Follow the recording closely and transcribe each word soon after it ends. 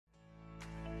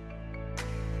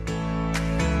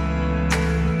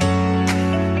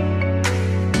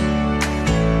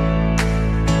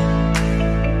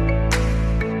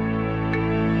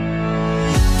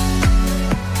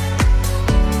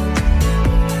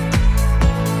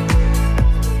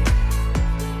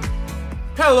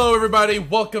Hello, everybody.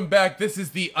 Welcome back. This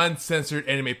is the Uncensored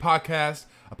Anime Podcast,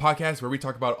 a podcast where we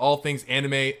talk about all things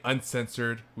anime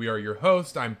uncensored. We are your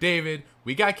host. I'm David.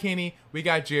 We got Kenny. We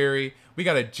got Jerry. We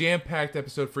got a jam-packed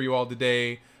episode for you all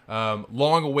today.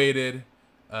 Long-awaited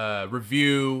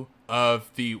review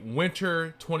of the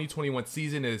winter 2021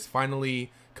 season has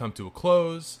finally come to a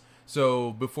close.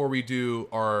 So before we do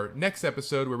our next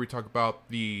episode where we talk about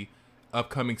the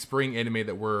upcoming spring anime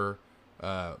that we're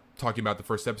talking about the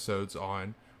first episodes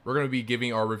on, we're going to be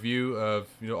giving our review of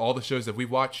all the shows that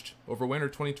we've watched over winter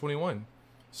 2021.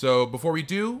 So before we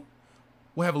do,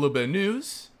 we'll have a little bit of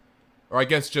news, or I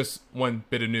guess just one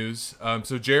bit of news.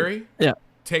 So Jerry,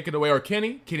 take it away, or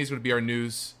Kenny. Kenny's going to be our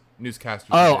newscaster.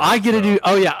 Oh, I get to do.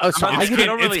 Oh yeah. Oh, sorry.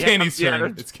 It's Kenny's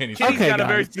turn. It's Kenny's turn. Kenny's got a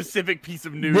very specific piece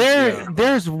of news.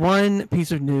 There's one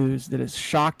piece of news that has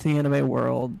shocked the anime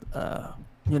world.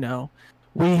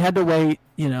 We had to wait.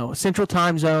 Central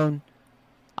Time Zone.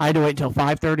 I had to wait until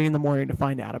 5:30 in the morning to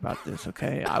find out about this.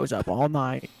 Okay, I was up all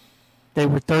night. They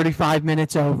were 35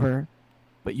 minutes over,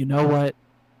 but you know what?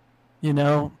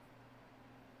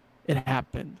 It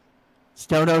happened.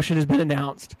 Stone Ocean has been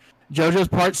announced. JoJo's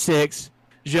Part 6.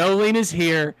 Jolene is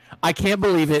here. I can't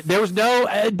believe it. There was no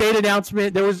date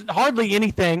announcement. There was hardly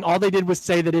anything. All they did was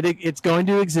say that it's going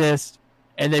to exist,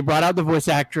 and they brought out the voice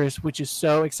actress, which is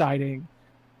so exciting.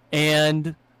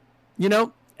 And,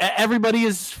 everybody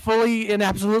is fully and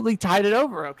absolutely tied it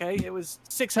over, okay? It was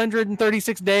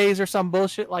 636 days or some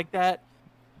bullshit like that.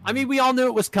 I mean, we all knew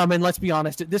it was coming, let's be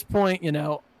honest. At this point,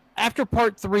 after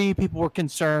Part 3, people were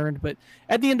concerned, but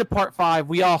at the end of Part 5,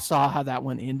 we all saw how that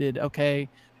one ended, okay?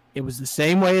 It was the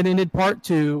same way it ended Part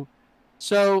 2.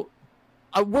 So,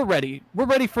 we're ready. We're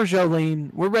ready for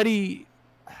Jolene. We're ready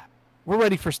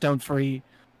for Stone Free.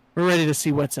 We're ready to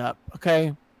see what's up,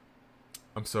 okay?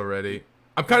 I'm so ready.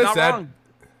 I'm kind of sad. Wrong.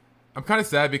 I'm kind of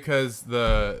sad because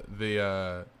the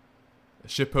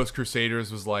Shitpost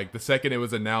Crusaders was like, the second it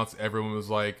was announced, everyone was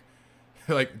like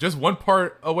just one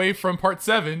part away from Part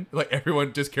 7. Like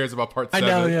everyone just cares about Part 7. I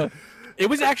know, yeah. It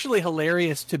was actually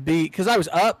hilarious to be, because I was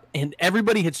up and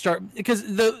everybody had started,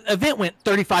 because the event went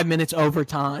 35 minutes over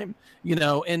time,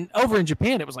 and over in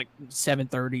Japan it was like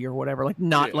 7:30 or whatever, like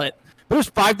but it was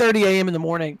 5:30 a.m. in the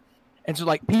morning. And so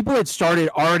people had started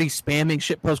already spamming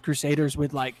Shitpost Crusaders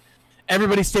with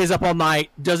everybody stays up all night,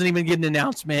 doesn't even get an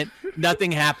announcement,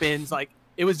 nothing happens.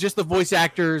 It was just the voice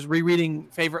actors rereading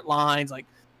favorite lines.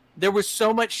 There was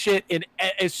so much shit, and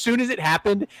as soon as it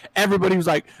happened, everybody was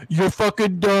like, "You're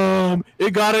fucking dumb.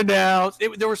 It got announced."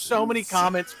 There were so many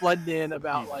comments flooding in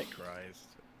about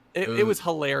it was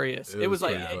hilarious. It was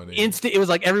instant. It was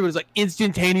everybody was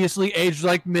instantaneously aged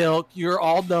like milk. You're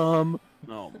all dumb.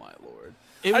 Oh my lord!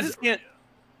 I just can't.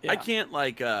 Yeah. I can't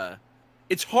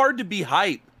it's hard to be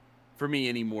hype for me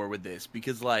anymore with this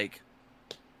because I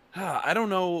don't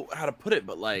know how to put it,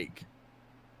 but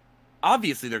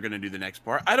obviously they're going to do the next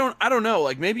part. I don't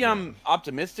know. Maybe I'm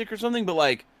optimistic or something,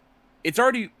 but it's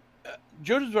already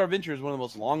JoJo's Bizarre Adventure is one of the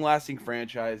most long-lasting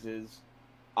franchises.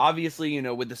 Obviously,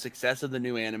 with the success of the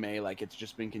new anime, it's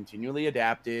just been continually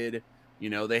adapted.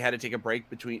 They had to take a break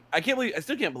between. I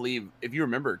still can't believe, if you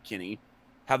remember, Kenny,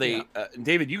 how they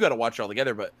David, you got to watch it all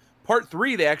together, but Part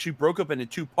 3 they actually broke up into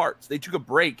 2 parts. They took a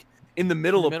break in the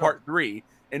middle of Part 3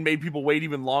 and made people wait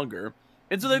even longer.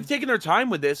 And so they've taken their time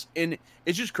with this, and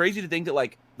it's just crazy to think that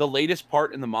the latest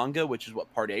part in the manga, which is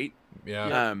what, Part 8?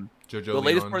 Yeah. JoJo the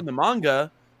latest part in the manga,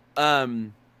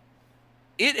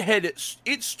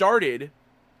 it started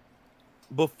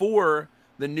before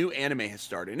the new anime has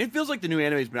started. And it feels like the new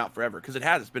anime has been out forever, because it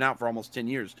has. It's been out for almost 10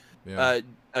 years. Yeah.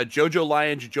 JoJo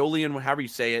Lion, JoJolion, however you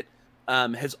say it,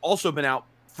 has also been out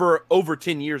for over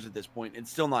 10 years at this point.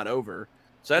 It's still not over.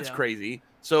 So that's crazy.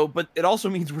 So, but it also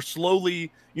means we're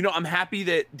slowly, I'm happy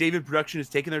that David Production has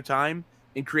taken their time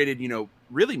and created,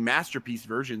 really masterpiece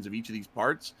versions of each of these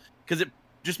parts, because it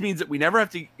just means that we never have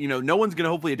to, no one's going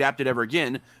to hopefully adapt it ever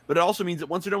again. But it also means that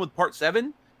once they're done with Part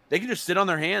 7, they can just sit on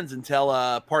their hands until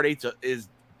Part 8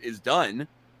 is done,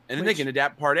 and then they can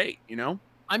adapt Part 8,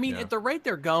 I mean, at the rate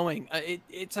they're going,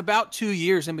 it's about 2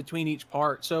 years in between each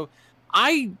part. So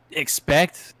I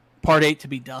expect Part 8 to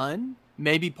be done.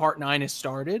 Maybe Part 9 is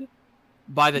started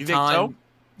by the time. Think so?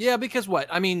 Yeah, because what?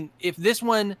 I mean, if they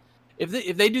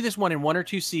do this one in 1 or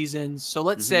 2 seasons, so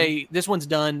let's say this one's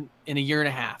done in a year and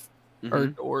a half,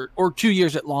 or 2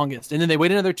 years at longest, and then they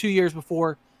wait another 2 years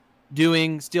before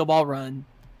doing Steel Ball Run,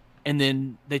 and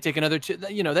then they take another 2.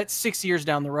 That's 6 years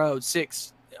down the road.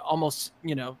 Almost,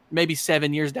 maybe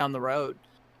 7 years down the road.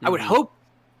 I would hope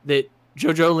that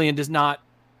JoJolion does not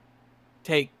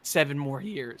take 7 more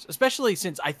years, especially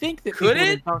since I think that could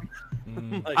it?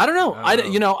 Like, I don't know. I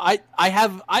don't know.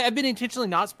 I've been intentionally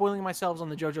not spoiling myself on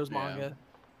the JoJo's manga.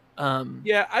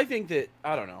 Yeah, I think that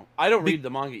I don't know. I don't read the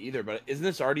manga either, but isn't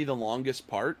this already the longest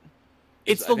part?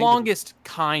 It's the longest,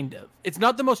 kind of. It's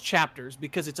not the most chapters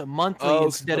because it's a monthly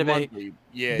instead of monthly.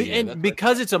 and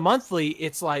because it's a monthly,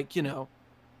 it's like,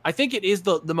 I think it is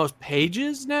the most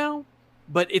pages now,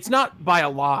 but it's not by a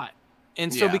lot.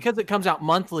 And so because it comes out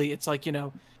monthly, it's like,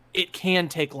 it can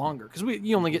take longer because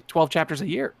you only get 12 chapters a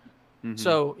year. Mm-hmm.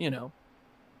 So,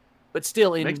 but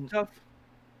still in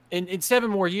 7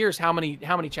 more years, how many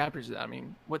chapters is that? I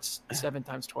mean, what's 7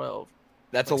 times 12?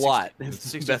 That's a lot.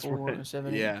 64,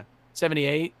 70, yeah.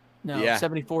 78? No, yeah.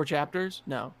 74 chapters?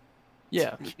 No.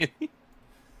 Yeah.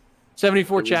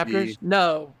 74 chapters?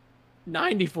 No.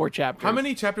 94 chapters. How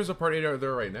many chapters of Part 8 are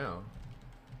there right now?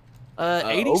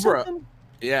 80 something?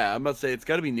 Yeah, I'm about to say it's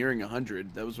got to be nearing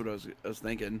 100. That was what I was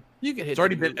thinking. You could hit. It's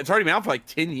already been out for like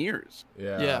 10 years.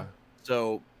 Yeah.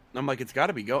 So I'm like, it's got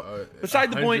to be going.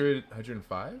 Beside the point,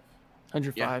 105.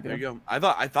 105. Yeah, there you go.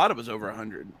 I thought it was over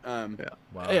 100. Wow.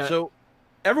 Yeah. So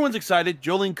everyone's excited.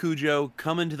 Jolene Cujo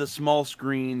coming to the small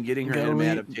screen, getting her anime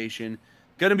adaptation.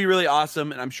 Gonna be really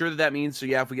awesome, and I'm sure that means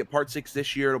if we get Part 6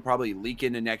 this year, it'll probably leak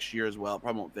into next year as well. It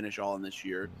probably won't finish all in this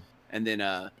year, and then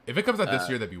if it comes out this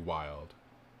year, that'd be wild.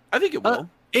 I think it will.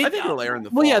 I think it'll air in the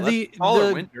fall. Well, yeah, the fall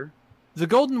or winter. The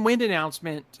Golden Wind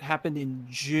announcement happened in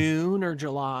June or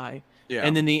July,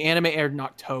 and then the anime aired in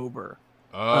October.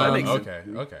 Oh, okay.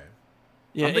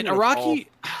 Yeah, and Araki,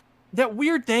 that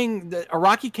weird thing that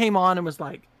Araki came on and was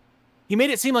like, he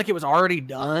made it seem like it was already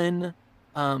done,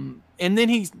 and then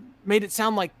he made it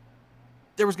sound like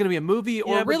there was going to be a movie,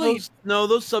 or really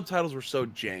those subtitles were so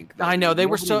jank. I know they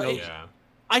were so. Yeah.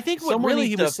 I think what really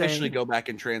he was saying, officially go back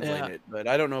and translate it, but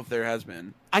I don't know if there has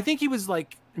been. I think he was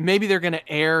like, maybe they're going to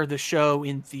air the show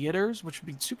in theaters, which would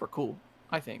be super cool.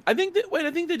 I think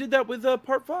they did that with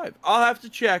Part 5. I'll have to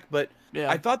check, but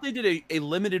I thought they did a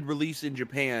limited release in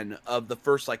Japan of the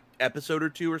first episode or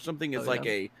two or something. It's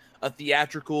a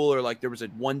theatrical, or there was a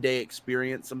 1-day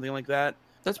experience, something like that.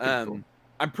 That's pretty cool.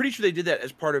 I'm pretty sure they did that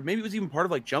as part of, maybe it was even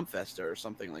part of Jump Festa or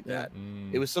something like that.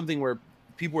 It was something where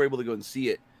people were able to go and see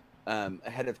it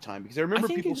ahead of time, because I remember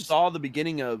people saw the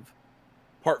beginning of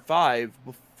Part 5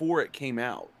 before it came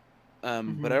out, but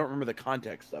I don't remember the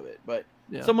context of it. But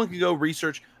someone can go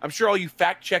research. I'm sure all you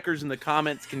fact checkers in the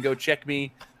comments can go check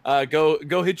me.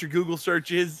 Go hit your Google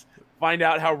searches, find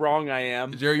out how wrong I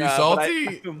am. Are you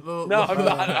salty? No,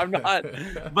 I'm not.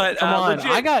 But come on,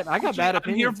 legit, I got bad opinions.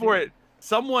 I'm here for it.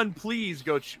 Someone please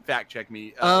go fact check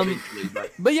me.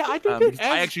 But yeah, I think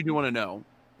I actually do want to know.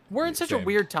 We're in such a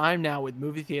weird time now with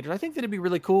movie theaters. I think that it'd be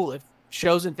really cool if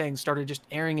shows and things started just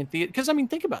airing in theater. Because, I mean,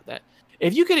 think about that.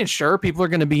 If you could ensure people are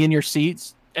going to be in your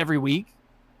seats every week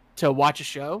to watch a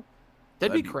show,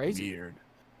 that'd be crazy. Weird.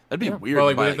 That'd be weird. Well,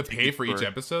 would you have to pay for each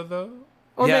episode, though?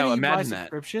 Or maybe you imagine buy a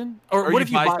subscription. Or what if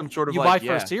you buy some sort of buy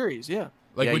for a series? Yeah.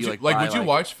 Would you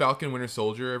watch Falcon Winter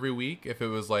Soldier every week if it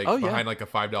was behind a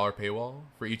 $5 paywall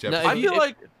for each episode? No, I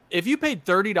feel if you paid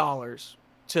 $30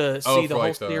 to see the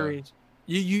whole series.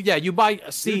 You buy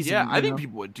a season. I think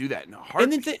people would do that in a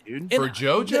heartbeat, dude. For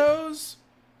JoJo's,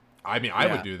 I mean, I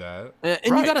would do that.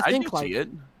 And you got to think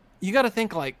you got to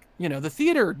think the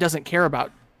theater doesn't care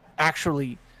about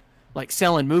actually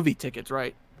selling movie tickets,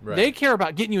 right? They care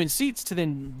about getting you in seats to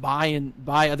then buy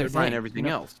other things, and everything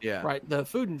else. Yeah, right. The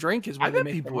food and drink is where I bet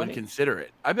people would consider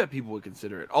it.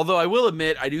 Although I will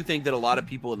admit, I do think that a lot of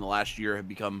people in the last year have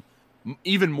become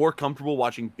even more comfortable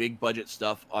watching big budget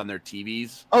stuff on their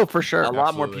TVs. Oh, for sure. A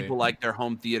lot more people like their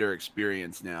home theater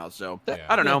experience now. So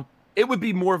I don't know. It would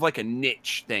be more of a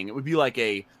niche thing. It would be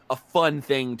a fun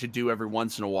thing to do every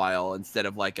once in a while instead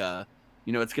of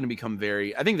it's going to become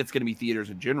I think that's going to be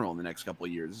theaters in general in the next couple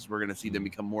of years. We're going to see them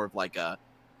become more of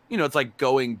it's like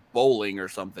going bowling or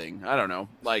something. I don't know.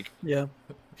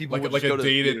 People like a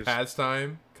dated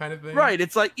pastime kind of thing. Right.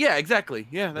 It's exactly.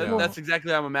 Yeah. That's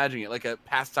exactly how I'm imagining it. Like a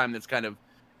pastime that's kind of,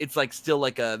 it's still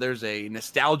there's a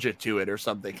nostalgia to it or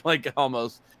something.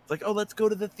 Almost. It's oh, let's go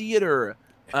to the theater.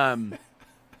 I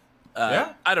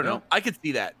don't know. I could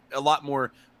see that a lot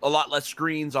less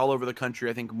screens all over the country.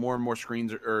 I think more and more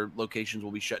screens or locations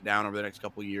will be shut down over the next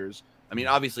couple of years. I mean,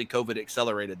 obviously COVID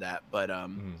accelerated that, but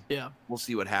we'll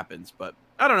see what happens. But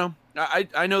I don't know.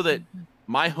 I know that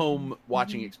my home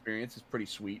watching experience is pretty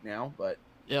sweet now, but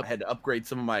I had to upgrade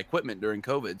some of my equipment during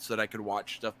COVID so that I could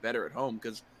watch stuff better at home,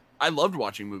 because I loved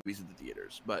watching movies at the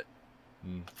theaters. But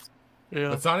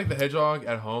but Sonic the Hedgehog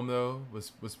at home though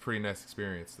was pretty nice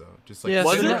experience though. Just sitting in a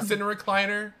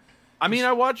recliner. I mean,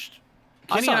 I watched.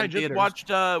 Kenny and I just watched.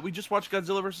 We just watched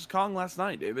Godzilla vs Kong last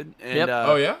night, David. And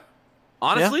oh yeah.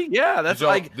 Honestly, that's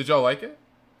did y'all like it?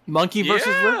 Monkey versus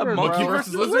Lizard. Monkey bro.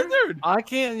 versus Lizard. I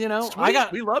can't,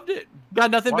 We loved it.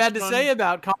 got nothing Watched bad to it on- say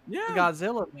about Yeah.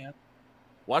 Godzilla, man.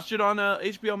 Watched it on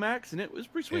HBO Max, and it was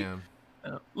pretty sweet. Damn.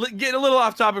 Getting a little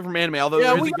off topic from anime, although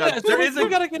there is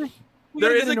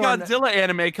a Godzilla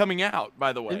anime coming out,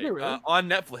 by the way, Is there really? on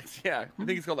Netflix. Yeah, I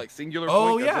think it's called like Singular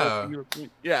Oh, Point. yeah. Godzilla Singular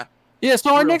Point. Yeah. Yeah,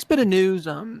 so our Real. next bit of news,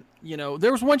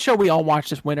 there was one show we all watched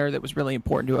this winter that was really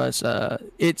important to us.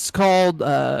 It's called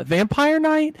Vampire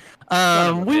Night.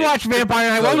 We watched Vampire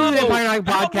Night. Welcome to the Vampire Night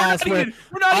podcast.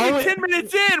 We're not even 10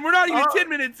 minutes in. We're not even 10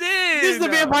 minutes in. This is the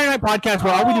Vampire Night podcast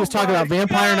where all we do is talk about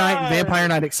Vampire Night and Vampire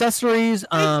Night accessories. This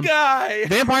guy.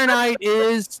 Vampire Night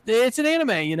it's an anime,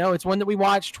 it's one that we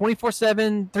watch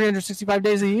 24/7, 365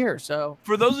 days a year. So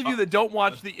For those of you that don't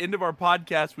watch the end of our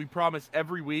podcast, we promise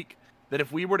every week that if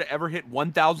we were to ever hit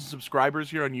 1,000 subscribers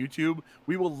here on YouTube,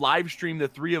 we will live stream the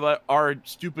three of our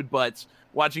stupid butts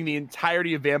watching the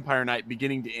entirety of Vampire Night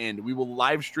beginning to end. We will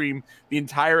live stream the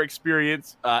entire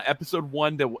experience, episode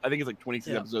 1 to I think it's like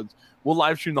 26 episodes. We'll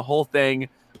live stream the whole thing.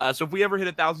 So if we ever hit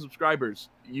 1,000 subscribers,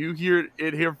 you hear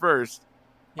it here first.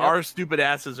 Yep. Our stupid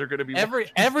asses are going to be every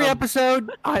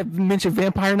episode. I've mentioned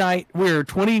Vampire Night. We're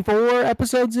 24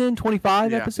 episodes in,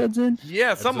 25 episodes in.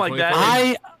 Yeah, something like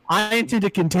that. I intend to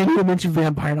continue to mention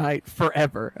Vampire Night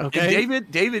forever. Okay,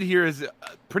 and David here is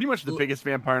pretty much the biggest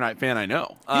Vampire Night fan I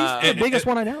know. He's the biggest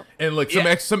one I know. And look,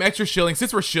 some extra shilling.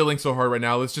 Since we're shilling so hard right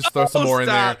now, let's just throw some more in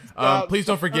there. Please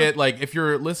don't forget, if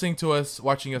you're listening to us,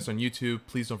 watching us on YouTube,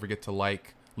 please don't forget to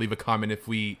leave a comment if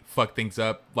we fuck things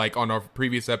up, like on our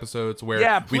previous episodes where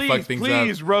we fuck things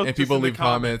up and people leave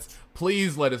comments.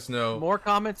 Please let us know. More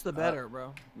comments, the better,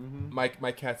 bro. Mm-hmm.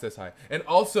 My cat says hi. And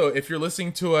also, if you're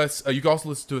listening to us, you can also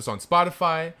listen to us on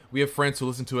Spotify. We have friends who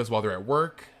listen to us while they're at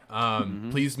work.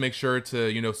 Please make sure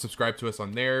to subscribe to us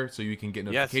on there so you can get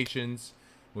notifications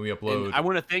when we upload. And I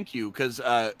want to thank you because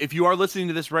if you are listening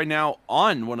to this right now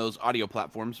on one of those audio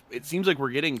platforms, it seems like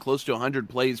we're getting close to 100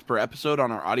 plays per episode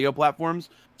on our audio platforms.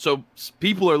 So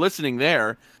people are listening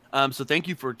there. So thank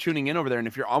you for tuning in over there. And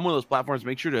if you're on one of those platforms,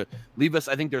 make sure to leave us.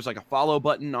 I think there's like a follow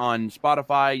button on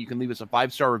Spotify. You can leave us a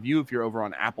 5-star review if you're over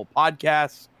on Apple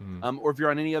Podcasts, or if you're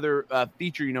on any other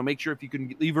feature. Make sure if you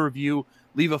can leave a review,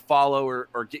 leave a follow,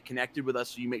 or get connected with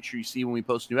us so you make sure you see when we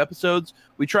post new episodes.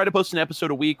 We try to post an episode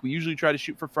a week. We usually try to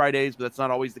shoot for Fridays, but that's not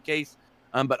always the case.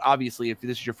 But obviously, if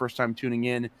this is your first time tuning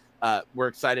in, we're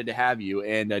excited to have you,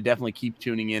 and definitely keep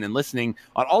tuning in and listening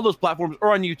on all those platforms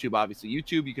or on YouTube. Obviously,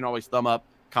 YouTube, you can always thumb up,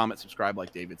 comment, subscribe,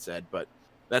 like David said. But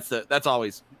that's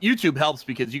always YouTube helps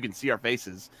because you can see our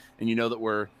faces and you know that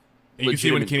we're. And you can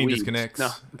see when Kenny disconnects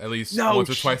at least once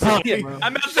or twice. I'm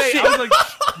about to say, I was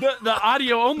like, the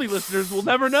audio only listeners will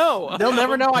never know. They'll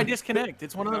never know I disconnect.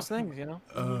 It's one of those things,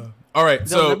 All right,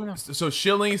 so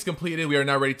shilling is completed. We are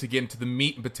now ready to get into the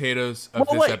meat and potatoes of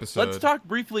this episode. Let's talk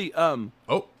briefly.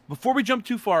 Before we jump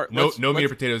too far, no meat or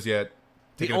potatoes yet.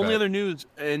 The only other news,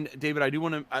 and David, I do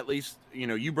want to at least,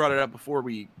 you brought it up before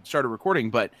we started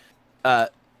recording, but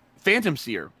Phantom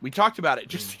Seer, we talked about it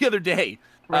just the other day.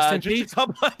 Rest in just peace. a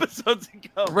couple episodes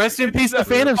ago. Rest in peace to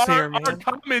Phantom Seer, man. Our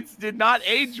comments did not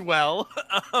age well.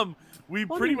 We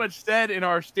pretty much said in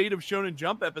our State of Shonen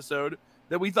Jump episode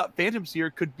that we thought Phantom Seer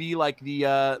could be like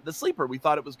the sleeper. We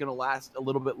thought it was going to last a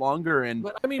little bit longer,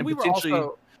 but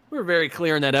we were very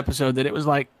clear in that episode that it was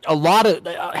like a lot of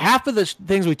half of the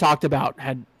things we talked about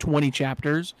had 20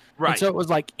 chapters, right? And so it was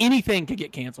like anything could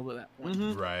get canceled at that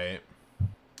point, right?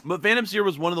 But Phantom Seer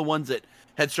was one of the ones that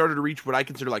had started to reach what I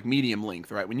consider like medium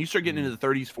length, right? When you start getting into the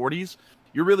 30s, 40s,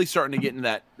 you're really starting to get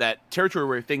into that territory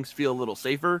where things feel a little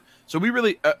safer. So we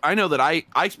really, I know that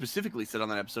I specifically said on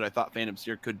that episode, I thought Phantom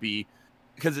Seer could be,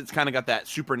 because it's kind of got that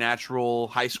supernatural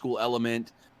high school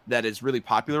element that is really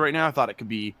popular right now. I thought it could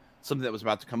be something that was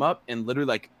about to come up. And literally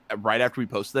like right after we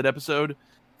posted that episode,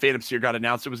 Phantom Seer got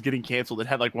announced it was getting canceled. It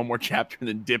had like one more chapter and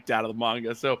then dipped out of the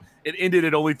manga. So it ended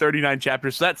at only 39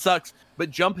 chapters. So that sucks.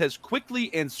 But Jump has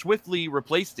quickly and swiftly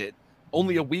replaced it.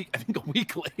 Only a week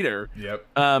later. Yep.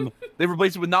 They've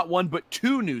replaced it with not one, but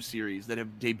 2 new series that have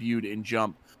debuted in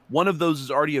Jump. One of those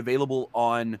is already available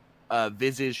on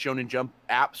Viz's Shonen Jump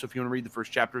app. So if you want to read the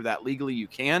first chapter of that legally, you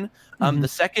can. The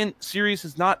second series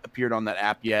has not appeared on that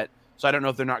app yet. So I don't know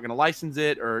if they're not going to license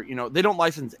it or, they don't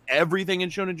license everything in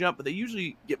Shonen Jump, but they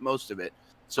usually get most of it.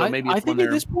 So maybe it's I think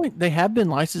at this point they have been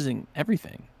licensing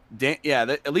everything.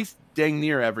 At least dang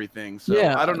near everything. So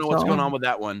I don't know what's going on with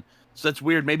that one. So that's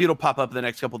weird. Maybe it'll pop up in the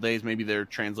next couple of days. Maybe they're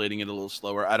translating it a little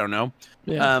slower. I don't know.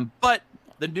 Yeah. But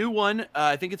the new one,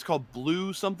 I think it's called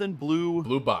Blue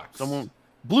Box.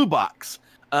 Blue Box.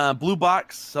 Blue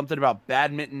Box, something about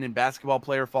badminton and basketball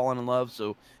player falling in love.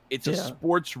 So it's a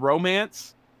sports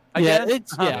romance. I guess.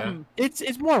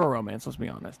 It's more of a romance. Let's be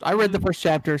honest. I read the first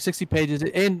chapter, 60 pages,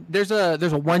 and there's a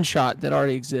one shot that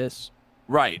already exists.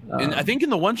 Right, and I think in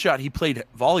the one shot he played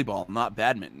volleyball, not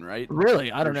badminton. Right?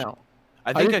 Really, I don't know.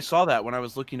 I think I saw that when I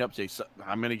was looking up. So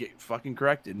I'm gonna get fucking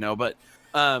corrected. No, but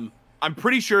I'm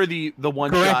pretty sure the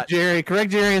one shot.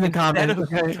 Correct Jerry in the comments.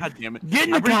 Okay. God damn it! Get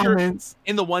in the comments. Sure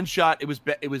in the one shot, it was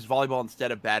volleyball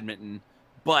instead of badminton,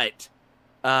 but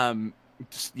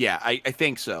yeah, I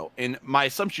think so. And my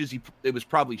assumption is it was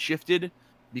probably shifted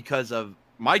because of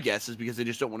my guess is because they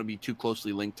just don't want to be too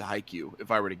closely linked to Haikyuu.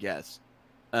 If I were to guess,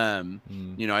 I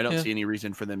don't see any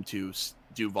reason for them to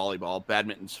do volleyball.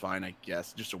 Badminton's fine, I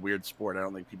guess. Just a weird sport. I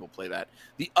don't think people play that.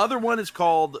 The other one is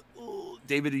called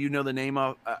David. Do you know the name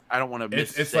of? I don't want to.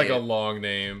 It's like a long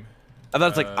name. I thought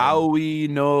it's like Aoi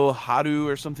no Haru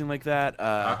or something like that.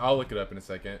 I'll look it up in a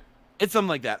second. It's something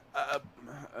like that.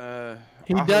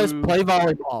 He does play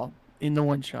volleyball in the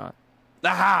one shot.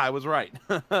 Aha! I was right.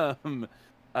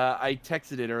 I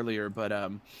texted it earlier,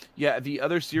 but yeah, the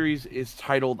other series is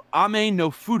titled Ame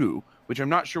no Furu, which I'm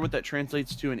not sure what that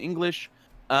translates to in English,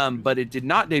 but it did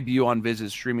not debut on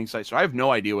Viz's streaming site, so I have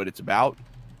no idea what it's about.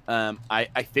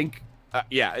 I think,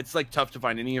 it's like tough to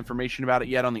find any information about it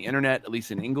yet on the internet, at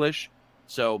least in English.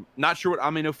 So not sure what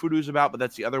Ame no Furu is about, but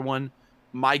that's the other one.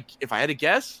 If I had to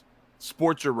guess,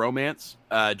 sports or romance,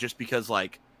 just because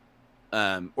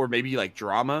or maybe like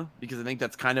drama, because I think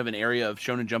that's kind of an area of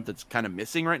Shonen Jump that's kind of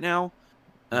missing right now.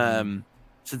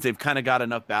 Since they've kind of got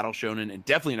enough battle shonen and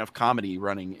definitely enough comedy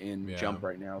running in Jump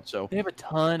right now. So they have a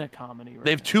ton of comedy.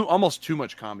 They have almost too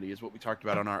much comedy is what we talked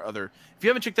about on our other. If you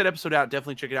haven't checked that episode out,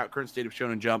 definitely check it out. Current State of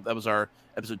Shonen Jump. That was our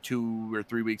episode 2 or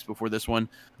 3 weeks before this one.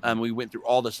 We went through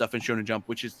all the stuff in Shonen Jump,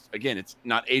 which is, again, it's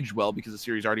not aged well because the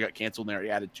series already got canceled and they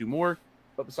already added 2 more.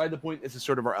 But beside the point, this is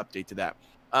sort of our update to that.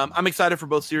 I'm excited for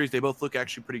both series. They both look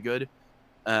actually pretty good.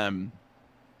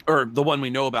 Or the one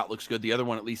we know about looks good. The other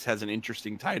one at least has an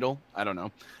interesting title. I don't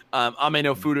know. Ame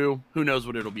no Furu, who knows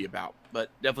what it'll be about. But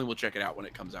definitely we'll check it out when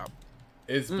it comes out.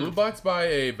 Is Blue Box by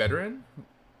a veteran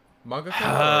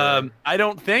mangaka? I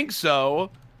don't think so.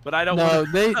 But I don't know.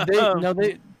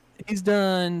 He's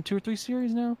done 2 or 3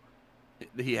 series now.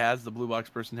 He has, the Blue Box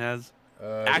person has.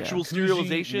 Actual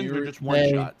serializations or just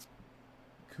one-shots?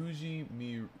 Kuji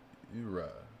Mira.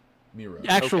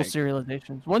 Actual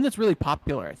serializations. One that's really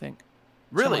popular, I think.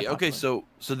 Really? Okay, so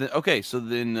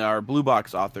then our Blue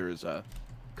Box author is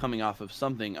coming off of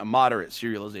a moderate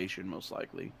serialization, most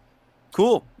likely.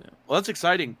 Cool. Yeah. Well, that's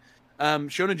exciting.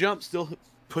 Shonen Jump still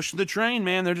pushing the train,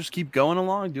 man. They just keep going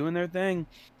along, doing their thing.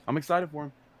 I'm excited for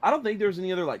them. I don't think there's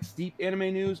any other steep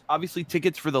anime news. Obviously,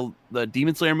 tickets for the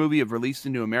Demon Slayer movie have released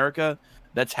into America.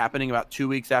 That's happening about 2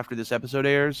 weeks after this episode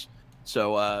airs.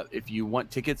 So if you want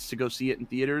tickets to go see it in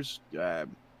theaters,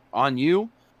 on you.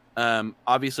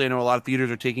 Obviously, I know a lot of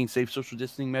theaters are taking safe social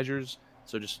distancing measures.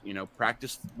 So just,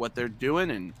 practice what they're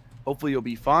doing and hopefully you'll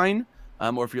be fine.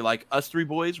 Or if you're like us 3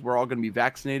 boys, we're all going to be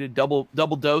vaccinated, double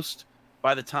dosed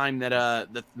by the time that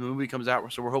the movie comes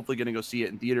out. So we're hopefully going to go see it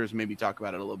in theaters and maybe talk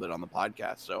about it a little bit on the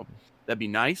podcast. So that'd be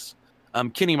nice.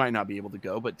 Kenny might not be able to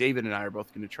go, but David and I are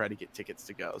both going to try to get tickets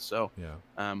to go. So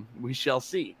we shall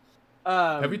see.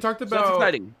 Have you talked about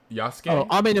Yasuke? Oh,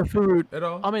 Ame no Furu at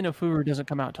all? Ame no Furu doesn't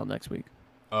come out until next week.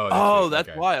 That's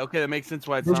why. Okay, that makes sense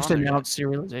why it's they just announced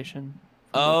serialization.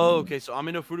 Oh, okay. So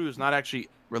Ame no Furu is not actually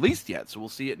released yet, so we'll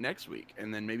see it next week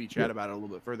and then maybe chat about it a little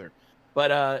bit further.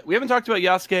 But we haven't talked about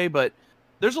Yasuke, but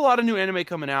there's a lot of new anime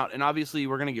coming out, and obviously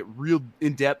we're gonna get real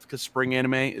in depth because spring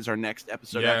anime is our next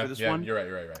episode after this one. You're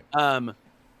right.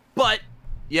 But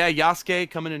yeah,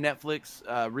 Yasuke coming to Netflix.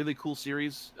 Really cool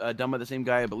series done by the same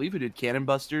guy, I believe, who did Cannon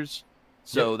Busters.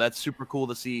 So that's super cool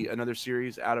to see another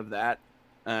series out of that.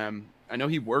 I know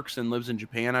he works and lives in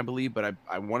Japan, I believe, but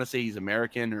I want to say he's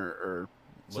American or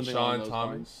something along those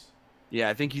lines. Yeah,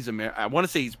 I think he's I want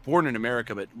to say he's born in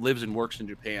America, but lives and works in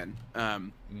Japan.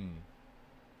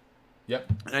 Yep.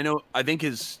 And I think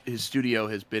his studio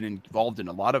has been involved in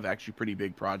a lot of actually pretty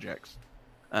big projects.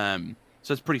 So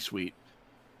it's pretty sweet.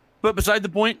 But beside the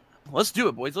point, let's do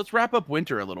it, boys. Let's wrap up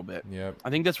winter a little bit. Yep.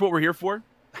 I think that's what we're here for,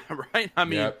 right? I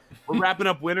mean, we're wrapping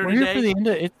up winter today. Here for the end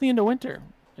it's the end of winter.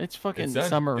 It's fucking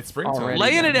summer. It's springtime.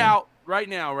 Laying it out right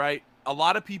now, right? A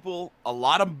lot of people, a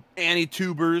lot of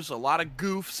anti-tubers, a lot of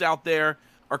goofs out there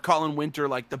are calling winter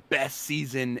like the best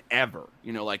season ever.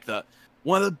 Like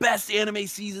one of the best anime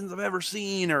seasons I've ever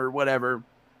seen or whatever.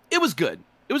 It was good.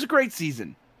 It was a great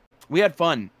season. We had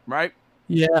fun, right?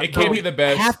 Yeah, it can't be the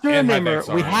best. We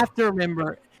have to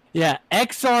remember. Yeah,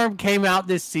 X-Arm came out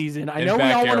this season. I know we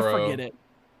all want to forget it,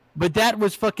 but that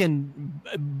was fucking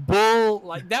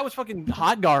bull. That was fucking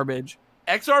hot garbage.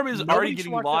 X-Arm is Nobody already should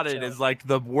getting watch that lauded show. as like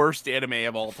the worst anime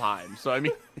of all time. So I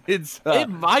mean, it's It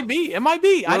might be.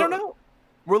 I don't know.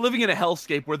 we're living in a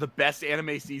hellscape where the best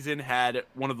anime season had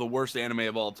one of the worst anime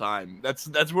of all time.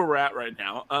 That's where we're at right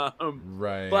now.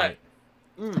 Right. But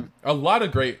a lot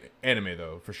of great anime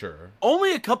though, for sure.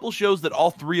 only a couple shows that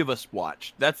all three of us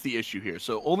watched. That's the issue here.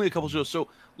 So only a couple shows. So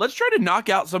let's try to knock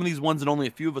out some of these ones that only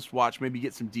a few of us watch. Maybe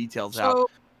get some details out. So,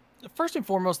 first and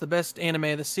foremost, the best anime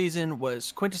of the season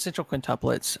was Quintessential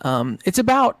Quintuplets. It's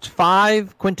about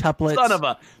 5 quintuplets.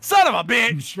 Son of a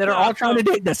bitch that are all trying to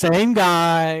date the same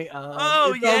guy.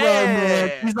 Oh, it's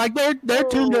yeah. He's like, they're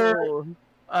too nerds.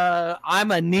 I'm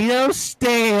a Nino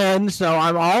stan, so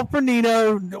I'm all for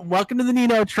Nino. Welcome to the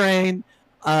Nino train.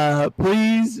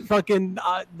 Please,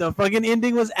 the fucking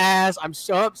ending was ass. I'm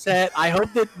so upset. I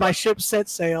hope that my ship set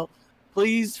sail.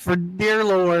 Please, for dear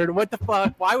Lord, what the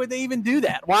fuck? Why would they even do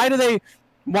that? Why?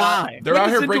 They're out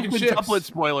here breaking ships. Quintuplet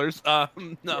spoilers. No.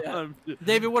 Yeah.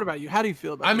 David, what about you? How do you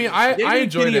feel about I mean, it? I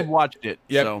enjoyed it. Watched it.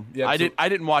 Yep. So Yep. I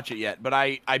didn't watch it yet, but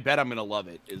I bet I'm gonna love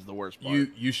it. Is the worst part.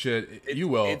 You should. You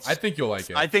will. I think you'll like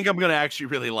it. I think I'm gonna actually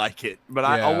really like it, but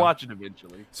Yeah. I'll watch it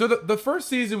eventually. So the first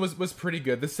season was pretty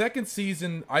good. The second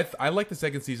season, I like the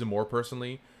second season more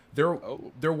personally. There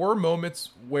were moments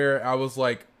where I was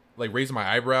like raising my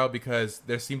eyebrow because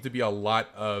there seemed to be a lot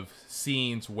of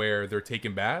scenes where they're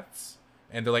taking baths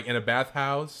and they're like in a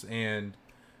bathhouse and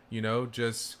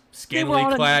just scantily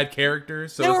clad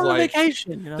characters. So they it's were on like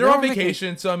vacation. they're on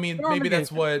vacation. So I mean, maybe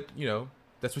that's what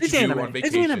that's what It's you do anime. on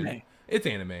vacation. It's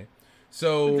anime.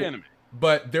 So, It's anime.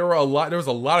 but there was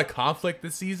a lot of conflict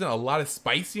this season, a lot of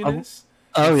spiciness.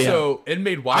 Oh yeah. So it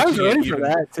made I watching was ready it for even,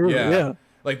 that too. Yeah.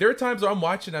 Like there are times where I'm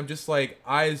watching, I'm just like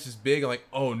eyes just big. I'm like,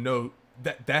 oh no,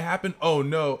 that happened. Oh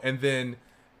no, and then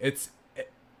and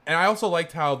I also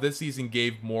liked how this season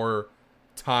gave more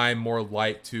time, more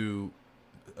light to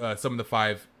some of the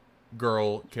 5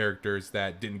 girl characters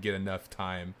that didn't get enough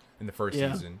time in the first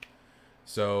season.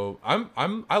 So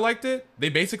I liked it. They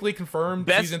basically confirmed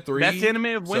season 3. Best anime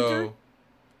of winter. So,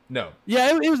 no.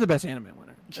 Yeah, it was the best anime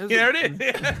winner. There it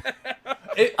is.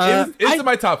 It's in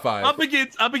my top 5. Up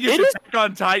against Attack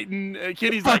on Titan.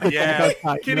 Kenny's like, yeah.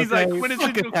 Kenny's like,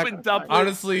 quintessential quintuplet.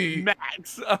 Honestly,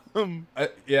 max.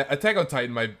 Yeah, Attack on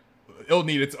Titan it'll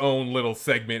need its own little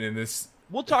segment in this.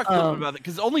 We'll talk a little bit about it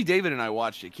because only David and I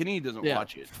watched it. Kenny doesn't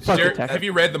watch it. Jared, have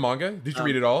you read the manga? Did you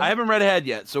read it all? I haven't read ahead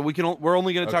yet, so we're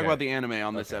only going to talk about the anime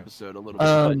on this episode a little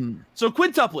bit. So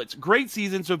quintuplets, great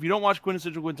season. So if you don't watch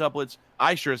Quintessential Quintuplets,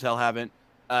 I sure as hell haven't.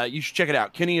 You should check it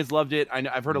out. Kenny has loved it.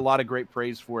 I've heard a lot of great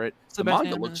praise for it. The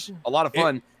manga looks a lot of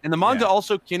fun, and the manga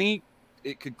also, Kenny,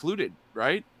 it concluded,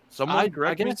 right? Someone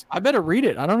correct me. I better read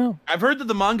it. I don't know. I've heard that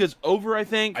the manga's over. I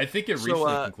think it recently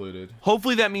concluded.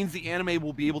 Hopefully, that means the anime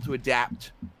will be able to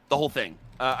adapt the whole thing.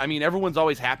 I mean, everyone's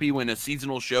always happy when a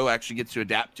seasonal show actually gets to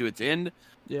adapt to its end.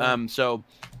 Yeah. So,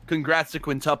 congrats to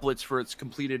Quintuplets for its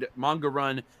completed manga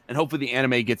run, and hopefully the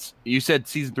anime gets. You said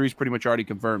season 3 is pretty much already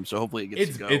confirmed, so hopefully it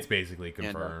gets to go. It's basically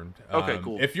confirmed. Okay,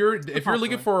 cool. If you're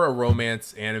looking for a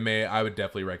romance anime, I would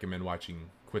definitely recommend watching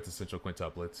Quintessential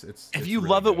Quintuplets. It's you really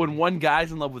love good. it when one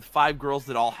guy's in love with 5 girls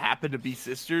that all happen to be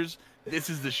sisters, this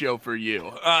is the show for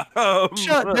you.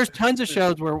 There's tons of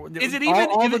shows where is it even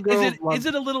is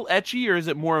it a little ecchi or is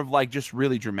it more of like just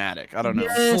really dramatic? I don't know.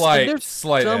 Yes,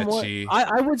 slight ecchi.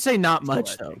 I would say not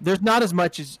much though. There's not as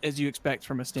much as you expect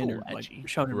from a standard like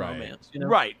shonen romance. You know?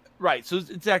 Right. So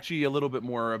it's actually a little bit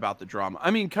more about the drama.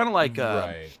 I mean, kind of like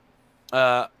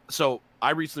so I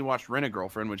recently watched Rent a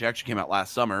Girlfriend, which actually came out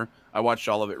last summer. I watched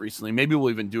all of it recently. Maybe we'll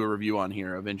even do a review on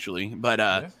here eventually. But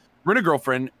Rent a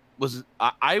Girlfriend was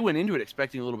I went into it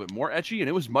expecting a little bit more ecchi, and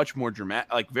it was much more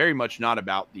dramatic. Like very much not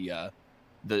about the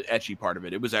ecchi part of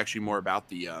it. It was actually more about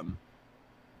the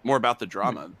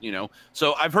drama. You know.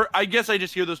 So I guess I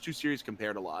just hear those two series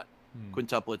compared a lot.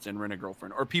 Quintuplets and Rent a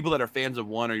Girlfriend, or people that are fans of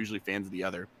one are usually fans of the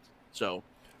other. So.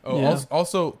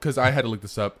 Also, because I had to look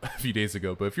this up a few days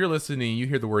ago, but if you're listening, you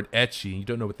hear the word ecchi, you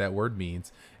don't know what that word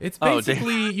means. It's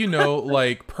basically,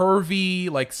 like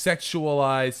pervy, like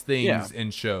sexualized things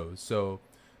in shows. So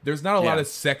there's not a lot of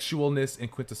sexualness in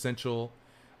Quintessential.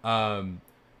 I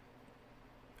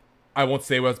won't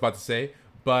say what I was about to say,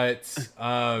 but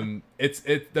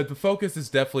the focus is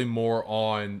definitely more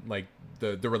on like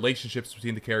the relationships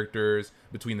between the characters,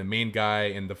 between the main guy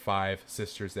and the 5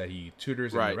 sisters that he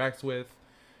tutors and interacts with.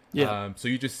 Yeah. So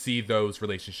you just see those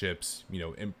relationships,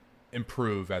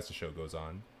 improve as the show goes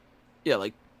on. Yeah,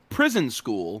 like Prison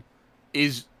School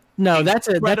is that's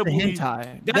a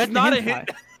hentai. That's not a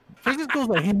hentai. Prison School's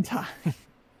a hentai.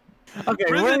 Okay,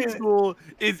 Prison School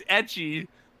is ecchi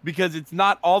because it's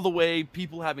not all the way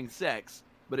people having sex,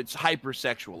 but it's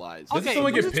hypersexualized. Doesn't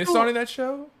someone get pissed on in that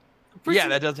show? Yeah,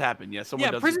 that does happen. Yeah,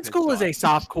 someone does. Prison School is a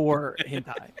softcore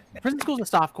hentai. Prison School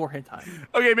is a softcore hentai.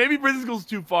 Okay, maybe Prison School's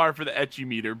too far for the ecchi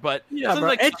meter, but yeah, bro.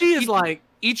 Like ecchi is like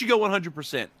Ichigo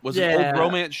 100% was an old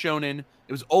romance shonen.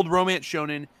 It was old romance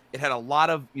shonen. It had a lot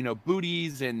of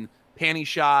booties and panty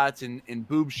shots and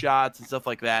boob shots and stuff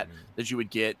like that that you would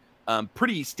get.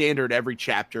 Pretty standard every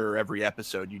chapter or every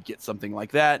episode you'd get something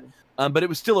like that. But it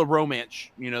was still a romance.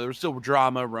 There was still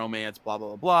drama, romance, blah blah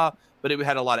blah blah. But it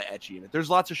had a lot of ecchi in it. There's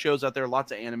lots of shows out there,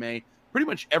 lots of anime. Pretty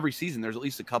much every season, there's at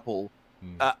least a couple.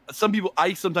 Some people,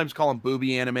 I sometimes call them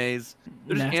booby animes.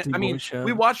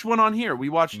 We watched one on here. We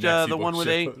watched the one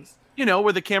where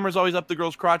where the camera's always up the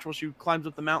girl's crotch while she climbs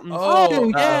up the mountains.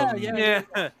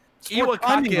 Yeah.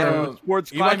 Iwakake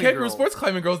Sports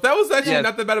Climbing Girls. That was actually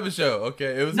not that bad of a show.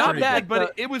 Okay, it was not bad,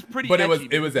 but it was pretty. But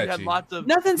ecchi. it was ecchi. Had lots of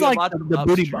nothing's like the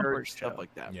booty bumper stuff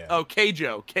like that. Yeah. Oh,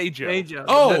 Keijo.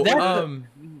 Oh,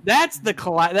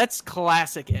 that's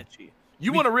classic ecchi.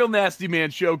 You want a real nasty man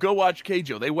show? Go watch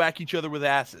Keijo. They whack each other with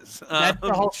asses. That's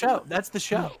the whole show. That's the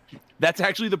show. That's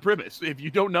actually the premise. If you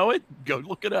don't know it, go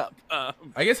look it up.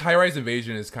 I guess High Rise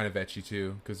Invasion is kind of ecchi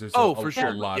too, because there's a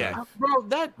lot of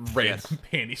random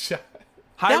panty shot.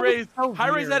 High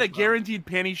Rise had a guaranteed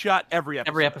panty shot every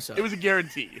episode. It was a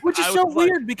guarantee. Which is so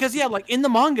weird because like in the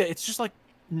manga, it's just like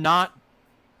not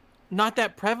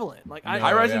that prevalent. Like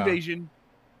High Rise Invasion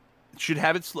should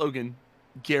have its slogan.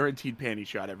 Guaranteed panty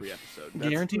shot every episode.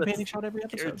 Guaranteed panty shot every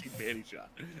episode. Guaranteed panty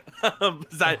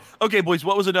shot. Okay, boys.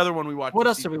 What was another one we watched? What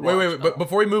else did we watch? Wait. But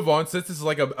before we move on, since this is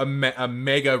like a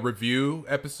mega review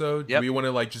episode, do we want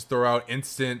to just throw out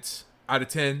instant out of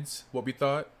 10s? What we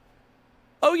thought?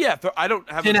 Oh yeah, I don't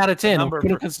have 10 out of 10.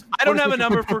 I don't have a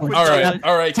number for. All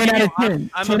right. 10 out of 10.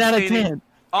 10 out of 10.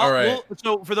 All right.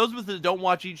 So for those of us that don't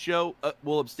watch each show,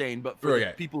 we'll abstain. But for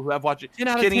people who have watched it, 10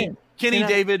 out of 10. Kenny,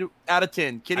 David, out of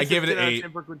 10. Kenny, I gave it an 8.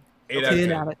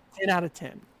 10 out of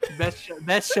 10.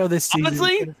 Best show this season.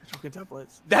 Honestly,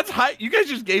 that's high. You guys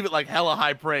just gave it like hella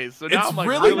high praise. So now it's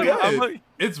really good.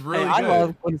 It's really good. I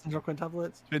love quintessential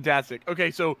quintuplets. Fantastic.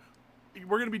 Okay, so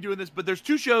we're gonna be doing this, but there's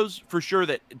 2 shows for sure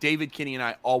that David, Kenny, and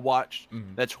I all watched.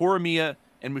 That's Horimiya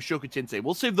and Mushoku Tensei.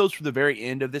 We'll save those for the very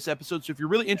end of this episode. So if you're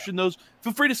really interested in those,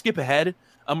 feel free to skip ahead.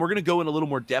 We're going to go in a little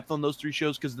more depth on those 3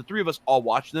 shows because the 3 of us all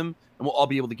watched them, and we'll all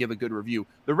be able to give a good review.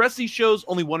 The rest of these shows,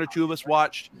 only 1 or 2 of us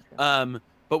watched,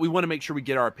 but we want to make sure we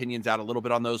get our opinions out a little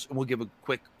bit on those, and we'll give a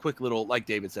quick little, like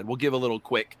David said, we'll give a little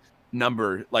quick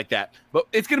number like that. But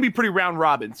it's going to be pretty round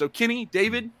robin. So Kenny,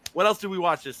 David, what else did we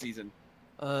watch this season?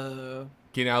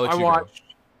 Kenny, I'll let you go.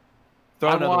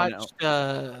 I watched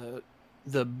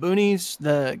the Boonies,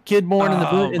 the kid born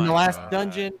in the last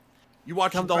dungeon. You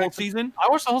watched the whole season? I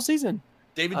watched the whole season.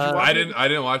 David, you watched it? I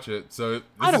didn't watch it, so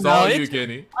this is all you,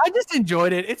 Kenny. I just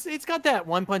enjoyed it. It's got that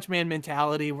One Punch Man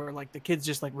mentality where like the kid's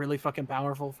just like really fucking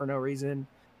powerful for no reason,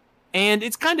 and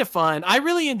it's kind of fun. I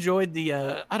really enjoyed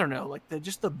the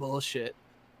just the bullshit.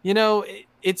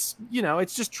 It's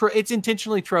just it's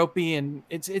intentionally tropey and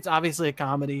it's obviously a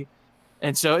comedy,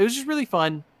 and so it was just really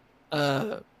fun.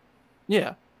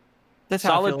 Yeah, that's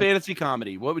solid fantasy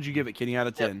comedy. What would you give it, Kenny, out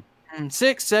of 10?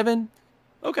 6, 7.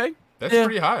 Okay, that's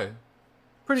pretty high.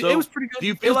 It was pretty good. Do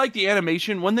you feel like the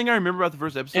animation? One thing I remember about the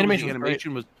first episode, the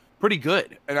animation was pretty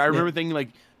good, and I remember thinking like,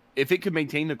 if it could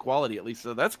maintain the quality at least,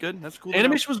 so that's good. That's cool.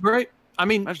 Animation was great. I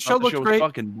mean, the show looked great. Was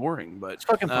fucking boring, but it's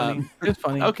fucking funny. It's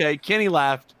funny. Okay, Kenny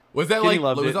laughed. Was that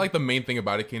like the main thing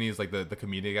about it, Kenny? Is like the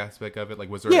comedic aspect of it? Like,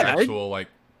 was there an actual like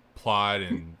plot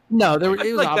and? No, there.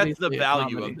 It was like that's the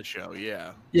value of the show.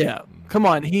 Yeah. Yeah. Come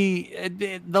on, he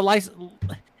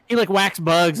like whacks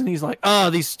bugs and he's like, oh,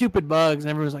 these stupid bugs, and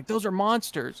everyone's like, those are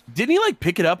monsters. Didn't he like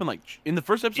pick it up and like in the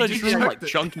first episode, just like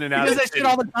chunking it out? He does that shit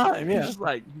all the time. Yeah. He's just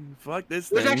like, fuck this.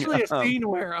 There's actually a scene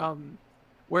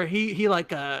where he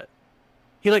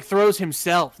throws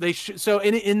himself. So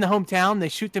in the hometown they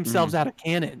shoot themselves out of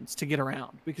cannons to get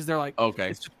around because they're like, okay,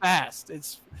 it's just fast.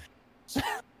 It's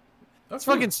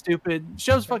fucking stupid.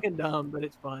 Show's fucking dumb, but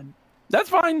it's fun. That's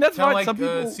fine. That's fine. Like, some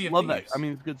people love that. I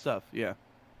mean, it's good stuff. Yeah.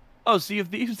 Oh, Sea of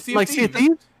Thieves. Sea of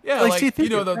Thieves? Yeah, like Sea of Thieves,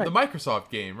 the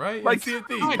Microsoft game, right? Like Sea of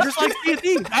Thieves. Right, just like Sea of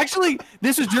Thieves. Actually,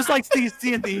 this was just like Sea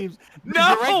of Thieves.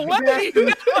 No way!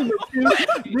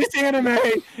 This anime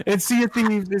and Sea of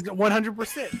Thieves is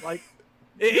 100%. Like,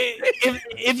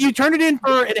 if you turn it in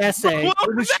for an essay,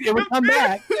 it would come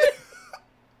back.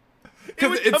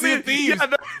 Because it's Sea of Thieves.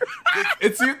 Yeah,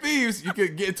 it's Sea of Thieves. You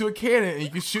could get into a cannon and you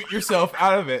can shoot yourself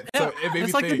out of it. So it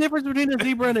it's like the difference between a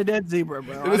zebra and a dead zebra,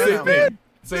 bro. It's the same thing.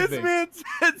 Same thing. man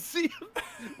said see.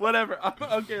 Whatever.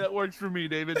 Okay, that works for me,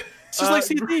 David. Just like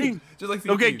CT. Just like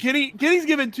Okay, Kenny's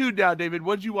given 2 now, David.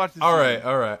 What'd you watch this All season?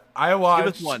 right. I watched.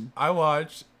 Give us one. I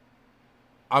watched.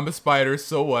 I'm a Spider.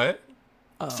 So what?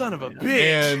 Son of a man.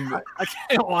 bitch. And I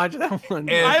can't watch that one.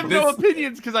 And I have no this-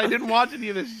 opinions because I didn't watch any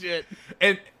of this shit.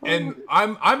 and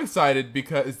I'm excited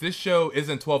because this show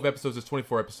isn't 12 episodes; it's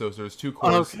 24 episodes. There's 2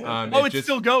 courses. Okay. It's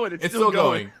still going. It's still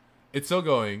going. It's still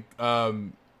going.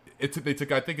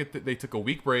 They took a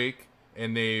week break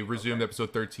and they resumed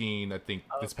episode 13. I think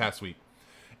this past week.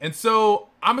 And so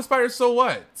I'm a Spider. So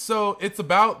what? So it's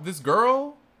about this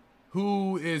girl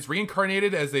who is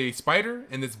reincarnated as a spider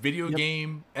in this video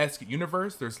game-esque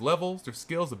universe. There's levels, there's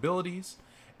skills, abilities,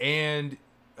 and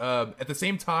at the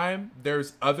same time,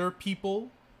 there's other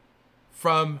people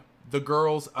from the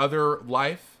girl's other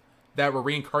life that were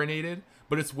reincarnated.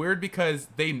 But it's weird because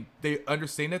they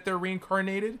understand that they're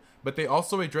reincarnated, but they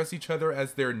also address each other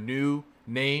as their new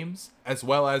names as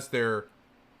well as their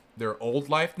old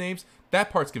life names. That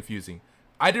part's confusing.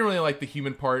 I didn't really like the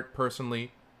human part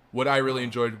personally. What I really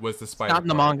enjoyed was the spider. Not in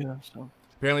the part. manga. So.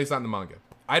 Apparently, it's not in the manga.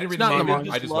 I didn't read It's the not in the manga.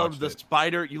 manga. I just love watched the it.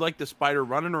 spider. You like the spider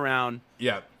running around,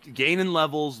 Yeah, gaining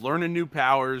levels, learning new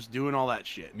powers, doing all that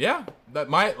shit. yeah.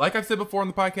 Like I've said before on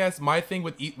the podcast, my thing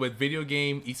with video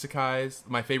game isekais,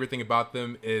 my favorite thing about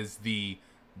them is the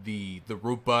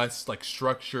robust, like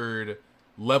structured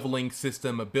leveling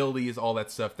system, abilities, all that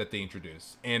stuff that they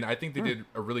introduce. And I think they did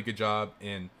a really good job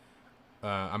in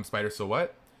I'm Spider. So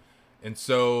what? And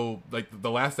so, like the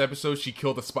last episode, she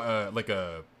killed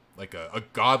a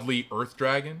godly earth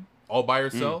dragon all by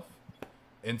herself.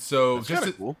 And so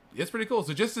That's cool. it's pretty cool.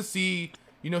 So just to see,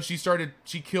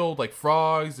 she killed like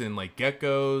frogs and like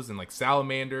geckos and like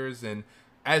salamanders, and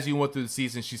as you went through the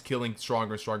season, she's killing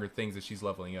stronger and stronger things as she's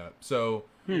leveling up. So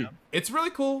it's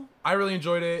really cool. I really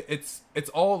enjoyed it. It's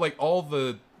all like all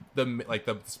the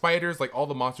spiders, like all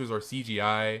the monsters are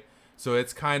CGI. So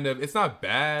it's not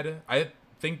bad. I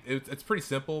think it's pretty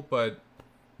simple, but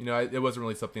it wasn't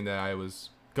really something that I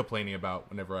was complaining about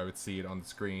whenever I would see it on the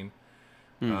screen.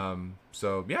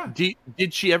 So yeah.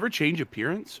 Did she ever change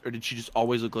appearance, or did she just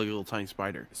always look like a little tiny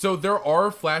spider? So there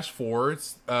are flash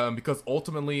forwards because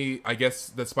ultimately, I guess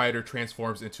the spider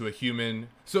transforms into a human.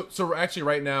 So actually,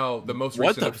 right now, the most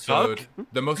recent episode.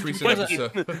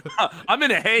 I'm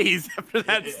in a haze after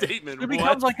that statement. It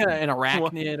becomes like an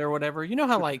arachnid or whatever. You know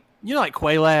how like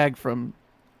Quelaag from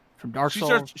Dark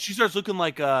Souls. She starts looking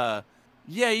like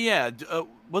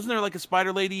wasn't there like a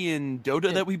spider lady in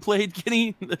Dota that we played,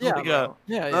 Kenny?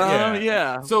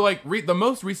 Yeah. So like the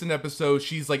most recent episode,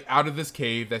 she's like out of this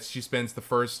cave that she spends the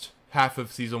first half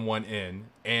of season 1 in,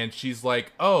 and she's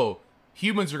like, "Oh,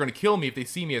 humans are gonna kill me if they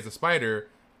see me as a spider.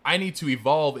 I need to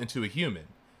evolve into a human."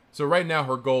 So right now,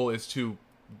 her goal is to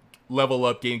level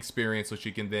up, gain experience, so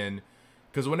she can then,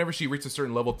 because whenever she reaches a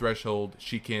certain level threshold,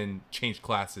 she can change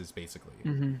classes basically.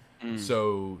 Mm-hmm.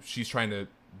 So she's trying to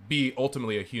be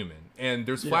ultimately a human, and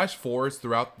there's flash forwards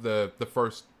throughout the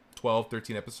first 12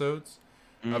 13 episodes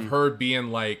of her being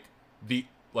like the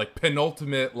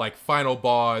penultimate final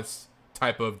boss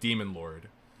type of demon lord.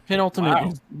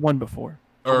 Penultimate is one before.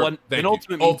 Or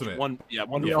penultimate ultimate. One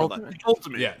before ultimate. that.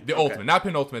 Ultimate. Yeah, the ultimate, not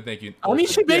penultimate. Thank you. I mean,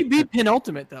 she may be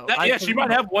penultimate though. She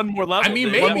might have one more level. I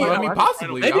mean, maybe. I mean,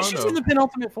 possibly. Maybe I don't she's know. in the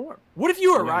penultimate form. What if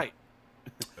you were right?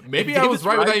 Maybe I was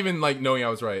right without even knowing I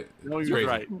was right. No, It's you're crazy.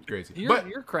 right. It's crazy.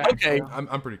 You're correct. Okay. So.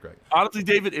 I'm pretty correct. Honestly,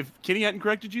 David, if Kenny hadn't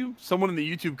corrected you, someone in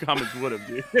the YouTube comments would have,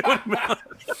 dude.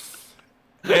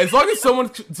 As long as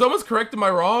someone's corrected my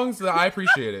wrongs, I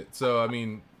appreciate it. So I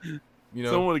mean,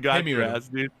 someone would have got hit me your with it. ass,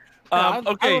 dude. I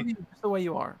Okay. love you just the way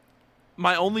you are.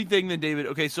 My only thing then, David.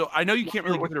 Okay, so I know you can't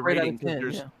really give it a Great out rating of because 10,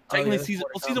 there's yeah. technically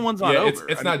that's season one's not Yeah, over.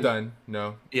 it's not done.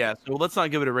 No. Yeah, so let's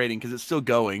not give it a rating because it's still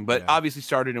going, but obviously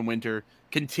started in winter,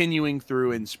 continuing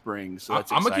through in spring. So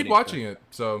that's I'm gonna keep watching it.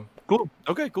 So cool.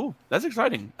 Okay, cool. That's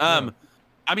exciting. Yeah.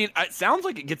 I mean, it sounds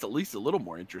like it gets at least a little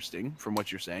more interesting from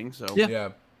what you're saying. So yeah.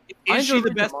 Is she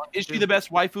the best? Is she the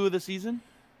best waifu of the season?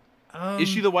 Is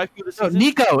she the waifu of the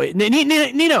No,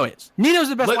 season? Nino is. Nino's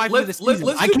the best waifu of the season.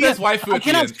 Let's do best waifu I at the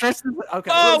cannot end. stress this.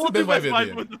 Okay. Oh, Let's do best waifu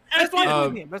at the end. Best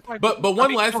waifu again. Best waifu. But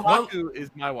one Waifu is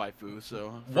my waifu.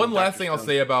 So one last thing I'll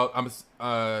say about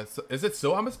is it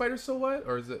so I'm a spider so what,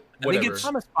 or is it whatever? I think it's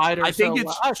I'm a spider. I think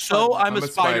it's so I'm a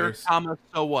spider, comma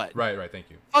so what? Right. Thank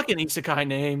you. Fucking isekai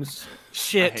names.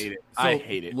 Shit. I hate it. So, I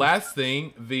hate it. Last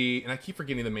thing, and I keep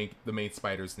forgetting the main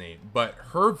spider's name, but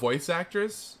her voice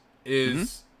actress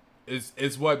is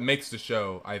what makes the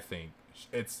show. I think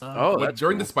it's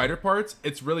during the spider parts.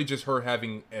 It's really just her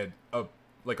having a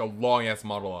long ass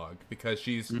monologue because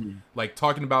she's like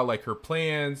talking about like her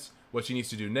plans, what she needs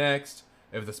to do next,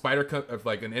 If the spider if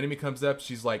like an enemy comes up,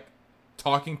 she's like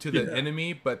talking to the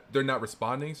enemy, but they're not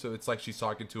responding, so it's like she's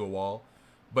talking to a wall.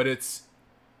 But it's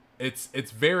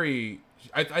very.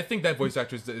 I think that voice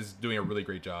actress is doing a really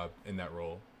great job in that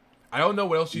role. I don't know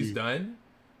what else she's done.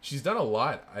 She's done a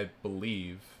lot, I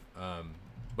believe.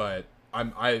 But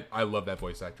I love that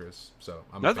voice actress. So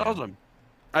that's awesome.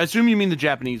 I assume you mean the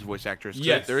Japanese voice actress.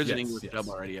 Yes, there is an English dub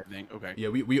already, I think. Okay. Yeah,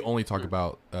 we only talk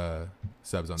about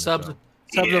subs on the show.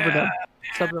 Subs over dub.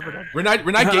 Subs over dub. We're not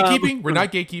gatekeeping. We're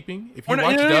not gatekeeping. If you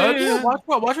watch dubs,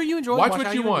 watch what you enjoy. Watch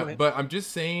what you want. But I'm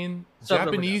just saying,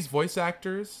 Japanese voice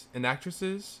actors and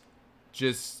actresses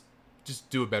just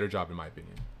do a better job, in my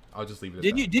opinion. I'll just leave it at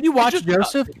that. Did you watch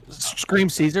Joseph Scream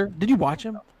Caesar? Did you watch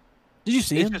him? Did you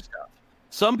see him?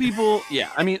 Some people, yeah.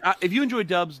 I mean, if you enjoy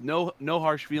dubs, no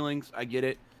harsh feelings. I get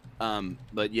it.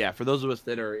 But yeah, for those of us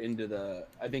that are into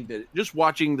I think that just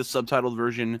watching the subtitled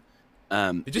version,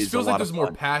 it just feels like there's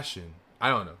more passion. I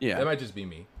don't know. Yeah, that might just be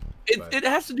me. It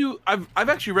has to do. I've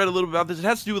actually read a little bit about this. It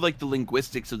has to do with like the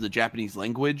linguistics of the Japanese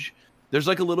language. There's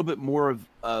like a little bit more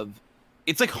of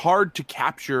it's like hard to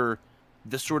capture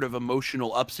the sort of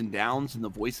emotional ups and downs in the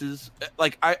voices.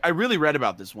 Like I really read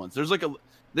about this once. There's like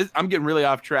I'm getting really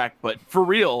off track, but for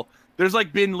real, there's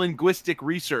like been linguistic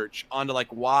research onto like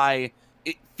why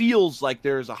it feels like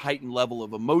there's a heightened level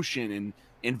of emotion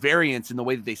and variance in the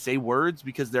way that they say words,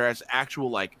 because there is actual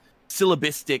like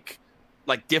syllabistic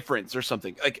like difference or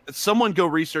something. Like someone go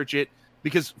research it,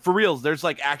 because for reals, there's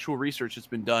like actual research that's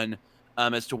been done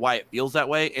as to why it feels that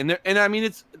way. And I mean,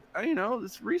 it's,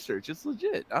 it's research. It's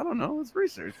legit. I don't know. It's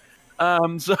research.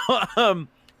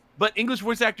 But English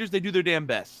voice actors, they do their damn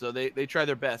best. So they try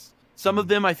their best. Some of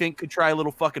them I think could try a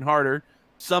little fucking harder.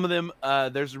 Some of them,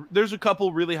 there's a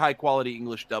couple really high quality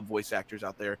English dub voice actors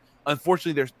out there.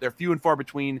 Unfortunately, they're few and far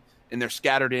between, and they're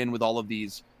scattered in with all of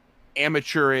these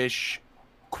amateurish,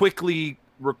 quickly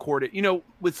recorded.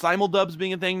 With simuldubs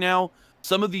being a thing now,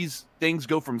 some of these things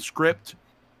go from script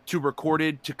to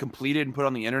recorded to completed and put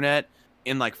on the internet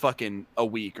in like fucking a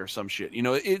week or some shit.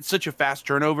 It's such a fast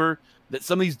turnover that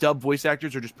some of these dub voice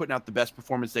actors are just putting out the best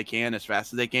performance they can as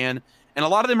fast as they can. And a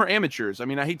lot of them are amateurs. I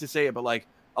mean, I hate to say it, but like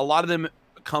a lot of them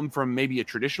come from maybe a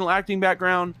traditional acting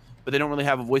background, but they don't really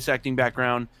have a voice acting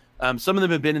background. Some of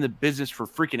them have been in the business for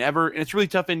freaking ever, and it's a really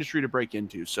tough industry to break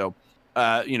into. So,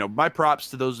 my props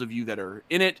to those of you that are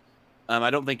in it. I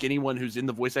don't think anyone who's in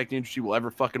the voice acting industry will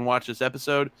ever fucking watch this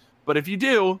episode. But if you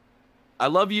do, I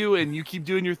love you, and you keep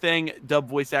doing your thing. Dub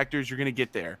voice actors, you're going to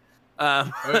get there.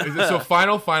 So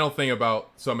final thing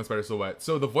about So I'm a Spider Silhouette.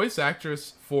 So the voice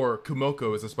actress for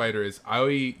Kumoko as a spider is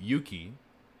Aoi Yuki,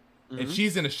 and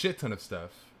she's in a shit ton of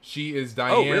stuff. She is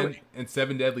Diane in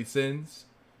Seven Deadly Sins.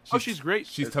 She's great.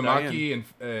 She's Tamaki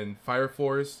in Fire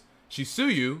Force. She's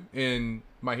Suyu in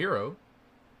My Hero.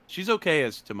 She's okay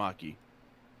as Tamaki.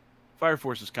 Fire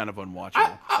Force is kind of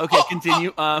unwatchable. Okay,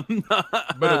 continue.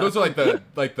 But those are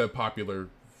like the popular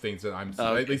things that I'm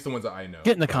at least the ones that I know.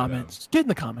 Get in the comments. Get in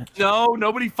the comments. No,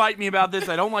 nobody fight me about this.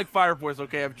 I don't like Fire Force.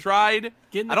 Okay, I've tried.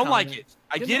 I don't like it.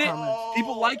 I get it.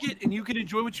 People like it, and you can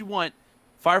enjoy what you want.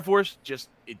 Fire Force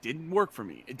it didn't work for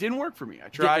me. It didn't work for me. I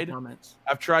tried.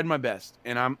 I've tried my best,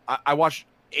 and I watched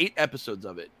 8 episodes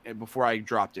of it before I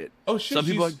dropped it. Oh shit! Some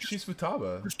people she's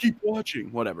Futaba. Just keep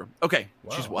watching. Whatever. Okay.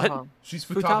 Wow. She's what? She's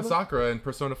Futaba Sakura in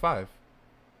Persona 5.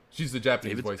 She's the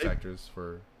Japanese voice actress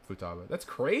for Futaba. That's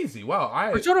crazy.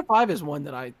 Wow. Persona 5 is one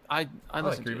that I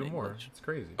like her even more. It's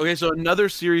crazy. Okay, so another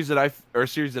series that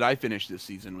I finished this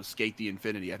season was Skate the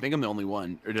Infinity. I think I'm the only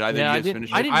one. Or did either of you guys finish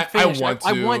it? I didn't finish.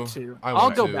 I want to.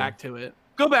 I'll go back to it.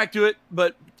 Go back to it.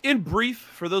 But in brief,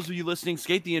 for those of you listening,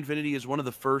 Skate the Infinity is one of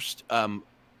the first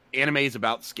animes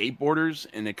about skateboarders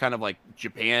and a kind of like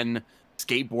Japan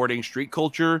skateboarding street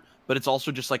culture, but it's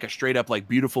also just like a straight up like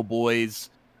beautiful boys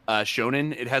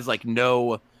shonen. It has like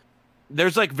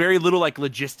there's like very little like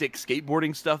logistic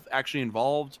skateboarding stuff actually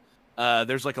involved.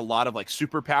 There's like a lot of like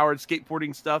super powered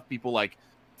skateboarding stuff. People like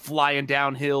flying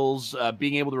down hills,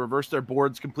 being able to reverse their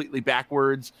boards completely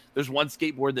backwards. There's one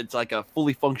skateboard that's like a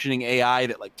fully functioning AI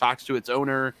that like talks to its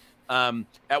owner.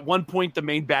 At one point, the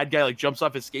main bad guy like jumps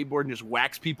off his skateboard and just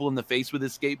whacks people in the face with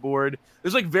his skateboard.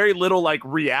 There's like very little like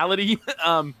reality.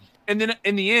 And then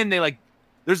in the end,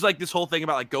 there's like this whole thing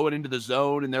about like going into the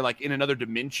zone and they're like in another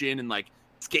dimension and like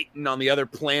skating on the other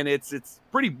planets. It's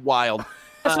pretty wild.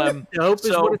 Dope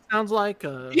is what it sounds like.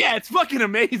 Yeah, it's fucking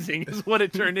amazing is what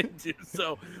it turned into.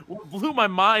 So what blew my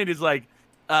mind is like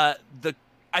I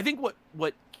think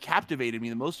what captivated me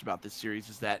the most about this series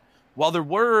is that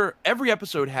while every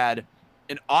episode had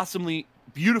an awesomely,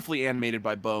 beautifully animated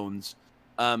by Bones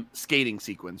skating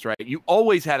sequence, right? You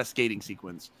always had a skating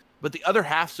sequence, but the other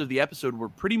halves of the episode were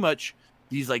pretty much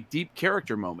these like deep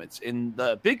character moments. And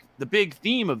the big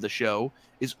theme of the show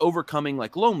is overcoming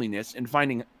like loneliness and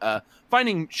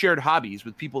finding shared hobbies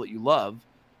with people that you love,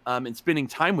 and spending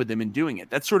time with them and doing it.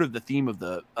 That's sort of the theme of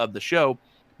the show.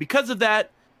 Because of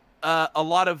that, a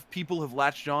lot of people have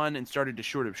latched on and started to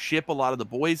sort of ship a lot of the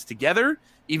boys together,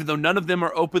 even though none of them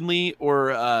are openly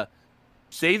or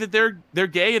say that they're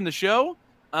gay in the show.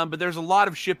 But there's a lot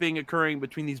of shipping occurring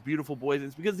between these beautiful boys. And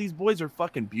it's because these boys are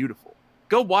fucking beautiful.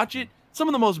 Go watch it. Some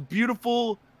of the most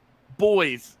beautiful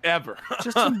boys ever.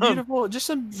 Just some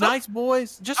nice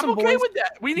boys. Just some I'm okay boys with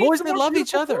that. We need boys that love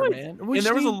each other, boys. man. And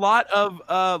there was a lot of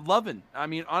loving. I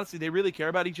mean, honestly, they really care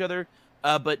about each other.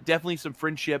 But definitely some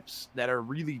friendships that are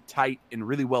really tight and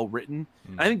really well written.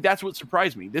 I think that's what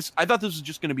surprised me. I thought this was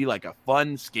just going to be like a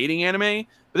fun skating anime,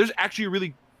 but there's actually a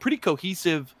really pretty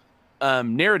cohesive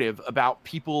narrative about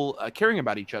people caring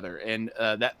about each other and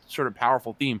that sort of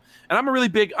powerful theme. And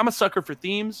I'm a sucker for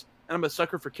themes, and I'm a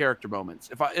sucker for character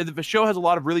moments. If a show has a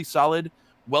lot of really solid,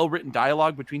 well-written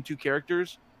dialogue between two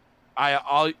characters,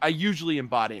 I usually am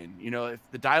bought in. You know, if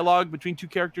the dialogue between two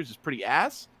characters is pretty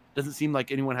ass, doesn't seem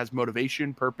like anyone has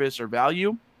motivation, purpose, or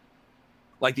value,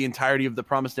 like the entirety of the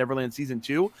Promised Neverland season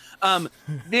 2,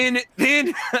 then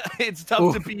it's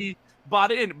tough to be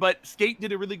bought in. But Skate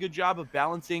did a really good job of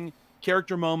balancing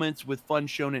character moments with fun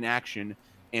shonen action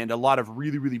and a lot of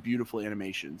really, really beautiful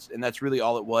animations. And that's really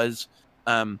all it was.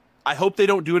 I hope they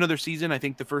don't do another season. I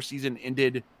think the first season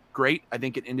ended great. I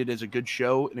think it ended as a good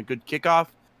show and a good kickoff.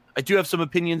 I do have some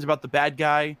opinions about the bad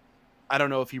guy. I don't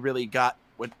know if he really got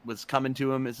what was coming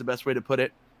to him, is the best way to put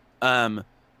it.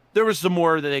 There was some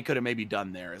more that they could have maybe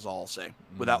done there, is all I'll say,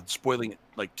 without spoiling it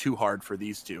like too hard for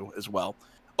these two as well.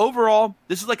 Overall,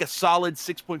 this is like a solid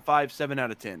 6.5, 7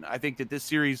 out of 10. I think that this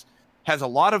series has a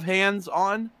lot of hands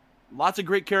on, lots of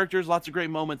great characters, lots of great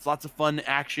moments, lots of fun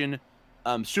action,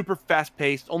 super fast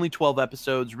paced, only 12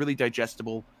 episodes, really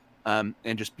digestible, and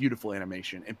just beautiful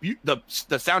animation. And the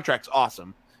soundtrack's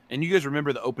awesome. And you guys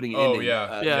remember the opening and ending.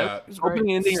 Yeah.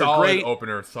 Opening and ending solid are great.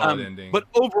 Opener, solid ending. But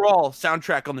overall,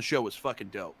 soundtrack on the show was fucking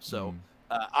dope. So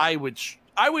I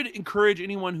would encourage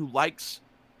anyone who likes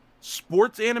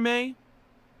sports anime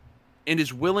and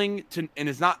is willing to, and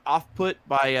is not off-put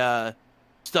by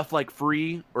stuff like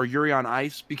Free or Yuri on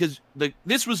Ice, because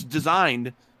this was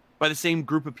designed by the same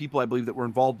group of people, I believe, that were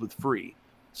involved with Free.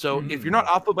 So if you're not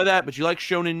off-put by that, but you like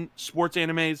shonen sports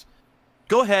animes,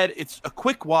 go ahead. It's a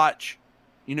quick watch.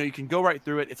 You know, you can go right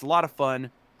through it. It's a lot of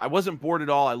fun. I wasn't bored at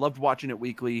all. I loved watching it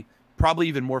weekly. Probably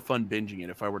even more fun binging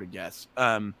it, if I were to guess,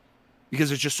 because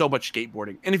there's just so much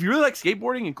skateboarding. And if you really like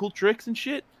skateboarding and cool tricks and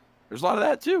shit, there's a lot of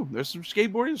that too. There's some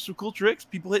skateboarding, there's some cool tricks,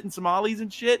 people hitting some ollies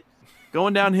and shit,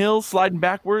 going down hills, sliding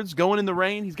backwards, going in the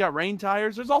rain. He's got rain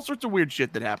tires. There's all sorts of weird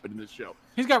shit that happened in this show.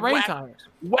 He's got rain tires.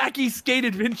 Wacky skate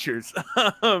adventures.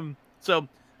 So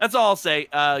that's all I'll say.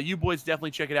 You boys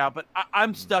definitely check it out, but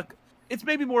I'm stuck. It's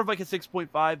maybe more of like a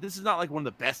 6.5. This is not like one of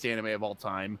the best anime of all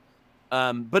time.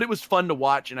 But it was fun to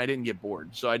watch, and I didn't get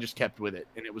bored. So I just kept with it,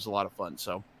 and it was a lot of fun.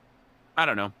 So I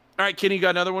don't know. All right, Kenny, you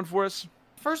got another one for us?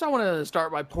 First, I want to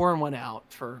start by pouring one out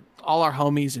for all our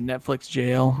homies in Netflix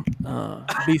jail.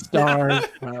 B-Stars.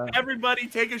 Everybody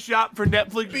take a shot for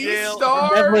Netflix jail.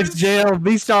 B-Stars. Netflix jail.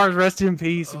 B-Stars, rest in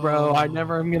peace, bro. I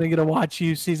never am going to get to watch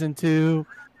you season 2.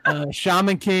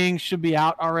 Shaman King should be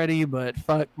out already, but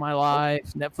fuck my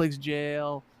life. Netflix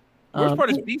jail. Worst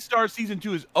part is B-Star season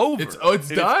 2 is over. It's done. It's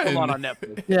still not on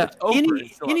Netflix. Yeah. It's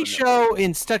over. Any show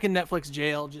stuck in Netflix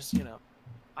jail, just,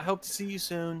 I hope to see you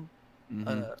soon.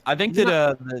 I think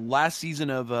that the last season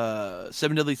of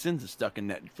 7 Deadly Sins is stuck in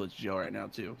Netflix jail right now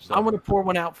too. So I want to pour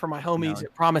one out for my homies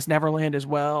at Promised Neverland as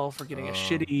well for getting a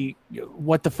shitty,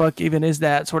 what the fuck even is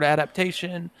that sort of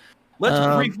adaptation.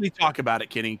 Let's briefly talk about it,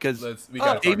 Kenny, because we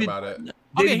gotta talk about it.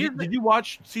 David, did you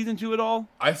watch season 2 at all?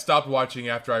 I stopped watching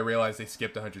after I realized they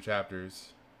skipped 100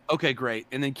 chapters. Okay, great.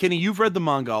 And then Kenny, you've read the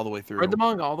manga all the way through. Read the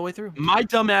manga all the way through. My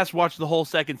dumbass watched the whole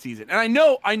second season, and I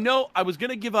know I was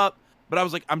gonna give up, but I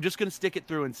was like, I'm just gonna stick it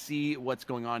through and see what's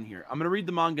going on here. I'm gonna read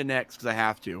the manga next because I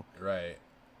have to. Right.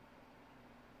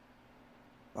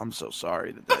 I'm so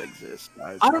sorry that exists,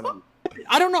 guys. I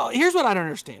don't know. Here's what I don't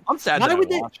understand. I'm sad.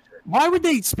 Why would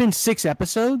they spend 6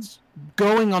 episodes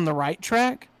going on the right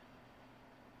track?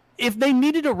 If they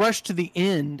needed to rush to the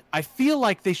end, I feel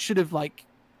like they should have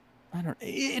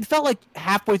it felt like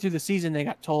halfway through the season they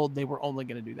got told they were only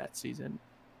going to do that season.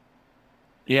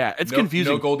 Yeah, it's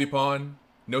confusing. No Goldie Pond,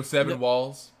 no Seven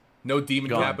Walls, no Demon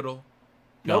Capital.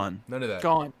 Gone. None of that.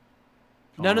 Gone.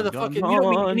 None of the fucking.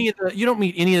 You don't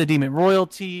meet any of the demon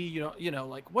royalty. You know,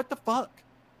 like what the fuck?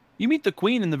 You meet the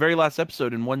queen in the very last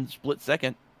episode in one split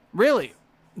second. Really?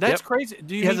 That's crazy.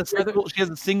 Do you? She has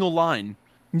a single line.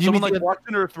 Someone like walks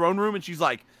into her throne room and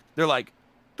they're like,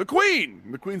 the queen.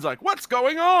 And the queen's like, what's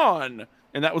going on?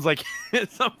 And that was like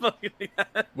something like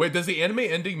that. Wait, does the anime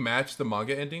ending match the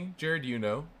manga ending, Jared? Do you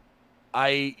know?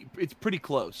 It's pretty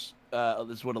close.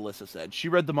 This is what Alyssa said. She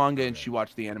read the manga and she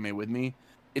watched the anime with me.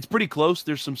 It's pretty close.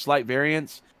 There's some slight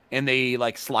variance, and they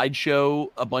like slideshow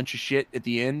a bunch of shit at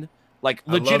the end. Like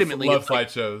legitimately, love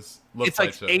slideshows. It's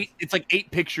like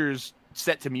 8 pictures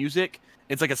set to music.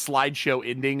 It's like a slideshow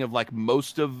ending of like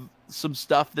most of some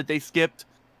stuff that they skipped.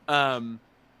 Yeah,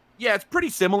 it's pretty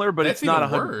similar, but That's it's not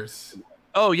even worse.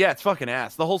 Oh yeah, it's fucking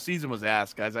ass. The whole season was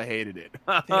ass, guys. I hated it.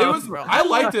 I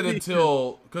liked it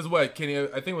until because Kenny? I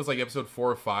think it was like episode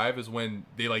 4 or 5 is when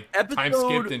they like time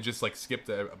skipped and just like skipped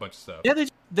a bunch of stuff. Yeah,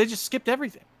 they just skipped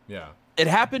everything. Yeah, it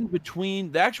happened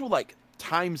between the actual like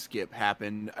time skip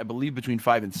happened, I believe, between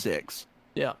 5 and 6.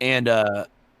 Yeah, and no,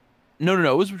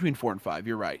 it was between 4 and 5.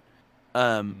 You're right.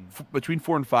 Between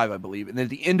 4 and 5, I believe, and then at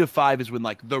the end of 5 is when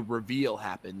like the reveal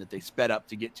happened that they sped up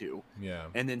to get to. Yeah,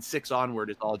 and then 6 onward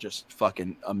is all just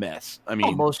fucking a mess. I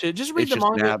mean, bullshit. Just read the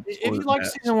manga. If you like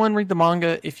season 1, read the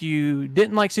manga. If you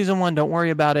didn't like season 1, don't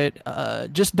worry about it.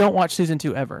 Just don't watch season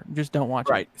 2 ever. Just don't watch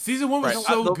it. Season 1 was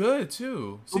so good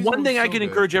too. The one thing I can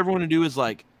encourage everyone to do is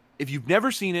like, if you've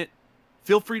never seen it,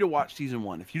 feel free to watch season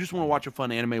 1. If you just want to watch a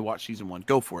fun anime, watch season 1.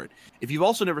 Go for it. If you've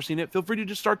also never seen it, feel free to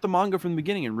just start the manga from the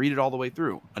beginning and read it all the way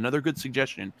through. Another good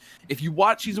suggestion. If you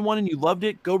watch season 1 and you loved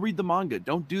it, go read the manga.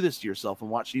 Don't do this to yourself and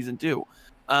watch season 2.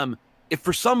 If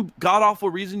for some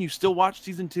god-awful reason you still watch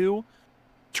season 2,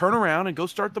 turn around and go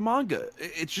start the manga.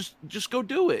 It's just go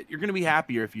do it. You're going to be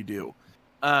happier if you do.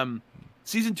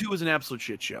 Season 2 was an absolute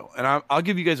shit show. And I'll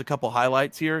give you guys a couple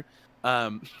highlights here.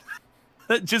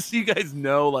 Just so you guys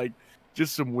know, like,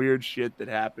 just some weird shit that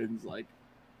happens. Like,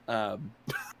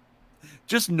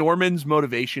 just Norman's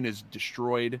motivation is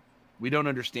destroyed. We don't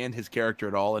understand his character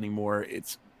at all anymore.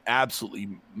 It's absolutely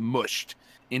mushed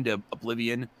into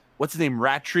oblivion. What's his name?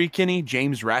 Rattray, Kenny?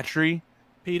 James Rattray?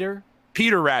 Peter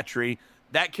Rattray.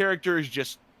 That character is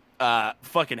just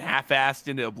fucking half-assed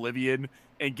into oblivion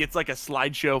and gets like a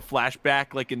slideshow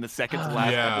flashback like in the second to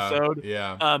last episode.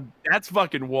 Yeah. That's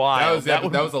fucking wild. That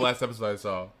was the last episode I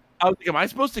saw. I was like, am I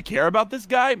supposed to care about this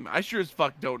guy? I sure as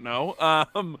fuck don't know.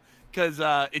 Because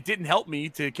it didn't help me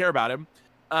to care about him.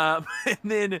 And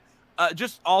then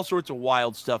just all sorts of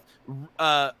wild stuff.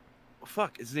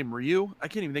 Fuck, is his name Ryu? I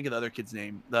can't even think of the other kid's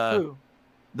name. The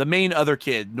main other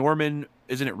kid, Norman,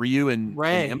 isn't it Ryu and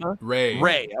Ray? And Emma?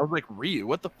 Ray. I was like, Ryu,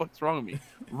 what the fuck's wrong with me?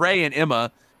 Ray and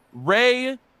Emma.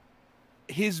 Ray,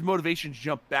 his motivations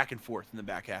jump back and forth in the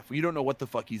back half. You don't know what the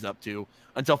fuck he's up to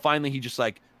until finally he just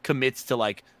like commits to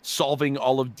like solving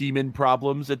all of demon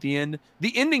problems at the end.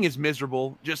 The ending is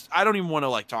miserable. Just I don't even want to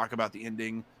like talk about the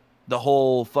ending. The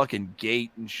whole fucking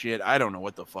gate and shit. I don't know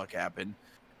what the fuck happened.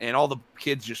 And all the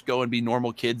kids just go and be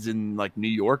normal kids in like New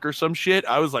York or some shit.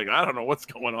 I was like, I don't know what's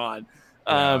going on.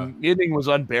 The ending was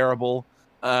unbearable.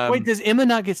 Wait, does Emma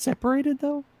not get separated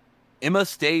though? Emma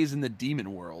stays in the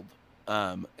demon world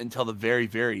until the very,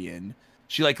 very end.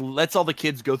 She like lets all the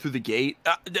kids go through the gate.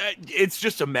 It's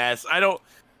just a mess.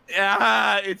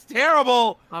 It's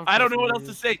terrible. I don't know what else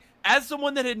to say. As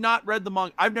someone that had not read the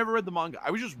manga, I've never read the manga.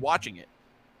 I was just watching it.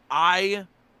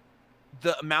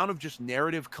 The amount of just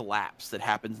narrative collapse that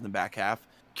happens in the back half.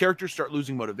 Characters start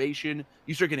losing motivation.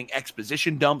 You start getting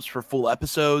exposition dumps for full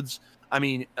episodes. I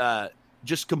mean,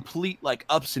 just complete like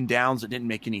ups and downs that didn't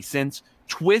make any sense.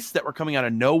 Twists that were coming out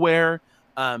of nowhere.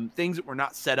 Things that were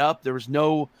not set up. There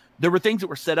were things that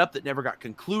were set up that never got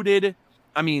concluded.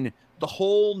 I mean, the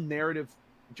whole narrative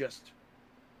just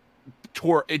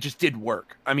did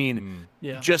work. I mean,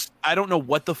 I don't know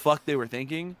what the fuck they were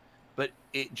thinking, but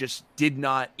it just did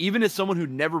not. Even as someone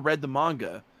who'd never read the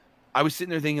manga, I was sitting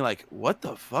there thinking like, what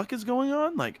the fuck is going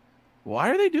on? Like, why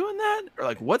are they doing that? Or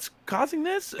like, what's causing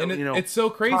this? And it's so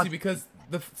crazy because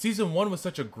the season 1 was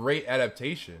such a great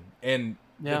adaptation, and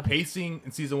the pacing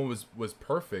in season 1 was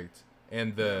perfect,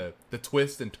 and the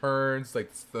twists and turns,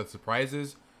 like the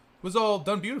surprises, was all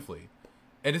done beautifully.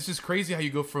 And it's just crazy how you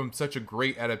go from such a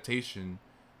great adaptation,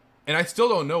 and I still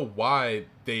don't know why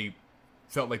they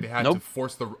felt like they had to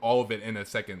force all of it in a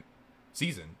second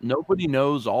season. Nobody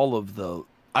knows all of the.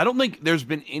 I don't think there's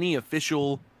been any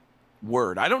official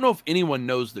word. I don't know if anyone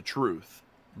knows the truth.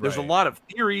 There's a lot of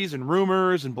theories and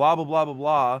rumors and blah blah blah blah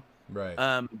blah. Right.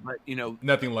 But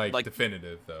nothing like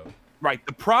definitive though. Right.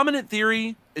 The prominent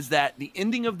theory is that the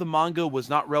ending of the manga was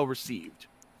not well received,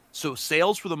 so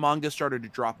sales for the manga started to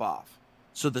drop off.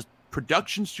 So the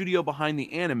production studio behind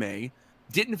the anime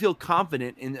didn't feel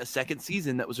confident in a second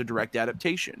season that was a direct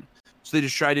adaptation. So they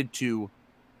decided to,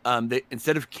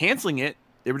 instead of canceling it,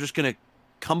 they were just going to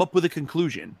come up with a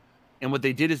conclusion. And what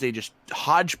they did is they just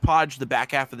hodgepodged the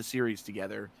back half of the series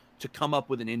together to come up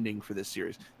with an ending for this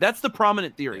series. That's the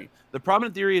prominent theory. The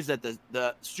prominent theory is that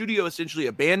the studio essentially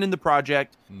abandoned the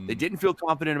project. They didn't feel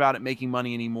confident about it making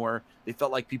money anymore. They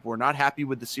felt like people were not happy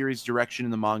with the series direction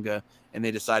in the manga, and they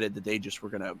decided that they just were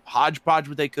going to hodgepodge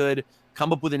what they could,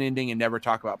 come up with an ending, and never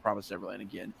talk about Promised Neverland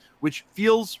again, which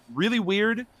feels really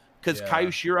weird because Kaiju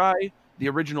Shirai, the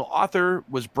original author,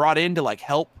 was brought in to like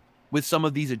help with some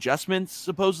of these adjustments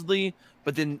supposedly,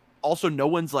 but then also no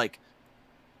one's like,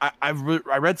 I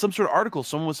read some sort of article.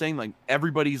 Someone was saying like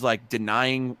everybody's like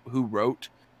denying who wrote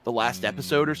the last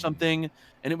episode or something,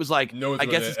 and it was like no one's I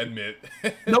guess admit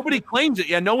nobody claims it.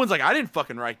 Yeah, no one's like I didn't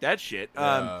fucking write that shit.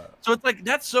 So it's like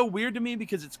that's so weird to me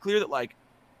because it's clear that like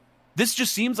this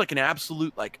just seems like an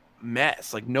absolute like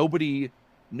mess. Like nobody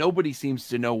seems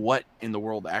to know what in the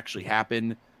world actually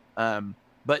happened.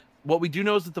 But what we do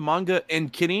know is that the manga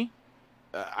and Kenny,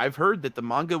 I've heard that the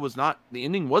manga the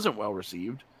ending wasn't well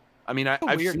received. I mean,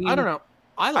 I've seen, I don't know.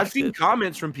 I've seen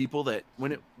comments from people that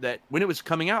when it was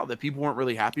coming out that people weren't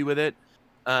really happy with it.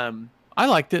 I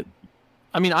liked it.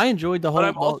 I mean, I enjoyed the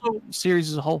whole series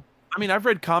as a whole. I mean, I've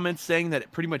read comments saying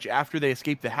that pretty much after they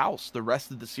escape the house, the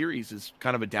rest of the series is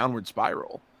kind of a downward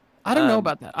spiral. I don't know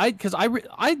about that. I'm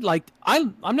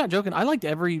not joking. I liked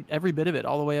every bit of it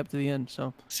all the way up to the end.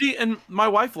 So see, and my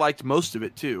wife liked most of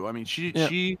it too. I mean,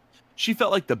 she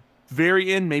felt like the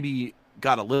very end maybe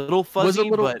got a little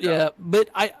fuzzy, but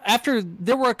after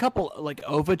there were a couple like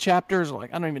OVA chapters,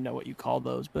 like I don't even know what you call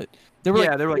those, but there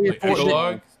were they were like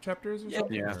epilogue chapters or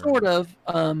something. Yeah, sort of.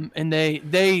 And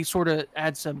they sort of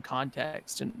add some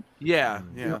context, and I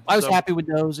was happy with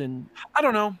those. And I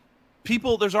don't know,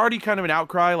 there's already kind of an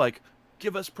outcry like,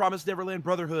 give us Promised Neverland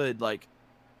Brotherhood. Like,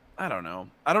 I don't know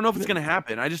if it's gonna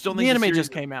happen. I just don't think the anime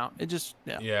just came out. It just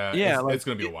it's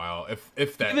gonna be a while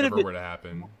if that ever were to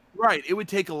happen. Right, it would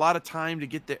take a lot of time to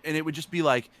get there, and it would just be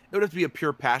like it would have to be a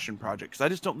pure passion project. Because I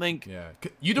just don't think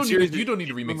you don't need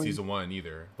to remake season 1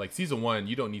 either. Like season 1,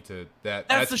 you don't need to.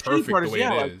 That's the perfect part the way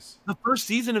it is. The first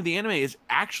season of the anime is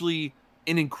actually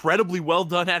an incredibly well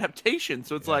done adaptation.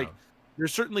 So it's like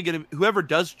there's certainly gonna whoever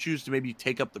does choose to maybe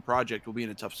take up the project will be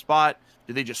in a tough spot.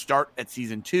 Do they just start at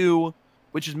season 2,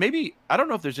 which is maybe I don't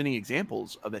know if there's any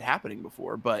examples of it happening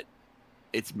before, but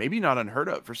it's maybe not unheard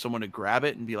of for someone to grab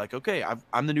it and be like, okay,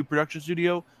 I'm the new production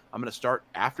studio. I'm going to start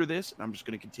after this, and I'm just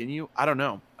going to continue. I don't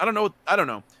know.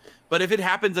 But if it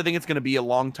happens, I think it's going to be a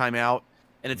long time out,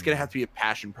 and it's going to have to be a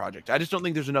passion project. I just don't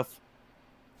think there's enough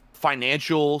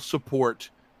financial support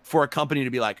for a company to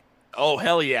be like, oh,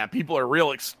 hell yeah, people are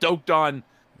real stoked on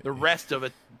the rest of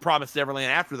it, Promised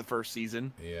Neverland after the first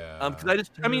season. Yeah.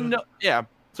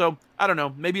 So I don't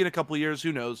know. Maybe in a couple of years,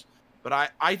 who knows?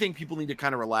 But I think people need to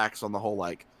kind of relax on the whole,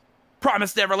 like,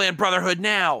 Promised Neverland Brotherhood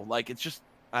now. Like, it's just,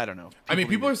 I don't know.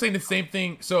 People are saying the same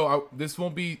thing. So this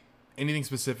won't be anything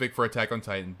specific for Attack on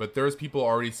Titan, but there's people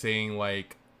already saying,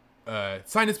 like,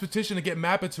 sign this petition to get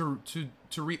Mappa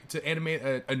to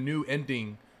animate a new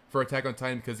ending for Attack on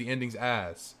Titan because the ending's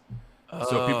ass.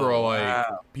 So people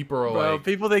are like,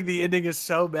 people think the ending is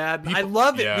so bad. I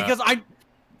love it because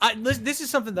this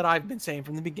is something that I've been saying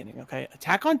from the beginning. Okay,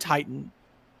 Attack on Titan.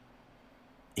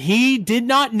 He did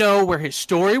not know where his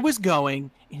story was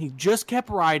going, and he just kept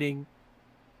writing.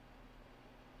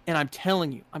 And I'm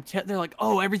telling you, they're like,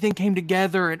 oh, everything came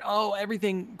together, and oh,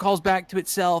 everything calls back to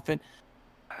itself. And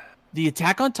the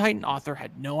Attack on Titan author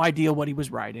had no idea what he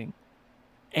was writing,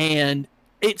 and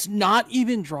it's not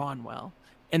even drawn well.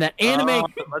 And that anime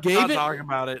gave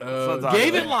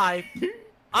it life.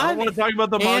 I want to talk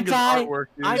about the manga's artwork,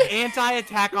 dude. I'm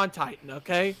anti-Attack on Titan.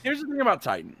 Okay. Here's the thing about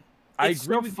Titan. I agree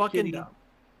so with fucking you, dumb.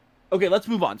 Okay, let's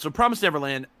move on. So Promised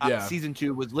Neverland season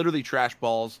 2 was literally trash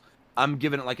balls. I'm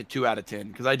giving it like a 2 out of 10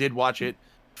 because I did watch it.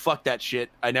 Fuck that shit.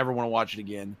 I never want to watch it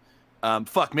again.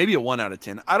 Maybe a 1 out of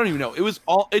 10. I don't even know.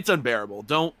 It's unbearable.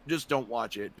 Don't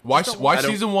watch it. Watch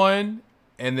season 1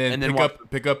 and then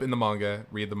pick up in the manga.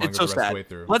 Read the manga the rest of the way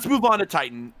through. Let's move on to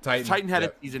Titan. Titan had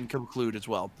a season conclude as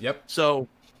well. Yep. So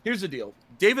here's the deal.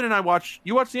 David and I watched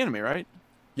the anime, right?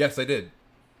 Yes, I did.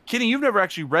 Kenny, you've never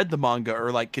actually read the manga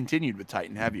or like continued with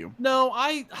Titan, have you? No,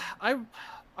 I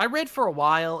read for a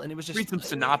while, and it was just read some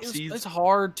synopses. It's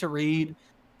hard to read.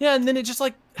 Yeah, and then it just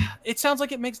like it sounds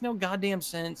like it makes no goddamn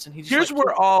sense, and he just here's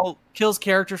where all kills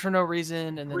characters for no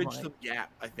reason, and then bridge the gap.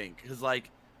 I think because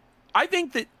I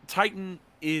think that Titan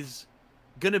is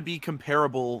gonna be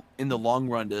comparable in the long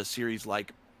run to a series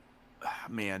like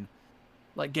Game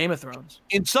of Thrones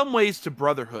in some ways to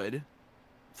Brotherhood.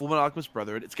 Fullmetal Alchemist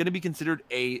Brotherhood, it's going to be considered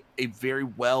a very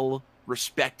well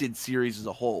respected series as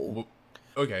a whole.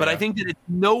 Okay, but I think that it's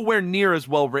nowhere near as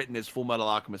well written as Full Metal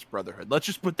Alchemist Brotherhood. Let's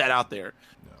just put that out there.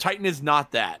 No. Titan is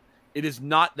not that. It is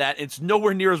not that. It's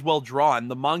nowhere near as well drawn.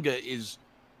 The manga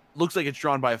looks like it's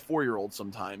drawn by a 4-year-old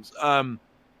sometimes.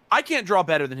 I can't draw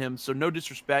better than him, so no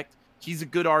disrespect. He's a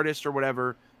good artist or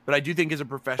whatever, but I do think as a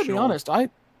professional, to be honest, I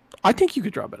think you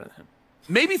could draw better than him.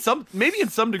 Maybe in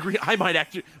some degree I might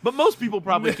actually, but most people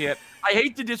probably can't. I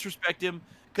hate to disrespect him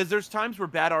because there's times where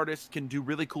bad artists can do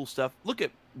really cool stuff. Look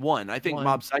at One. I think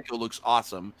Mob Psycho looks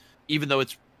awesome, even though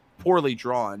it's poorly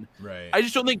drawn. Right. I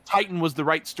just don't think Titan was the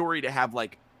right story to have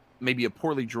like maybe a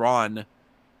poorly drawn,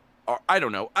 or I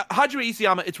don't know. Hajime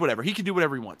Isayama, it's whatever. He can do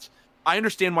whatever he wants. I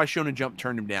understand why Shonen Jump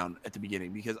turned him down at the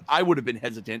beginning because I would have been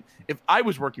hesitant if I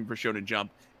was working for Shonen Jump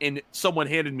and someone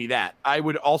handed me that. I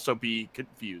would also be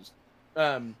confused.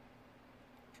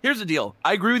 Here's the deal.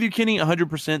 I agree with you, Kenny,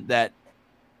 100% that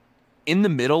in the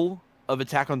middle of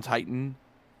Attack on Titan,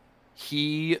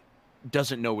 he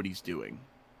doesn't know what he's doing.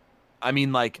 I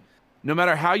mean, like, no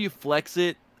matter how you flex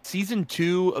it, season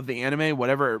 2 of the anime,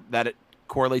 whatever that it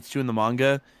correlates to in the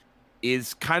manga,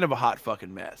 is kind of a hot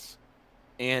fucking mess.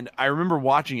 And I remember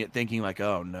watching it thinking like,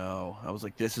 oh no. I was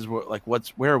like, this is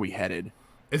where are we headed?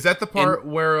 Is that the part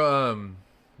where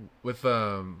with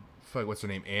what's her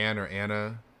name? Anne or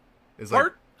Anna is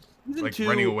like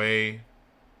running away,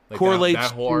 like correlates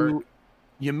that whole arc?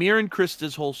 to Ymir and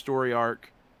Krista's whole story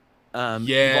arc.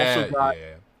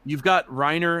 You've got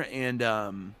Reiner and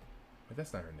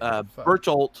that's not her name.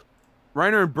 Bertolt.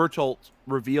 Reiner and Bertolt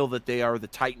reveal that they are the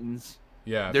Titans.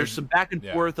 Yeah, there's some back and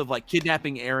forth of like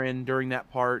kidnapping Eren during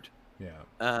that part. Yeah.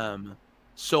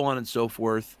 So on and so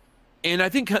forth. And I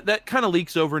think that kind of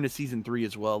leaks over into season 3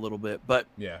 as well a little bit, but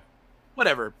yeah,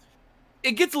 whatever.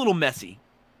 It gets a little messy.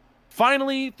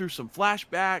 Finally, through some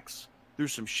flashbacks, through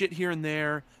some shit here and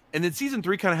there, and then season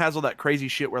 3 kind of has all that crazy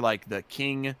shit where like the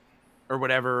king or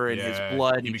whatever and his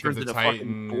blood, he turns into a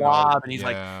fucking blob, and he's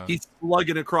like he's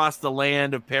slugging across the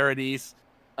land of Paradise.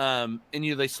 And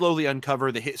they slowly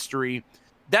uncover the history.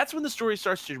 That's when the story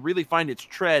starts to really find its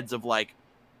treads of like,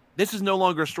 this is no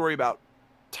longer a story about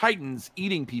Titans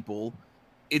eating people.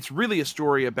 It's really a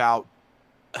story about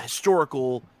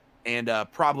historical and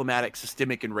problematic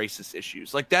systemic and racist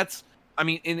issues. Like that's, I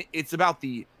mean, and it's about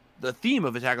the theme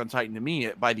of Attack on Titan to me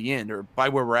by the end, or by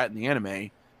where we're at in the anime,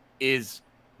 is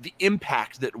the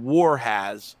impact that war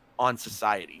has on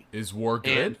society. Is war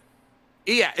good?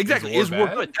 Yeah, exactly. Is war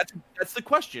good? That's the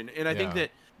question. And I think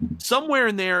that somewhere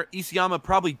in there, Isayama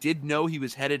probably did know he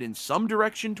was headed in some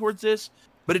direction towards this,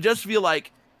 but it does feel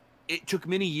like it took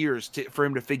many years for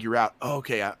him to figure out, oh,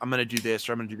 okay, I'm going to do this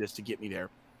or I'm going to do this to get me there.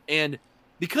 And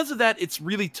because of that, it's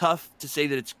really tough to say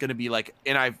that it's going to be like,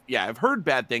 and I've heard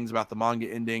bad things about the manga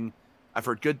ending. I've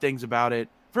heard good things about it.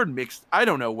 I've heard mixed. I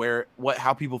don't know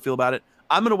how people feel about it.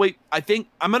 I'm going to wait. I think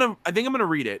I'm going to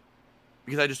read it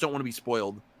because I just don't want to be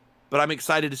spoiled. But I'm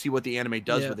excited to see what the anime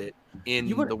does with it in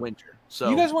the winter. So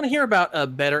you guys want to hear about a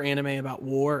better anime about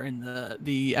war and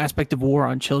the aspect of war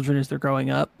on children as they're growing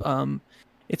up?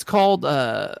 It's called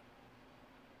fuck.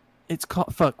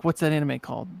 What's that anime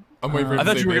called? I'm waiting for you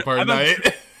to say Vampire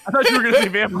Night. I thought you were gonna say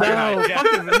Vampire Night. No,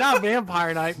 fucking not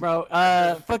Vampire Night, bro.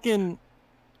 Fucking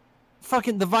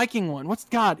the Viking one. What's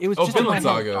God? It was just Vinland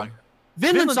Saga.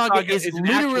 Vinland Saga is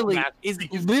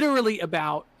literally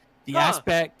about the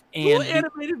aspect. And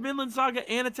animated Vinland Saga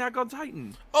and Attack on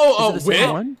Titan.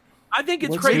 One? I think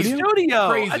it's Crazy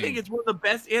Studio. I think it's one of the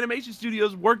best animation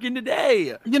studios working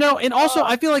today. You know, and also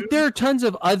I feel like there are tons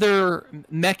of other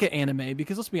mecha anime,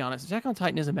 because let's be honest, Attack on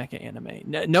Titan is a mecha anime.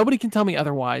 Nobody can tell me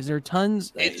otherwise. There are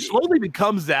tons. It slowly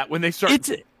becomes that when they start. It's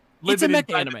a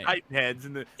mecha anime. Titan heads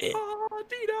and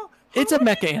it's a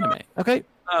mecha anime. Okay.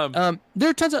 There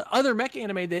are tons of other mecha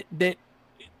anime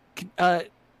that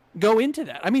go into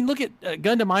that. I mean, look at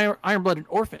Gundam Iron Blooded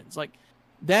Orphans. Like,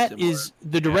 that similar. Is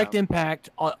the direct impact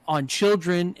on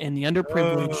children and the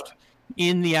underprivileged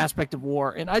in the aspect of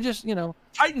war. And I just,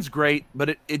 Titan's great,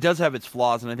 but it does have its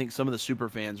flaws, and I think some of the super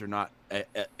fans are not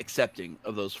accepting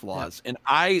of those flaws. Yeah. And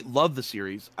I love the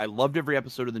series. I loved every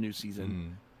episode of the new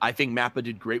season. I think Mappa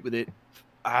did great with it.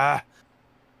 I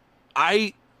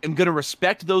am going to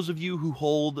respect those of you who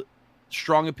hold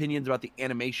strong opinions about the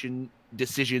animation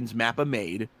decisions Mappa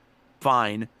made.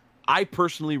 Fine. I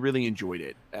personally really enjoyed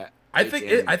it. I think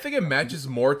it matches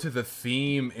more to the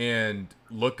theme and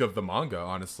look of the manga,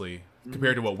 honestly,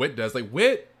 compared to what Wit does. Like,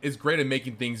 Wit is great at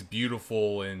making things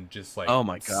beautiful and just like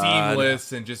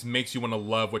seamless, and just makes you want to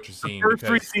love what you're seeing. The first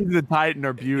 3 seasons of Titan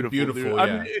are beautiful. Beautiful, dude. yeah.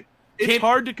 I mean, it's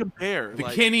hard to compare. The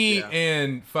Kenny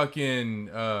and fucking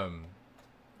I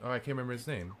can't remember his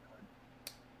name.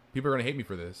 People are gonna hate me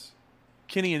for this.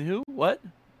 Kenny and who? What?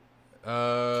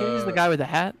 Kenny's the guy with the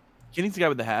hat. Kenny's the guy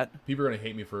with the hat. People are gonna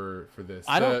hate me for this.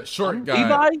 I don't. Short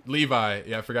guy. Levi.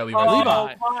 Yeah, I forgot Levi's name.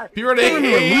 Levi. People are gonna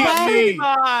hate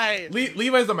me. Levi.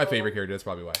 Levi's not my favorite character. That's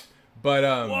probably why. But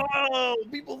whoa,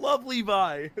 people love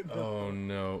Levi. Oh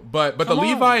no. But the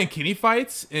Levi and Kenny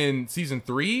fights in season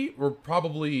 3 were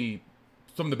probably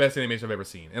some of the best animation I've ever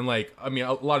seen. And like, I mean,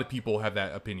 a lot of people have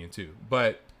that opinion too.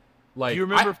 But like, do you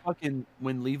remember fucking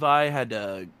when Levi had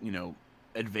to,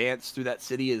 advance through that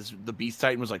city as the Beast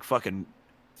Titan was like fucking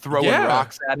throwing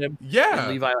rocks at him? Yeah.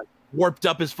 And Levi like warped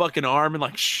up his fucking arm and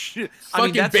like shit.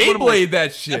 Fucking Beyblade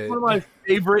that shit. That's one of my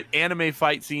favorite anime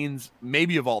fight scenes,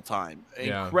 maybe of all time.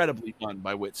 Yeah. Incredibly fun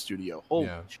by Wit Studio. Holy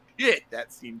shit,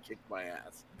 that scene kicked my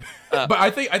ass. But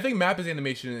I think Mappa's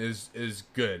animation is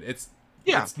good. It's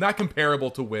not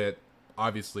comparable to Wit,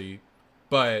 obviously,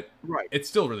 but it's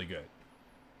still really good.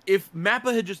 If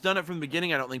Mappa had just done it from the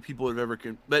beginning, I don't think people would have ever.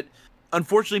 But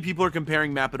unfortunately, people are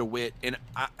comparing Mappa to Wit, and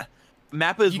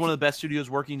Mappa is one of the best studios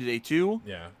working today too.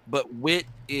 Yeah. But Wit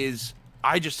is,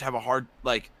 I just have a hard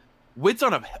Wit's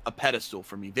on a pedestal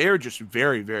for me. They're just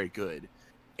very, very good,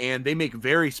 and they make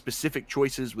very specific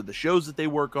choices with the shows that they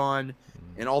work on,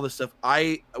 and all this stuff.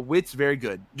 Wit's very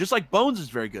good, just like Bones is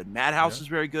very good. Madhouse is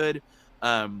very good.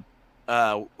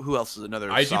 Who else is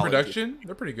another? IG Production,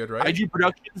 they're pretty good, right? IG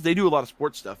Productions, they do a lot of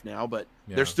sports stuff now, but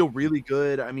they're still really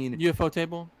good. I mean, UFO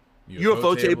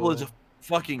Table is a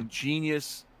fucking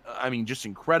genius. I mean, just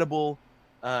incredible.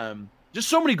 Just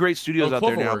so many great studios out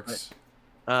there now.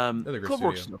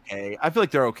 Cloverworks is okay. I feel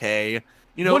like they're okay.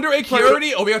 Wonder Egg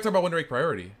Priority. Oh, we have to talk about Wonder Egg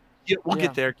Priority. Yeah, we'll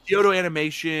get there. Kyoto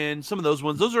Animation, some of those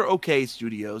ones. Those are okay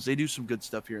studios. They do some good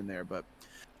stuff here and there. But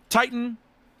Titan,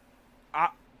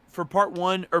 for part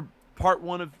one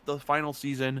of the final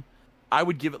season, I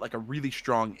would give it like a really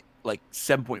strong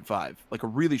 7.5, like a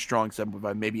really strong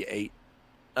 7.5, maybe 8.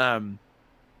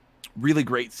 Really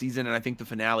great season, and I think the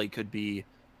finale could be.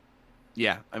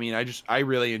 Yeah, I mean, I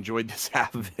really enjoyed this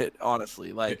half of it,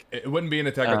 honestly. Like, it wouldn't be an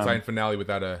Attack on Titan finale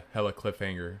without a hella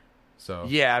cliffhanger. So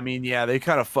yeah, I mean, they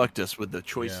kind of fucked us with the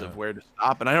choice of where to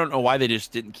stop, and I don't know why they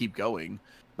just didn't keep going.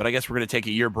 But I guess we're gonna take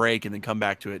a year break and then come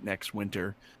back to it next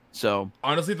winter. So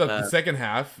honestly, the second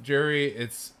half, Jerry,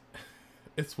 it's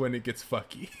when it gets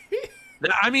fucky.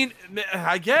 I mean,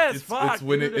 I guess it's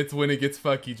when it gets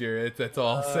fucky, Jerry. That's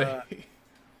all I'll say.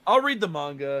 I'll read the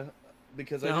manga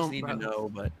because I just need to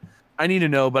know, but I need to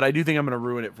know. But I do think I'm going to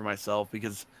ruin it for myself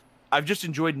because I've just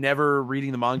enjoyed never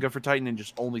reading the manga for Titan and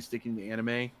just only sticking to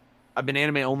anime. I've been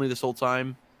anime only this whole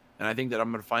time, and I think that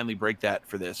I'm going to finally break that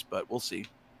for this. But we'll see.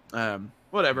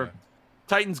 Whatever. Yeah.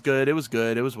 Titan's good. It was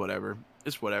good. It was whatever.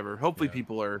 It's whatever. Hopefully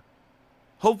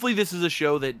Hopefully this is a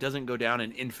show that doesn't go down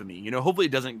in infamy. Hopefully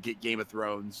it doesn't get Game of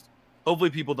Thrones. Hopefully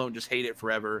people don't just hate it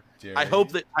forever. Jerry. I hope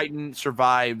that Titan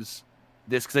survives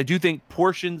this because I do think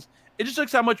portions. It just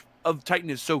looks how much of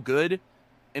Titan is so good,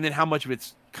 and then how much of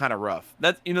it's kind of rough.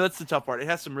 That's the tough part. It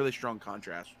has some really strong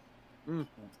contrast.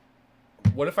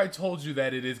 What if I told you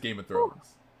that it is Game of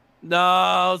Thrones?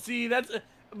 No, see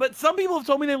but some people have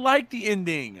told me they like the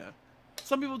ending.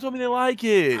 Some people told me they like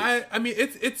it. I mean,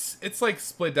 it's like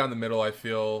split down the middle. I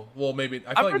feel maybe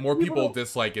I feel like more people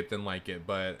dislike it than like it,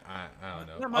 but I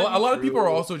don't know. A lot of people are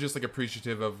also just like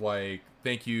appreciative of like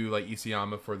thank you like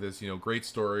Isayama for this great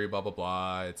story blah blah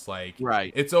blah. It's like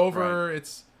it's over. Right.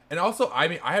 It's and also I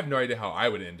mean I have no idea how I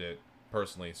would end it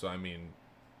personally. So I mean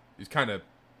it's kind of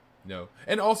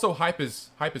and also hype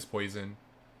is poison.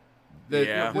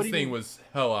 This thing was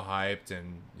hella hyped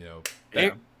and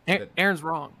Aaron's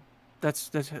wrong.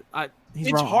 He's wrong.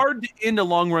 It's hard to end a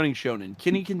long-running shonen.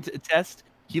 Kenny can attest.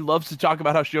 He loves to talk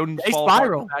about how shonen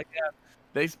spiral.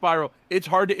 They spiral. It's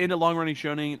hard to end a long-running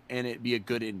shonen and it be a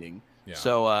good ending. Yeah.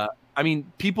 So, I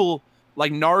mean, people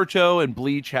like Naruto and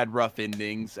Bleach had rough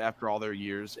endings after all their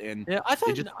years, and I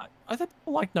thought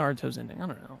people liked Naruto's ending. I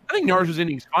don't know. I think Naruto's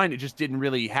ending is fine. It just didn't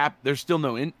really happen. There's still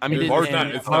no end. I mean,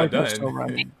 it's not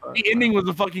done. The ending was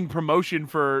a fucking promotion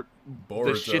for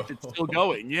the shit that's still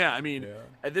going. Yeah, I mean,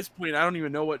 at this point, I don't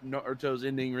even know what Naruto's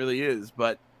ending really is.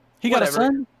 But he got a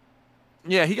son.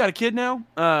 Yeah, he got a kid now.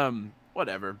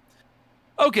 Whatever.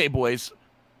 Okay, boys.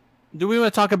 Do we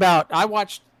want to talk about? I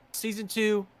watched season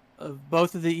 2 of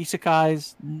both of the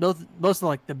isekais, most of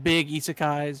like the big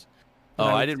isekais.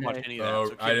 I didn't watch any of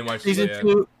that. So I didn't watch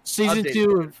season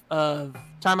two of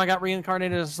Time I Got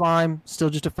Reincarnated as a Slime. Still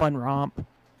just a fun romp.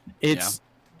 It's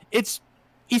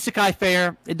isekai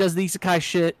fare. It does the isekai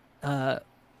shit. I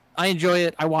enjoy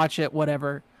it. I watch it.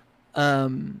 Whatever.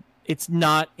 It's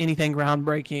not anything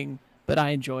groundbreaking, but I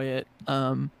enjoy it.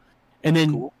 And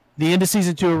then the end of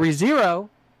season 2 of ReZero.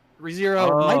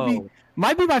 ReZero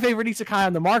might be my favorite isekai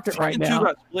on the market right now. Two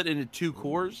got split into two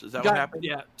cores. Is that what happened?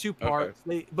 Yeah, two parts.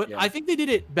 Okay. I think they did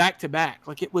it back to back.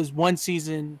 Like it was one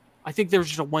season. I think there was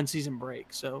just a 1 season break.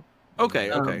 So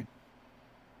okay.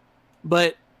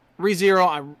 But ReZero,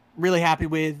 I'm really happy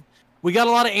with. We got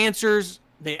a lot of answers.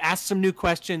 They asked some new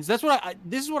questions. That's what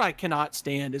this is what I cannot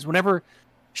stand is whenever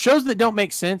shows that don't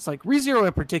make sense, like ReZero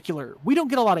in particular, we don't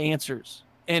get a lot of answers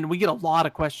and we get a lot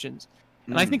of questions.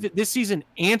 And I think that this season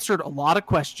answered a lot of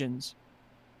questions.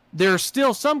 There are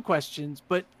still some questions,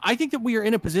 but I think that we are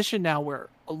in a position now where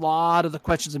a lot of the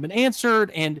questions have been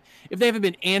answered. And if they haven't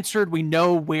been answered, we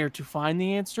know where to find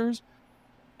the answers.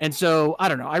 And so, I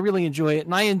don't know. I really enjoy it.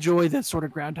 And I enjoy that sort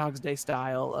of Groundhog's Day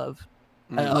style of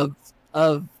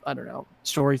I don't know,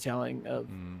 storytelling, of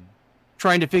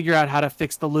trying to figure out how to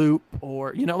fix the loop.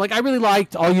 Or, like I really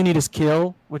liked All You Need Is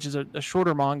Kill, which is a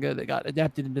shorter manga that got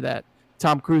adapted into that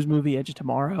Tom Cruise movie, Edge of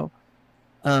Tomorrow.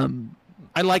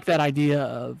 I like that idea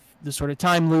of the sort of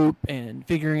time loop and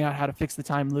figuring out how to fix the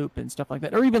time loop and stuff like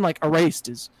that. Or even like Erased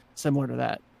is similar to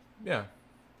that. Yeah.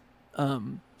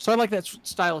 So I like that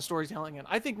style of storytelling, and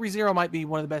I think ReZero might be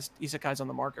one of the best isekais on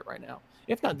the market right now,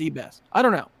 if not the best. I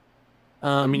don't know.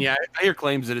 I hear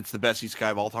claims that it's the best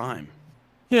isekai of all time.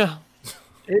 Yeah.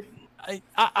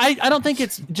 I don't think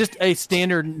it's just a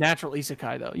standard natural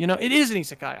isekai though. It is an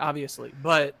isekai, obviously,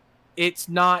 but it's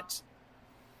not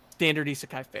standard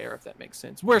isekai fare, if that makes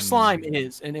sense. Where Slime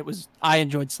is, and I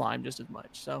enjoyed Slime just as much.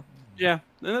 So yeah,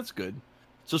 that's good.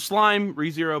 So Slime,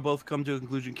 ReZero both come to a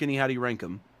conclusion. Kenny, how do you rank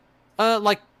them?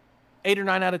 Like 8 or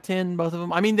 9 out of 10, both of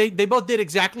them. I mean, they both did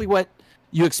exactly what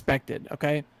you expected.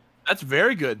 Okay, that's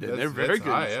very good. Then they're very good.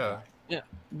 High, yeah.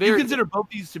 You consider both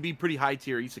these to be pretty high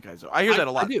tier isekais, though. I hear that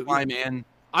a lot. I do. Slime and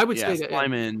I would say that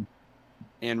Slime and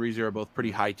ReZero are both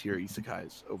pretty high tier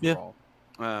isekais overall.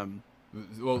 Yeah.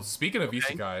 Well, speaking of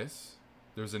isekais,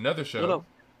 there's another show,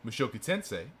 Mushoku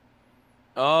Tensei.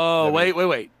 Oh,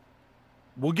 wait.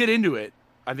 We'll get into it.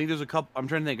 I think there's a couple. I'm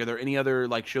trying to think. Are there any other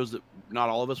shows that not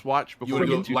all of us watch? You want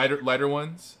to go lighter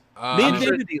ones? Me and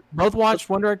David both watched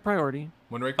One Direct Priority.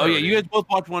 Oh yeah, you guys both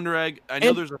watched One Direct. I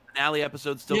know there's a finale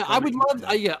episode still. Yeah, I would love.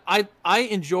 I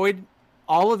enjoyed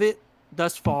all of it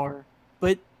thus far,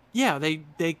 but yeah, they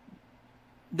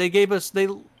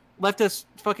left us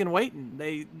fucking waiting.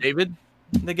 They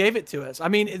gave it to us. I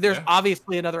mean, there's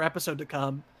obviously another episode to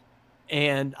come,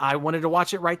 and I wanted to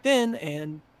watch it right then,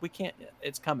 and we can't.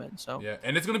 It's coming. So yeah,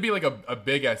 and it's gonna be like a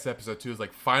big ass episode too. It's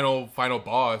like final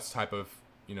boss type of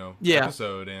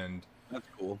episode, and that's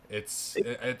cool. I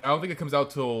don't think it comes out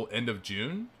till end of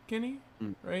June, Kenny.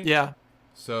 Right? Yeah.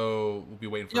 So we'll be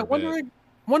waiting for a bit.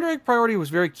 One Direct Priority was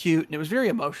very cute and it was very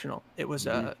emotional. It was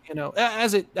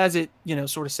as it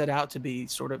sort of set out to be,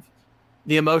 sort of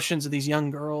the emotions of these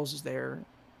young girls as they're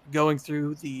going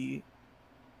through the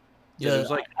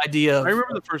idea of I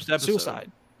remember the first episode.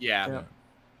 Suicide. Yeah.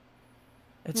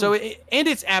 And so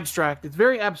it's abstract. It's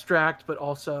very abstract, but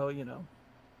also,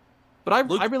 but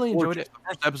I really enjoyed it. The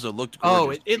first episode looked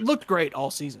gorgeous. Oh, it looked great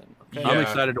all season. Okay? Yeah. I'm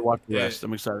excited to watch the rest.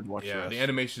 Yeah, the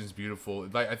animation is beautiful.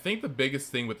 Like, I think the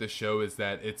biggest thing with this show is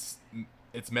that its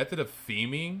method of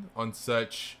theming on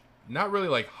such, not really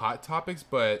like hot topics,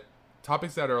 but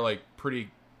topics that are like pretty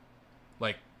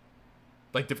like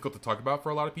difficult to talk about for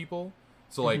a lot of people.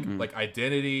 So like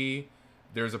identity.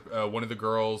 There's one of the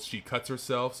girls, she cuts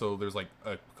herself, so there's like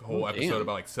a whole episode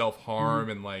about like self-harm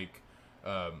and like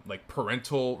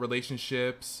parental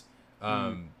relationships.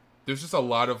 There's just a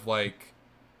lot of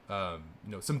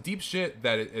some deep shit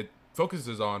that it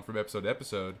focuses on from episode to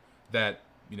episode that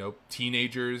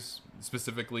teenagers,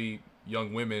 specifically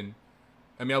young women,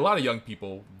 I mean a lot of young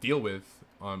people deal with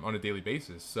on a daily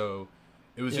basis. So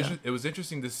it was it was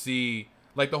interesting to see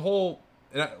like the whole.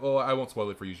 And I won't spoil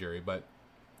it for you, Jerry, but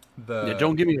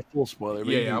don't give me a full spoiler.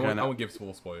 I won't give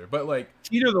full spoiler, but like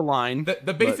teeter the line.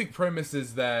 The basic premise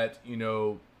is that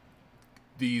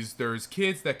there's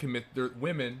kids that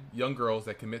women, young girls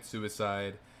that commit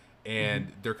suicide,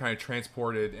 and they're kind of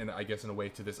transported in a way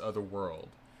to this other world,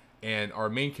 and our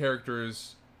main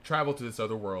characters travel to this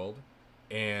other world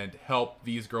and help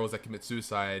these girls that commit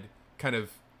suicide kind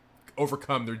of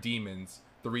overcome their demons,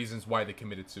 the reasons why they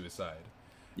committed suicide.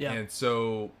 Yeah. And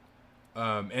so,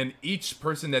 and each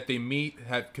person that they meet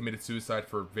had committed suicide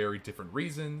for very different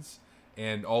reasons,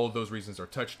 and all of those reasons are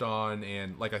touched on.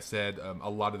 And like I said, a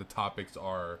lot of the topics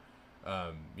are,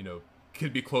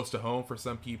 could be close to home for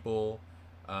some people.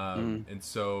 And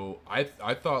so I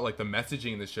thought like the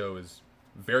messaging in the show is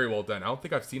very well done. I don't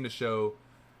think I've seen the show,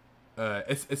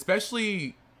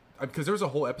 especially because there was a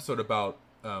whole episode about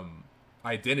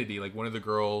identity. Like one of the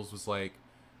girls was like,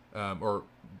 or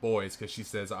boys, because she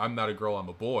says I'm not a girl, I'm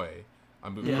a boy.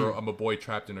 I'm a boy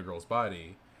trapped in a girl's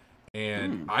body,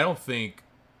 and I don't think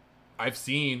I've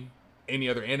seen any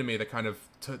other anime that kind of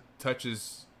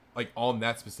touches like on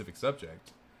that specific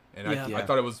subject, and I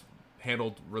thought it was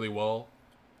handled really well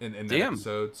in that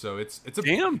episode. So it's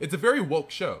a very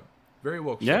woke show,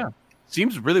 show.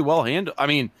 Seems really well handled. I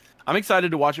mean, I'm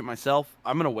excited to watch it myself.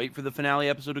 I'm gonna wait for the finale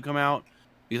episode to come out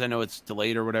because I know it's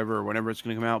delayed or whatever, or whenever it's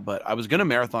gonna come out. But I was gonna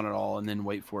marathon it all and then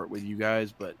wait for it with you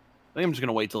guys, but I think I'm just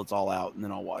gonna wait till it's all out and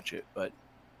then I'll watch it. But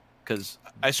because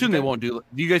I assume they won't do.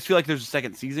 Do you guys feel like there's a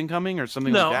second season coming or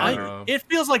something like that? It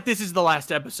feels like this is the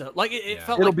last episode. Like it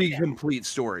felt. It'll be a complete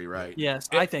story, right? Yes,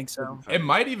 I think so. It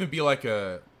might even be like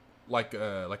an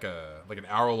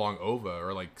hour-long OVA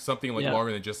or like something like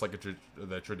longer than just like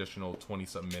the traditional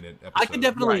 20-something minute episode. I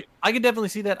could definitely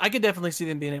see that. I could definitely see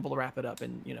them being able to wrap it up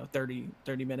in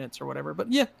 30 minutes or whatever.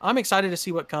 But yeah, I'm excited to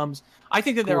see what comes. I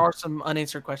think that there are some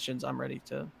unanswered questions. I'm ready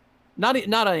to not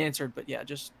unanswered, but yeah,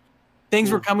 just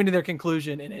things were coming to their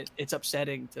conclusion, and it's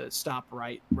upsetting to stop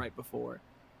right before.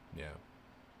 Yeah.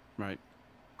 Right.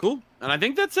 Cool. And I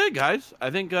think that's it, guys. I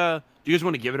think. Do you guys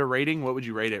want to give it a rating? What would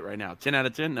you rate it right now? 10 out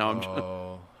of 10?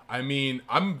 No, I mean,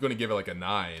 I'm gonna give it like a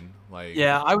 9. Like,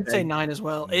 yeah, I would say 9 as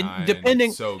well. 9, and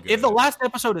depending, so good. if the last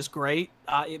episode is great,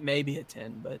 it may be a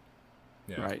 10. But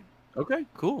right. Okay.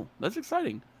 Cool. That's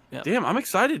exciting. Yeah. Damn, I'm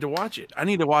excited to watch it. I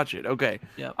need to watch it. Okay.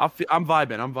 Yeah. I'm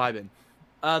vibing.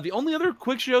 The only other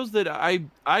quick shows that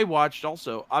I watched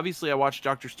also, obviously I watched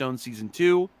Dr. Stone season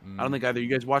 2. I don't think either of you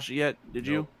guys watched it yet. Did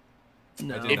you?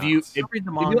 No. If you read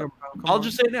the manga, I'll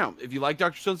just say it now. If you like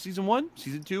Dr. Stone season 1,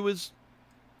 season 2 is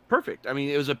perfect. I mean,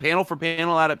 it was a panel for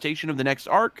panel adaptation of the next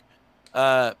arc.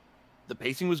 The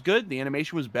pacing was good. The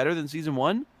animation was better than season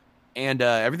 1, and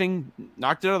everything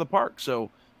knocked it out of the park.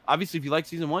 So obviously, if you like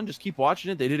season 1, just keep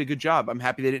watching it. They did a good job. I'm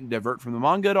happy they didn't divert from the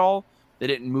manga at all. They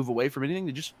didn't move away from anything.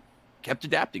 They just kept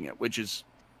adapting it, which is,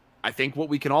 I think, what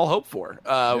we can all hope for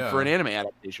an anime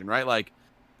adaptation, right? Like,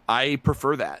 I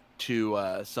prefer that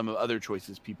to some of other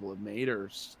choices people have made.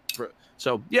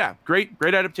 So yeah, great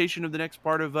adaptation of the next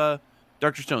part of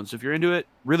Dr. Stone. So if you're into it,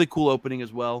 really cool opening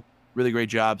as well. Really great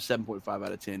job. 7.5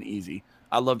 out of 10, easy.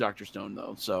 I love Dr. Stone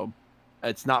though, so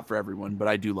it's not for everyone, but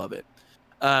I do love it.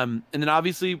 And then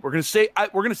obviously we're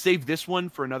gonna save this one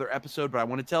for another episode, but I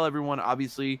want to tell everyone,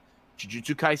 obviously,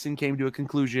 Jujutsu Kaisen came to a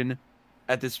conclusion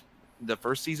at the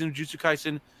first season of Jujutsu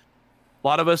Kaisen. A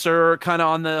lot of us are kind of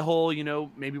on the whole,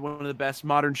 maybe one of the best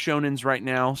modern shonens right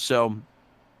now. So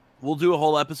we'll do a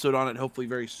whole episode on it, hopefully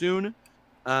very soon.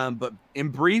 But in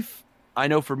brief, I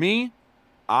know for me,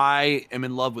 I am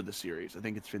in love with the series. I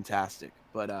think it's fantastic.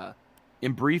 But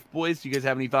in brief, boys, do you guys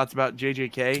have any thoughts about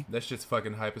JJK? That shit's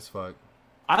fucking hype as fuck.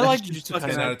 I like Jujutsu Kaisen.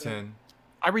 10 out of 10.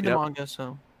 I read the manga,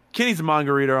 so. Kenny's a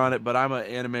manga reader on it, but I'm an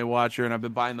anime watcher, and I've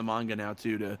been buying the manga now,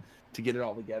 too, to get it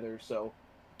all together. So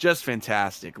just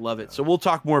fantastic. Love it. So we'll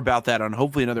talk more about that on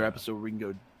hopefully another episode where we can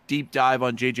go deep dive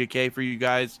on JJK for you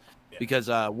guys, because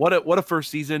what a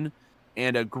first season,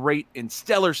 and a great and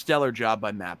stellar job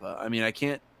by Mappa. I mean, I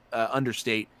can't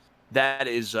understate that.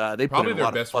 Is they probably put in their a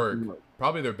lot best of work.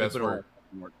 Probably their best work.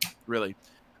 Really.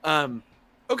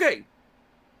 Okay.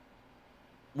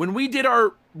 When we did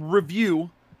our review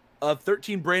of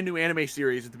 13 brand new anime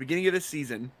series at the beginning of this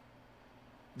season,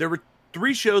 there were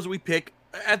 3 shows we pick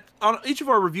on each of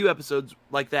our review episodes.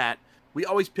 Like that, we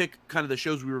always pick kind of the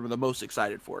shows we were the most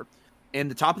excited for. And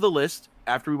the top of the list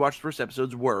after we watched the first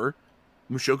episodes were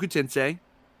Mushoku Tensei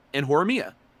and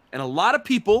Horimiya. And a lot of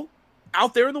people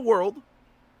out there in the world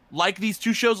like these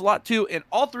 2 shows a lot too. And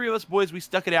all 3 of us boys, we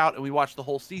stuck it out and we watched the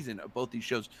whole season of both these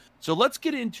shows. So let's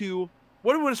get into,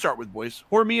 what do we want to start with, boys?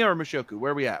 Horimiya or Mushoku?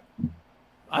 Where are we at?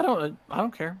 I don't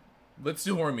care. Let's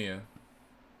do Horimiya.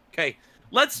 Okay,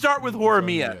 let's start with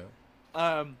Horimiya.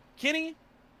 Kenny,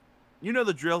 you know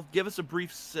the drill. Give us a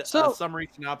brief summary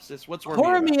synopsis. What's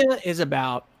Horimiya is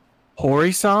about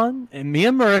Hori-san and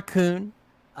Miyamura-kun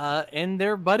and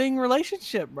their budding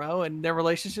relationship, bro, and their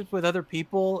relationships with other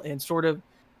people, and sort of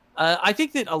I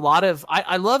think that a lot of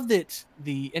I love that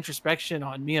the introspection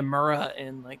on Miyamura,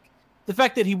 and like the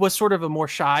fact that he was sort of a more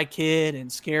shy kid and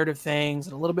scared of things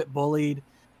and a little bit bullied,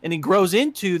 and he grows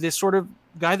into this sort of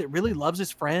guy that really loves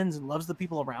his friends and loves the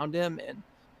people around him, and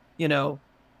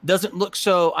doesn't look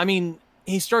so. I mean,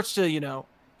 he starts to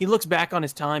he looks back on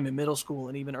his time in middle school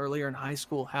and even earlier in high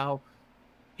school, how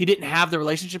he didn't have the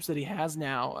relationships that he has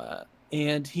now,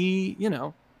 and he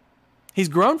he's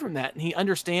grown from that, and he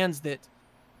understands that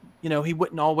he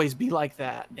wouldn't always be like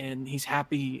that, and he's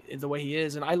happy the way he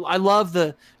is. And I love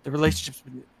the relationships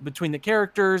between the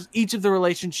characters, each of the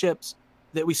relationships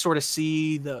that we sort of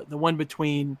see, the one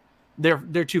between their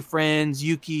 2 friends,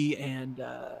 Yuki and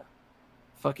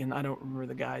I don't remember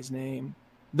the guy's name.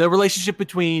 The relationship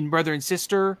between brother and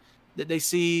sister that they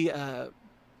see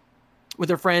with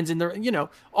their friends and their,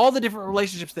 all the different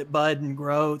relationships that bud and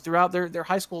grow throughout their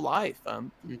high school life.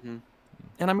 And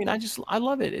I mean, I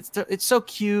love it. It's so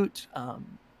cute.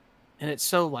 And it's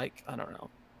so like, I don't know.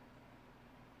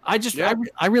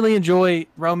 I really enjoy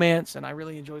romance, and I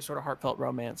really enjoy sort of heartfelt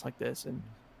romance like this. And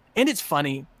it's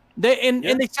funny. And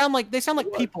they sound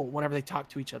like people whenever they talk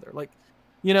to each other. Like,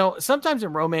 sometimes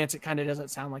in romance, it kind of doesn't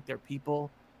sound like they're people.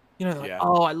 They're like,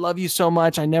 oh, I love you so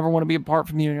much. I never want to be apart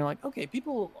from you. And you're like, okay,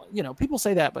 people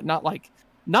say that, but not like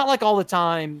all the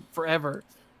time forever.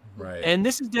 Right. And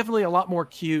this is definitely a lot more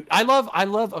cute. I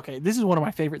love, okay, this is one of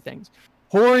my favorite things.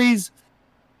 Hori's,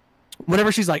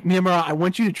 whenever she's like, Miyamura, I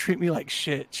want you to treat me like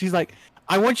shit. She's like,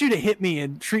 I want you to hit me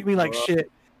and treat me like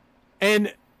shit.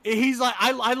 And he's like,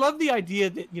 I love the idea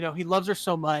that, he loves her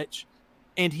so much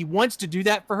and he wants to do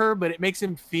that for her, but it makes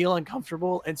him feel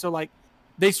uncomfortable. And so like,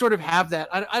 they sort of have that,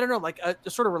 I don't know, like a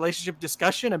sort of relationship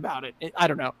discussion about it. I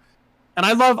don't know. And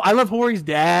I love Hori's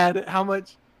dad, how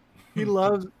much he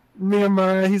loves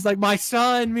Miyamura. He's like, my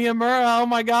son, Miyamura. Oh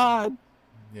my God.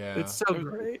 Yeah. It's so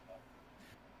great.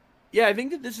 Yeah, I think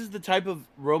that this is the type of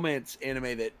romance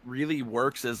anime that really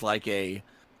works as like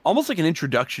almost like an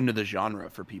introduction to the genre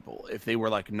for people. If they were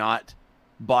like not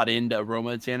bought into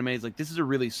romance animes, like this is a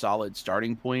really solid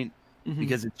starting point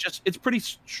because it's pretty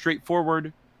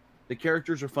straightforward. The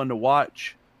characters are fun to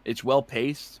watch. It's well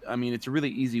paced. I mean, it's a really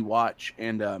easy watch,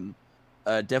 and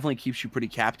definitely keeps you pretty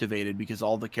captivated because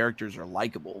all the characters are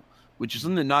likable, which is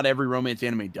something that not every romance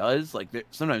anime does. Like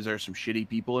sometimes there are some shitty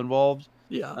people involved.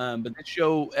 Yeah. But this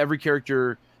show, every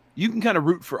character, you can kind of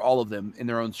root for all of them in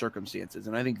their own circumstances,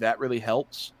 and I think that really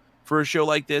helps for a show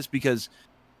like this because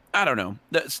I don't know.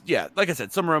 Like I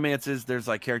said, some romances there's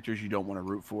like characters you don't want to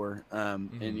root for, and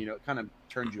it kind of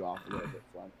turns you off a little bit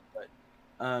from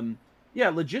it. Yeah,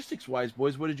 logistics wise,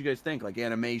 boys, what did you guys think? Like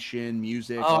animation,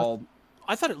 music, all.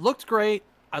 I thought it looked great.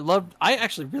 I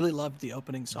actually really loved the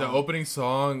opening song. The opening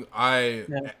song, I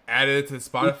added it to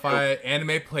Spotify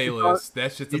anime playlist.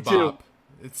 That's just a bop. Too.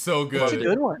 It's so good. It's a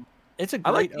good one. It's a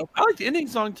great. I like the ending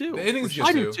song too. The ending's good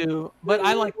I do too, but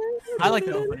I like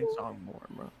the opening song more,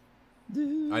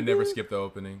 bro. I never skip the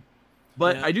opening.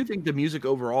 But I do think the music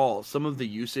overall, some of the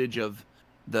usage of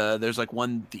there's like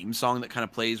one theme song that kind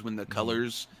of plays when the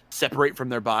colors separate from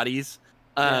their bodies.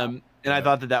 And I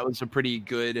thought that was a pretty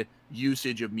good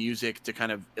usage of music to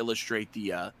kind of illustrate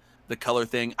the color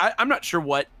thing. I'm not sure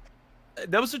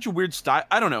that was such a weird style.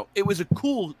 I don't know. It was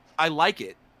I like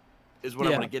it is what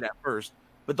I want to get at first.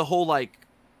 But the whole like,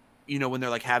 when they're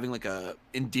like having like a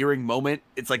endearing moment,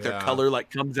 it's like their color like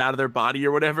comes out of their body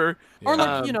or whatever. Yeah. Or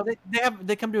like,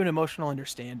 they come to an emotional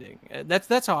understanding.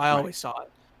 That's how I always saw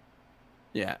it.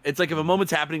 Yeah, it's like if a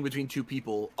moment's happening between two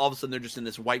people, all of a sudden they're just in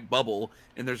this white bubble,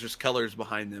 and there's just colors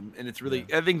behind them, and it's really,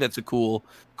 I think that's a cool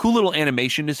little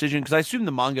animation decision because I assume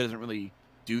the manga doesn't really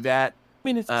do that. I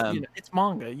mean, it's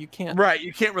manga, you can't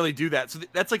really do that. So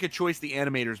that's like a choice the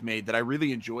animators made that I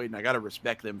really enjoyed, and I gotta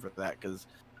respect them for that because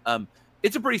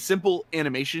it's a pretty simple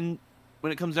animation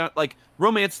when it comes down. Like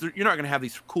romance, you're not gonna have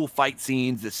these cool fight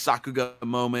scenes, this Sakuga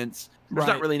moments. There's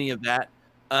not really any of that.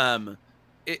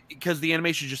 Because the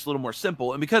animation is just a little more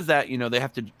simple, and because that, they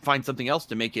have to find something else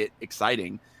to make it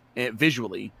exciting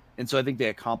visually, and so I think they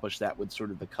accomplished that with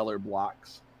sort of the color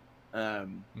blocks. But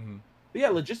yeah,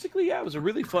 logistically, it was a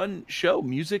really fun show.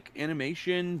 Music,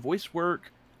 animation, voice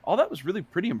work, all that was really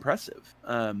pretty impressive.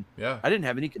 I didn't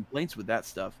have any complaints with that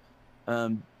stuff.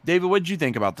 David, what did you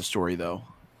think about the story, though?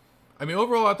 I mean,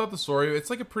 overall, I thought the story,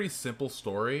 it's like a pretty simple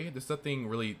story. There's nothing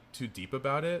really too deep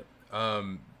about it.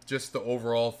 Just the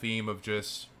overall theme of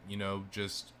just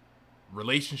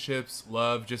relationships,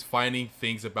 love, just finding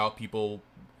things about people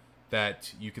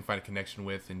that you can find a connection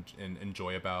with and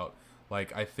enjoy about.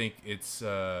 Like, I think it's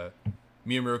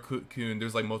Miyamura-kun,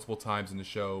 there's like multiple times in the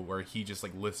show where he just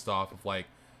like lists off of like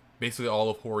basically all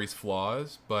of Hori's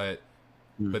flaws, but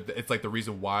it's like the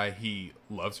reason why he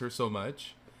loves her so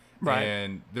much. Right.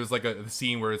 And there's like a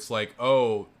scene where it's like,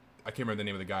 oh, I can't remember the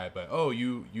name of the guy, but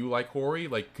you like Hori?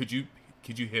 Like, could you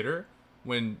hit her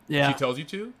when she tells you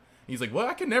to? He's like, well,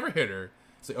 I can never hit her.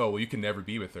 It's like, oh, well, you can never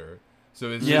be with her.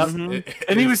 So it's just,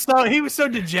 and he was so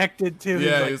dejected too.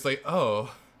 Yeah, he was like,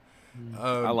 oh,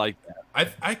 I like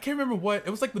that. I can't remember what it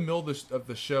was like the middle of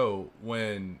the show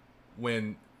when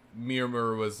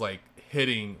Miyamura was like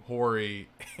hitting Hori,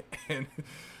 and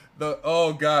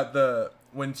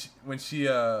when she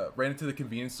ran into the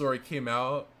convenience store, he came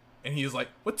out and he was like,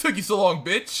 "What took you so long,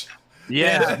 bitch?"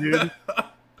 Yeah, dude.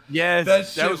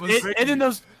 Yes, that was and then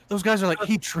those guys are like,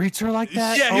 he treats her like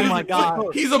that. Yeah, oh my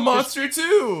god, he's a monster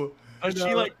too.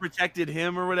 she like protected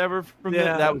him or whatever from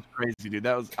that. That was crazy, dude.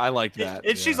 I liked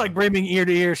that. She's like brimming ear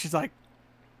to ear. She's like,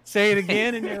 say it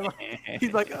again, and you're like,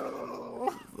 he's like,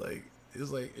 oh. It's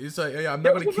like, yeah, I'm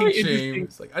not going to kink shame.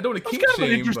 It's like, I don't want to kink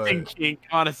shame, an interesting kink,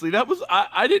 honestly. That was,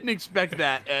 I didn't expect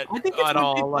that at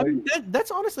all. That's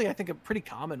honestly, I think, a pretty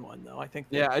common one, though. I think.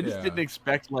 I just didn't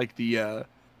expect like the,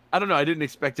 I don't know, I didn't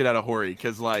expect it out of Hori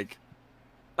because like,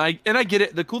 I get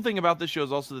it. The cool thing about this show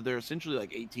is also that they're essentially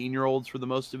like 18-year-olds for the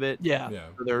most of it. Yeah.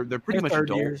 So they're pretty much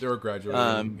adults. They're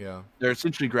graduating. They're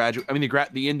essentially graduate. I mean,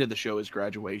 the end of the show is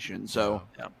graduation. So,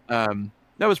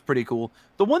 that was pretty cool.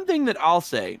 The one thing that I'll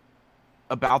say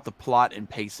about the plot and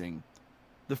pacing,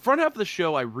 the front half of the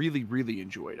show I really, really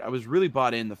enjoyed. I was really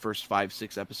bought in the first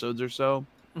 5-6 episodes or so.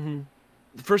 Mm-hmm.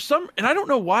 And I don't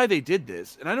know why they did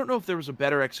this, and I don't know if there was a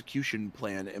better execution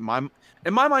plan. In my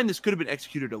mind, this could have been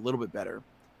executed a little bit better.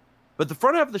 But the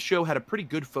front half of the show had a pretty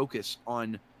good focus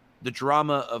on the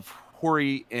drama of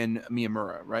Hori and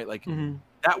Miyamura, right? Like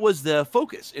that was the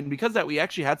focus, and because of that, we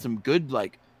actually had some good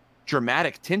like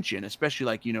dramatic tension, especially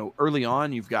like early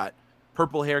on. You've got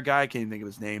purple hair guy, I can't even think of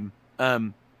his name,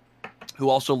 who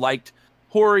also liked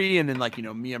Hori, and then like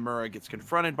Miyamura gets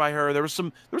confronted by her. There was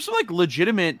some like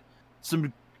legitimate,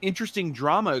 some interesting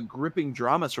drama, gripping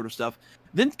drama sort of stuff.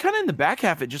 Then kind of in the back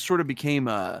half, it just sort of became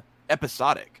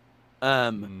episodic. We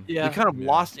kind of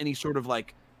lost any sort of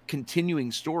like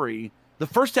continuing story. The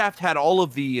first half had all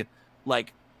of the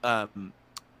like the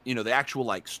actual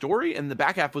like story, and the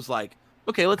back half was like,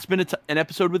 okay, let's spin an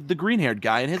episode with the green-haired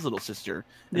guy and his little sister.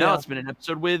 And now let's spin an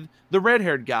episode with the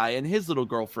red-haired guy and his little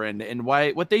girlfriend and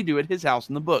what they do at his house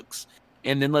in the books.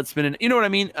 And then let's spin you know what I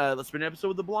mean? Let's spin an episode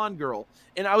with the blonde girl.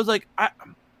 And I was like,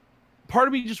 part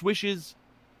of me just wishes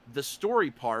the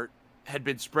story part had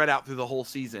been spread out through the whole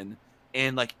season,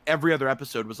 and like every other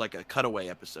episode was like a cutaway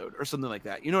episode or something like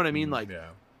that. You know what I mean? Like,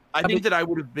 I think that I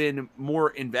would have been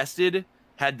more invested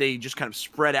had they just kind of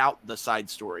spread out the side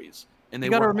stories. And they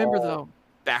got to remember though,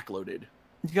 backloaded.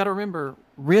 You got to remember,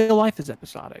 real life is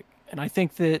episodic, and I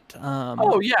think that.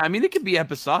 I mean, it could be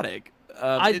episodic.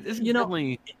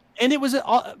 Definitely... and it was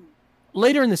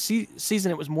later in the season.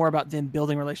 It was more about them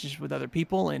building relationships with other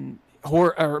people and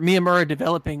Miyamura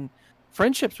developing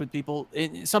friendships with people.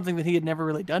 It's something that he had never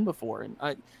really done before, and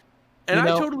I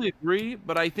totally agree.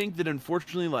 But I think that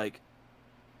unfortunately, like,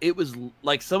 it was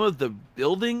like some of the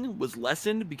building was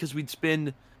lessened because we'd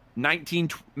spend 19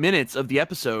 minutes of the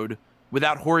episode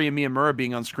without Hori and Miyamura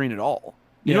being on screen at all.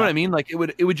 You know what I mean? Like it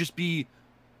would just be,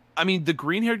 I mean, the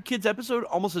green-haired kids episode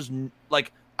almost as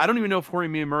like, I don't even know if Hori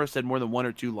and Miyamura said more than 1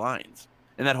 or 2 lines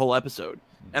in that whole episode.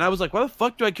 And I was like, why the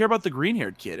fuck do I care about the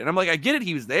green-haired kid? And I'm like, I get it.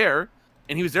 He was there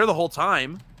and he was there the whole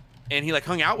time and he like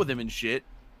hung out with him and shit.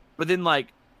 But then like,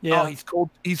 oh,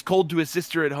 he's cold to his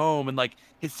sister at home and like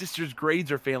his sister's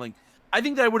grades are failing. I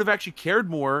think that I would have actually cared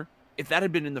more if that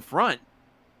had been in the front.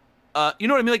 You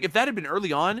know what I mean? Like if that had been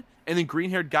early on and then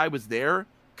green-haired guy was there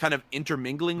kind of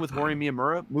intermingling with Hori and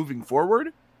Miyamura moving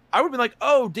forward, I would have been like,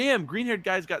 oh, damn, green-haired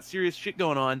guy's got serious shit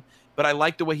going on, but I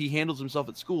like the way he handles himself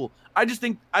at school. I just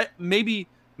think maybe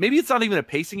it's not even a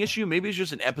pacing issue. Maybe it's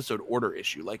just an episode order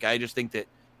issue. Like I just think that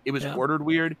it was ordered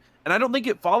weird. And I don't think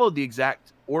it followed the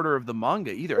exact order of the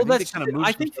manga either. Well, I think they kind of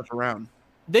moved some stuff around.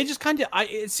 They just kind of,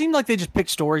 it seemed like they just picked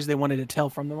stories they wanted to tell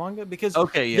from the manga because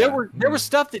there was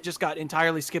stuff that just got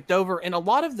entirely skipped over, and a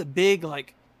lot of the big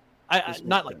like,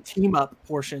 not like team up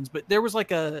portions, but there was like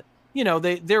there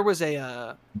was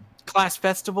a class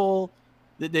festival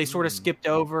that they sort of skipped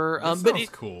over. But it's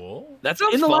cool. That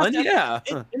sounds fun.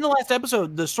 In the last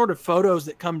episode, the sort of photos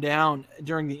that come down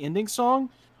during the ending song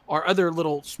are other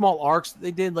little small arcs that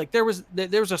they did. Like there was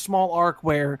a small arc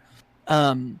where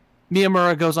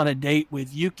Miyamura goes on a date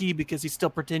with Yuki because he's still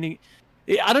pretending.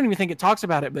 I don't even think it talks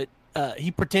about it, but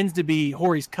he pretends to be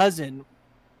Hori's cousin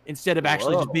instead of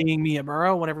actually just being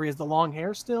Miyamura whenever he has the long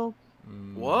hair still.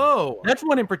 Whoa. That's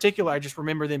one in particular I just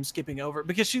remember them skipping over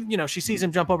because she sees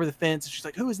him jump over the fence and she's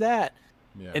like, who is that?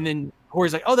 Yeah. And then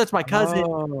Hori's like, oh, that's my cousin.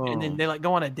 Oh. And then they like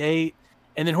go on a date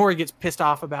and then Hori gets pissed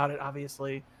off about it,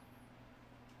 obviously.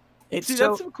 That's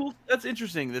some cool. That's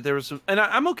interesting that there was some, and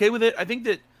I'm okay with it. I think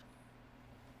that,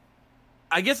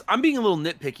 I guess I'm being a little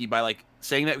nitpicky by like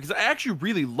saying that because I actually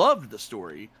really loved the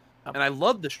story and I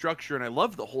loved the structure and I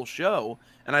loved the whole show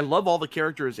and I love all the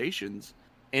characterizations.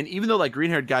 And even though like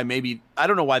green-haired guy, maybe I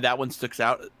don't know why that one sticks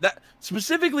out. That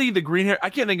specifically the green hair, I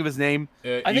can't think of his name.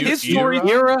 I think his story,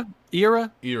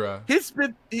 Era. His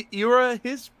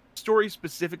story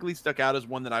specifically stuck out as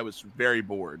one that I was very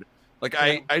bored. Like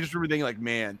I just remember thinking like,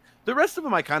 man, the rest of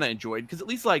them I kind of enjoyed because at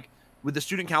least like with the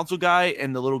student council guy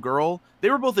and the little girl, they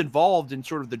were both involved in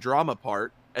sort of the drama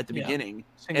part. at the beginning.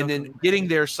 Sengoku. And then getting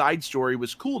their side story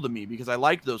was cool to me because I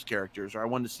liked those characters or I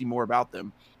wanted to see more about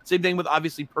them. Same thing with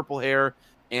obviously purple hair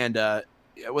and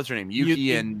what's her name?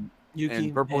 Yuki and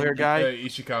purple hair guy.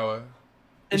 Ishikawa.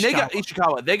 And they got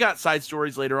Ishikawa. They got side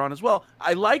stories later on as well.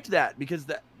 I liked that because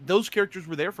those characters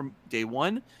were there from day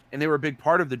one, and they were a big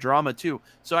part of the drama too.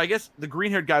 So I guess the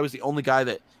green-haired guy was the only guy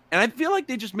that, and I feel like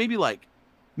they just maybe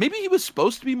he was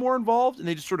supposed to be more involved, and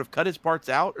they just sort of cut his parts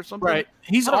out or something. Right.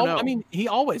 I mean, he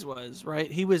always was, right?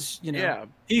 He was, you know, yeah.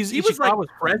 He was like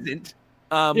present.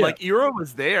 Like Iro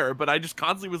was there, but I just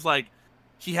constantly was like,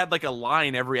 he had like a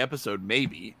line every episode,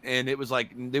 maybe, and it was like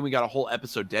then we got a whole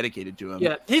episode dedicated to him.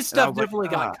 Yeah, his stuff definitely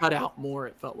got cut out more.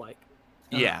 It felt like.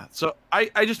 Yeah, so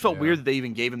I just felt weird that they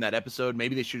even gave him that episode.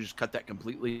 Maybe they should have just cut that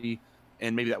completely,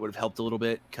 and maybe that would have helped a little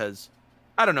bit because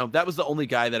I don't know. That was the only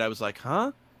guy that I was like,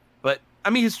 huh? But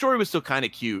I mean, his story was still kind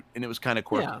of cute, and it was kind of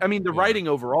quirky. Yeah. I mean, the writing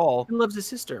overall. He loves his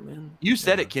sister, man. You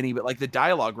said it, Kenny, but like the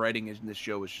dialogue writing in this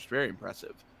show was just very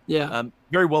impressive. Yeah.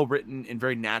 Very well written and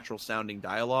very natural sounding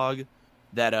dialogue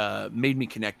that made me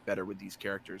connect better with these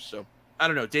characters. So I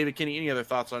don't know, David, Kenny, any other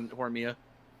thoughts on Horimiya?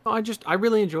 Oh, I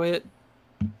really enjoy it.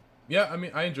 Yeah, I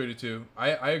mean, I enjoyed it too.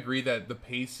 I agree that the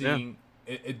pacing,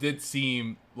 it did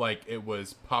seem like it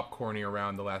was popcorny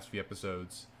around the last few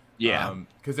episodes. Yeah.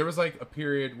 Because there was like a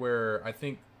period where I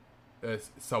think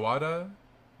Sawada,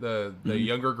 the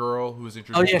younger girl who was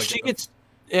introduced. Oh yeah, she gets.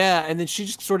 Yeah, and then she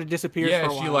just sort of disappears. Yeah,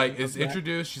 for a while she like is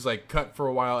introduced. She's like cut for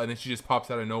a while, and then she just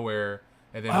pops out of nowhere.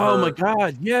 And then my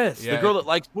god, yes, the girl that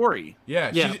likes Tori.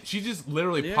 Yeah. She just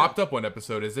literally popped up one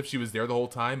episode as if she was there the whole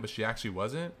time, but she actually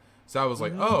wasn't. So I was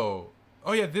like, oh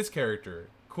yeah, this character,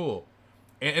 cool.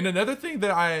 And another thing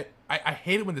that I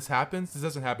hate it when this happens. This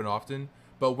doesn't happen often,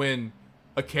 but when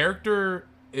a character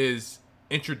is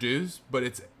introduced,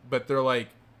 but they're like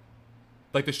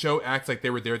the show acts like they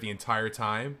were there the entire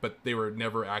time, but they were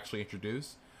never actually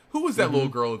introduced. Who was that little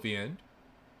girl at the end?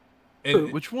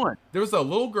 And which one? There was a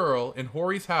little girl in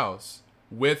Hori's house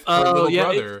with her little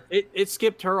brother. It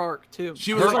skipped her arc too.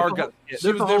 She was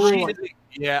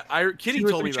Kitty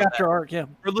told me about that. Arc, yeah.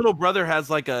 Her little brother has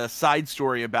like a side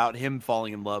story about him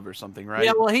falling in love or something, right?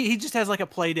 Yeah, well, he just has like a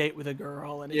play date with a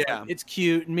girl, and it's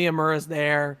cute, and Miyamura's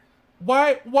there.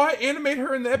 Why animate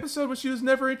her in the episode when she was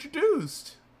never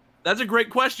introduced? That's a great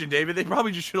question, David. They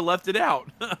probably just should have left it out.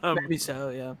 Maybe so,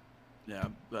 yeah. Yeah,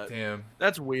 but damn,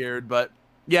 that's weird. But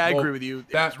yeah, I agree with you.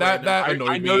 That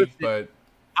annoyed me, but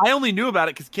I only knew about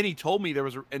it because Kenny told me there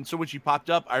was, and so when she popped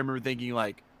up, I remember thinking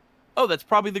like, oh, that's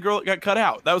probably the girl that got cut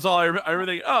out. That was all I remember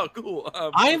thinking. Oh, cool.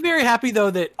 I am very happy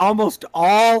though that almost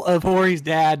all of Hori's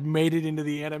dad made it into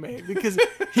the anime because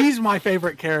he's my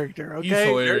favorite character. Okay, he's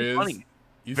hilarious. Very funny.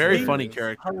 Very funny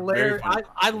character. Hilarious.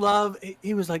 I love.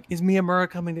 He was like, "Is Miyamura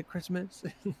coming to Christmas?"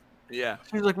 Yeah.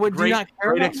 He's like, "What? Great, do you not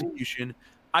care great about execution. Me?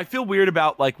 I feel weird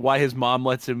about like why his mom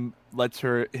lets him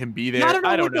be there. I don't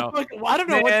know. I don't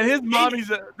know. Man, his mommy's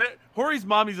Hori's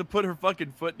mommy's to put her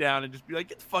fucking foot down and just be like,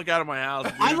 "Get the fuck out of my house."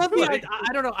 Dude. I love the.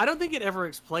 I don't know. I don't think it ever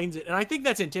explains it, and I think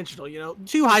that's intentional. You know,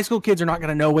 2 high school kids are not going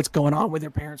to know what's going on with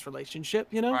their parents' relationship.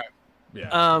 You know. Right.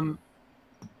 Yeah.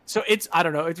 So it's, I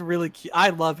don't know. It's really cute. I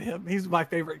love him. He's my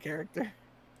favorite character.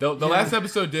 The last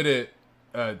episode did it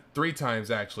 3 times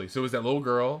actually. So it was that little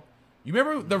girl. You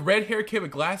remember the red hair kid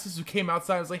with glasses who came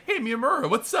outside and was like, "Hey, Miyamura,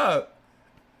 what's up?"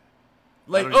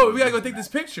 Like, oh, we gotta go take this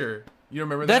picture. You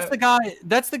remember that?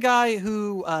 That's the guy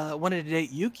who wanted to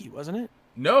date Yuki, wasn't it?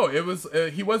 No, it was.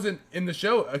 He wasn't in the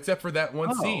show except for that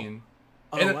one scene.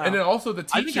 And then also the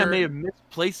teacher. I think I may have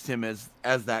misplaced him as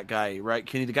that guy, right?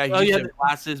 Kenny, the guy who used to have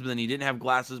glasses, but then he didn't have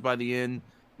glasses by the end.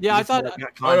 Yeah, I thought.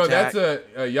 Oh no, that's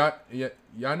Yanagi.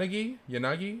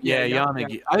 Yeah,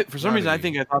 Yanagi. For some reason, I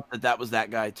think I thought that was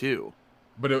that guy too.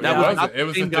 But it wasn't. It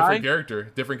was a different character.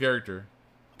 Different character.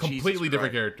 Completely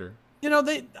different character. You know,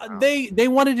 they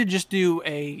wanted to just do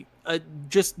a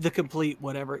just the complete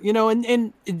whatever, you know,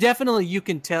 and definitely you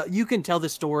can tell the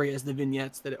story as the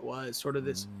vignettes that it was sort of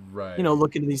this, right? You know,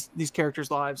 look into these characters'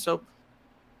 lives. So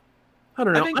I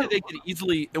don't know. I think that they could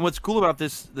easily, and what's cool about the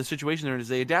situation there is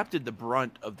they adapted the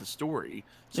brunt of the story,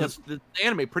 so the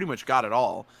anime pretty much got it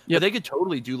all. Yeah, they could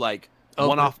totally do like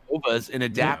one-off OVAs and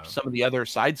adapt some of the other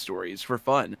side stories for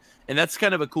fun, and that's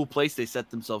kind of a cool place they set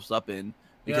themselves up in.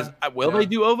 Because they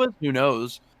do OVAs? Who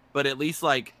knows? But at least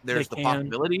like there's the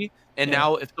possibility. And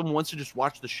now if someone wants to just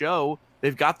watch the show,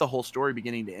 they've got the whole story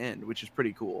beginning to end, which is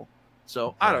pretty cool.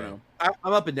 So I don't know.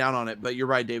 I'm up and down on it, but you're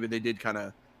right, David. They did kind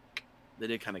of.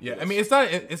 Yeah, I mean, it's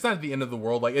not the end of the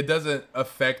world. Like, it doesn't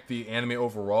affect the anime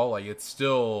overall. Like, it's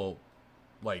still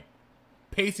like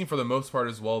pacing for the most part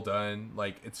is well done.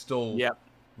 Like, it's still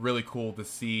really cool to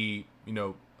see, you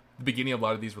know, the beginning of a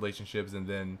lot of these relationships and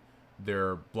then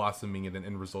they're blossoming in an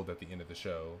end result at the end of the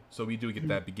show. So we do get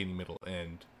that beginning, middle,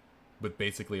 end with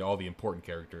basically all the important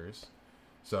characters.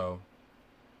 So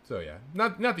yeah,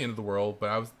 not the end of the world,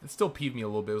 but it still peeved me a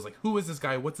little bit. It was like, who is this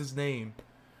guy? What's his name?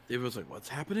 It was like, what's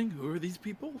happening? Who are these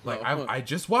people? Like, I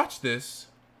just watched this.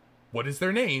 What is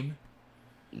their name?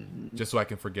 Just so I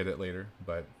can forget it later.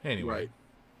 But anyway. Right.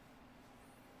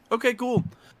 Okay, cool.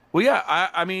 Well, yeah,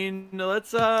 I mean,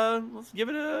 let's give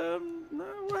it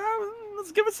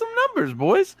let's give it some numbers,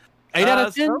 boys. 8 out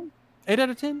of 10. 8 out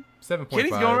of 10. 7.5.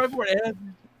 Kenny's going right for it.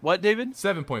 What, David?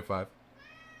 7.5.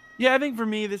 Yeah, I think for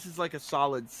me, this is like a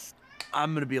solid.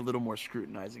 I'm gonna be a little more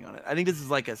scrutinizing on it. I think this is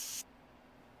like a.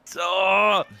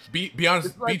 Be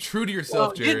honest. Like, be true to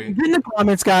yourself, Jerry. Get in the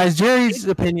comments, guys. Jerry's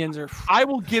opinions are. I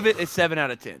will give it a 7 out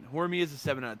of 10. Horror Me is a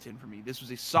 7 out of 10 for me. This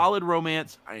was a solid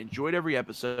romance. I enjoyed every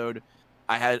episode.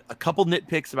 I had a couple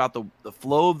nitpicks about the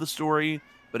flow of the story,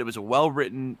 but it was a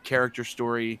well-written character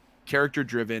story,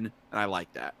 character-driven, and I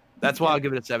like that. That's why I'll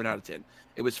give it a 7 out of 10.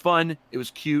 It was fun. It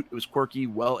was cute. It was quirky,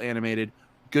 well-animated,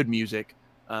 good music.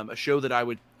 A show that I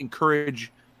would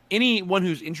encourage anyone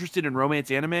who's interested in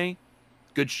romance anime.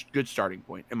 Good starting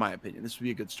point, in my opinion. This would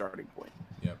be a good starting point.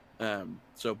 Yeah.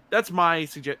 So that's my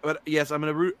suggestion. But yes, I'm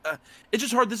gonna root. It's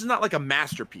just hard. This is not like a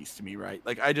masterpiece to me, right?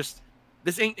 Like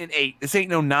this ain't an 8. This ain't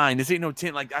no 9. This ain't no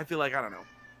 10. Like I feel like I don't know.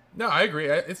 No, I agree.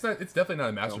 It's definitely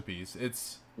not a masterpiece.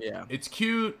 It's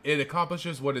cute. It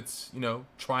accomplishes what it's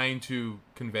trying to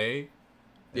convey.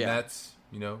 And that's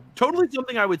totally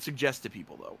something I would suggest to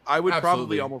people though. I would probably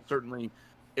Absolutely. almost certainly.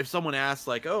 If someone asks,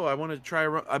 like, "Oh, I want to try,"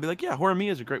 I'd be like, "Yeah, Horror Me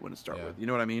is a great one to start with." You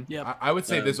know what I mean? Yeah. I would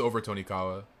say this over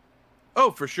Tonikawa.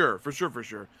 Oh, for sure.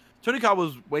 Tonikawa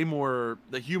was way more.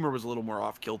 The humor was a little more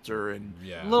off kilter and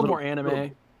a little more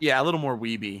anime. A little more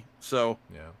weeby. So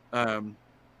yeah.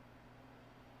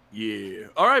 Yeah.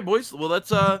 All right, boys. Well, let's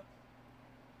talk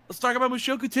about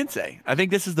Mushoku Tensei. I think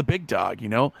this is the big dog.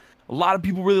 A lot of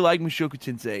people really like Mushoku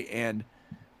Tensei, and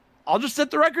I'll just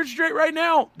set the record straight right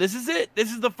now. This is it.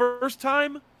 This is the first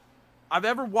time I've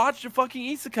ever watched a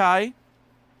fucking isekai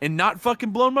and not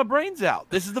fucking blown my brains out.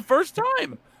 This is the first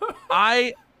time.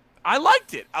 I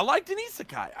liked it. I liked an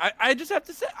isekai. I just have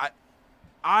to say,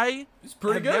 It's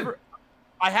pretty good.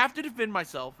 I have to defend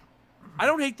myself. I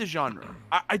don't hate the genre.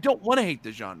 I don't want to hate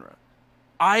the genre.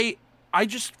 I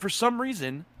just, for some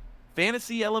reason,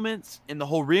 fantasy elements and the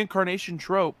whole reincarnation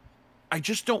trope, I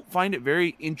just don't find it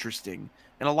very interesting.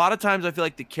 And a lot of times I feel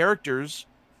like the characters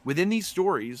within these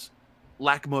stories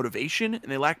lack motivation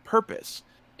and they lack purpose.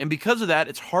 And because of that,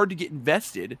 it's hard to get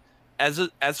invested as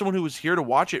someone who was here to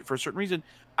watch it for a certain reason.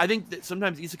 I think that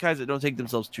sometimes isekais that don't take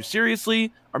themselves too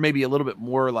seriously are maybe a little bit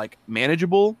more like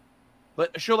manageable.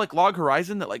 But a show like Log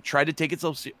Horizon that like tried to take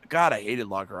itself God, I hated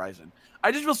Log Horizon.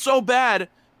 I just feel so bad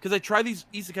because I try these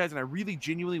isekais and I really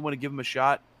genuinely want to give them a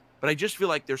shot. But I just feel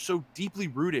like they're so deeply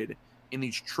rooted in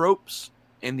these tropes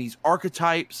and these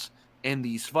archetypes and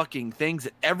these fucking things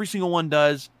that every single one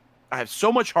does. I have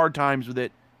so much hard times with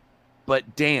it,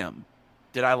 but damn,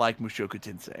 did I like Mushoku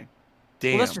Tensei.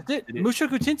 Damn. Well, that's just it.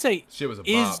 Mushoku Tensei Shit was a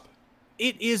bop.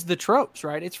 It is the tropes,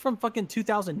 right? It's from fucking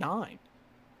 2009.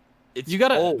 It's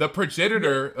the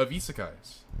progenitor of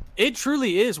isekais. It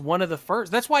truly is one of the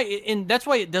first. That's why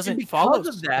it doesn't follow.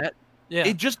 Because of that,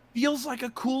 it just feels like a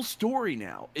cool story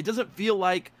now. It doesn't feel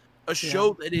like a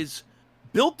show that is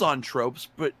built on tropes,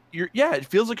 but it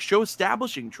feels like a show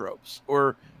establishing tropes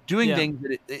or doing things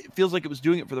that it feels like it was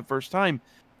doing it for the first time.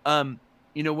 When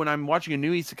I'm watching a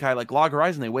new isekai like Log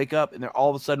Horizon, they wake up and they're all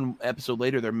of a sudden episode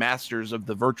later they're masters of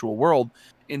the virtual world.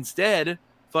 Instead,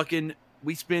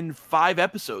 we spend 5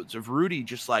 episodes of Rudy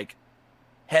just like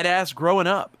head ass growing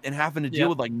up and having to deal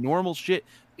with like normal shit.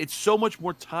 It's so much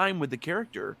more time with the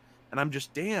character, and I'm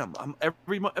just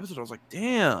every episode I was like,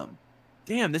 damn,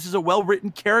 this is a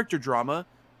well-written character drama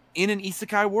in an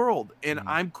isekai world, and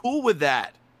I'm cool with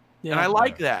that. And I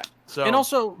like that. So, and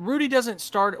also, Rudy doesn't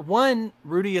start.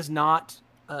 Rudy is not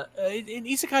in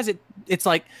isekais. It's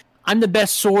like I'm the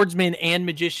best swordsman and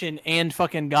magician and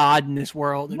fucking god in this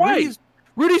world. And right.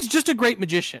 Rudy's just a great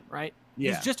magician, right?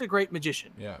 Yeah. He's just a great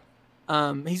magician. Yeah.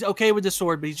 He's okay with the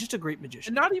sword, but he's just a great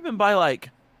magician. And not even by like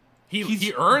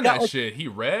he earned that shit. He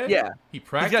read. Yeah. He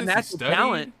practiced. He's got natural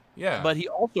talent. Yeah. But he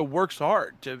also works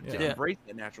hard to embrace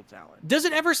that natural talent. Does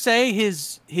it ever say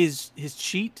his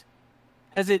cheat?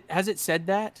 Has it said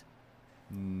that?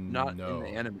 Not in the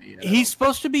anime. He's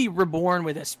supposed to be reborn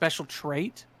with a special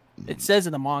trait. It says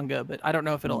in the manga, but I don't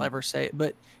know if it'll ever say it.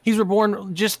 But he's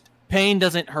reborn. Just pain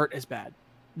doesn't hurt as bad.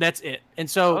 That's it. And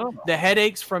so the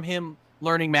headaches from him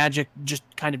learning magic just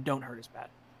kind of don't hurt as bad.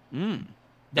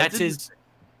 That's his.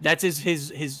 That's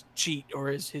his cheat or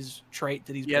his trait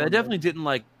that he's. Yeah, that definitely didn't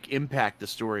like impact the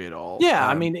story at all. Yeah,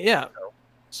 I mean, yeah.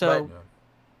 So.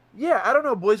 Yeah, I don't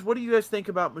know, boys. What do you guys think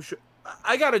about Mushoku?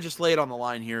 I gotta just lay it on the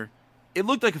line here. It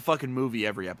looked like a fucking movie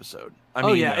every episode. I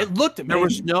mean, it looked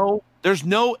amazing. There's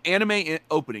no anime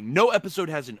opening. No episode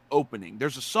has an opening.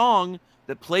 There's a song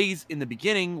that plays in the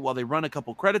beginning while they run a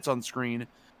couple credits on screen,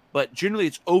 but generally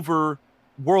it's over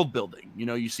world building. You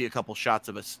know, you see a couple shots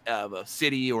of a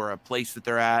city or a place that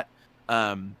they're at.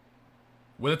 When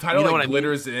the title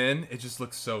glitters in, it just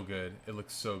looks so good. It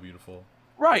looks so beautiful.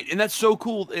 Right, and that's so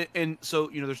cool. And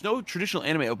so, there's no traditional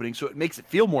anime opening, so it makes it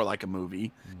feel more like a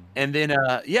movie. And then,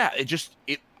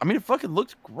 it fucking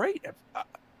looked great.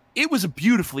 It was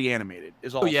beautifully animated,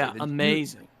 is all. Oh, yeah,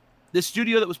 amazing. The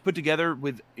studio that was put together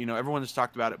with, everyone has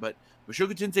talked about it, but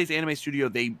Mushoku Tensei's anime studio,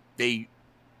 they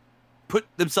put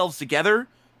themselves together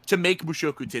to make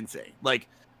Mushoku Tensei. Like,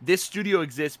 this studio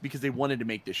exists because they wanted to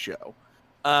make this show.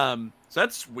 So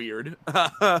that's weird.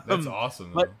 That's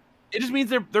awesome, though. But it just means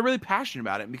they're really passionate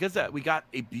about it. And because we got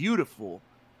a beautiful,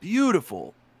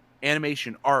 beautiful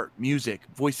animation, art, music,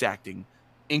 voice acting,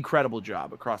 incredible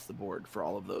job across the board for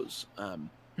all of those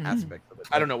aspects of it.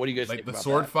 I don't know. What do you guys think about the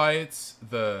sword fights,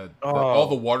 all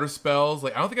the water spells?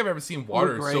 Like, I don't think I've ever seen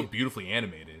water so beautifully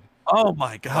animated. Oh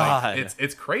my god,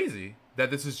 it's crazy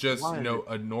that this is just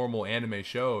a normal anime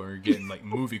show, or you're getting like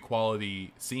movie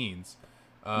quality scenes,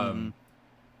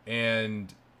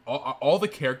 and all the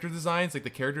character designs, like the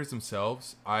characters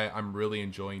themselves, I'm really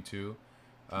enjoying too.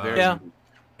 Yeah.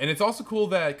 And it's also cool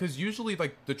that, because usually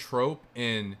like the trope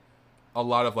in a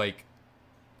lot of like,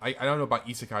 I don't know about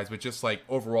isekais, but just like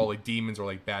overall like demons are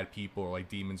like bad people, or like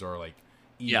demons are like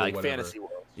evil, yeah, like whatever. fantasy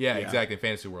worlds. Yeah, exactly,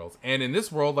 fantasy worlds. And in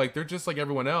this world, like they're just like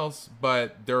everyone else,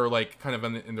 but they're like kind of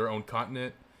in their own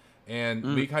continent.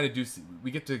 And we kind of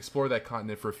we get to explore that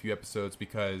continent for a few episodes,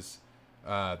 because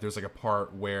there's like a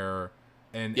part where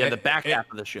the back half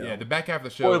of the show. Yeah, the back half of the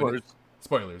show.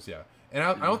 Spoilers, yeah. And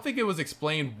I don't think it was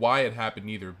explained why it happened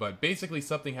either, but basically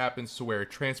something happens to where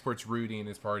it transports Rudy and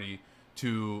his party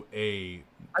to the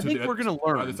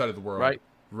other side of the world.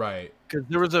 Right. Because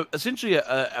there was essentially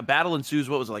a battle ensues.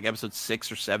 What was it, like episode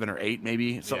 6 or 7 or 8,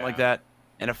 maybe something like that?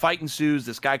 And a fight ensues.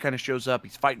 This guy kind of shows up.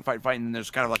 He's fighting, and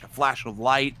there's kind of like a flash of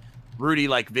light. Rudy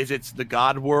like visits the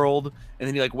god world, and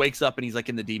then he like wakes up and he's like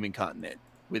in the demon continent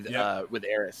with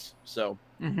Eris. So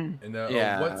and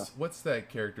what's that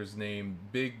character's name?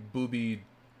 Big booby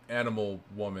animal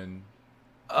woman.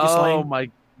 Oh my,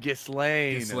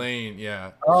 Ghislaine. Ghislaine,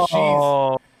 yeah.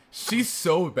 Oh. She's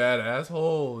so badass.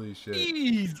 Holy shit.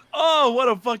 Jeez. Oh, what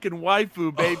a fucking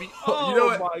waifu, baby. Oh, you know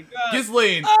what? My God.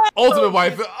 Ghislaine, ultimate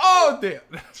waifu. Oh, damn.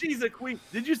 She's a queen.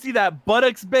 Did you see that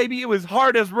buttocks, baby? It was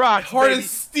hard as rock. Hard as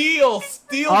steel.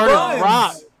 Steel hard buns. as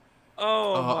rock.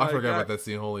 Oh, my I forgot God. about that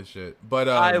scene. Holy shit. But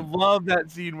I love that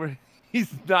scene where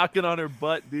he's knocking on her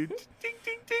butt, dude. Ding,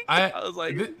 ding, ding. I was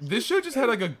like, this show just had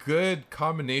like a good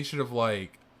combination of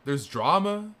like, there's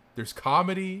drama, there's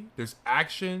comedy, there's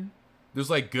action. There's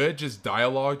like good just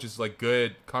dialogue, just like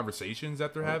good conversations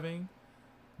that they're having.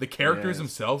 The characters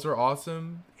themselves are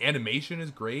awesome. Animation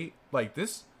is great. Like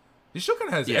this show kind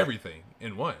of has everything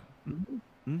in one.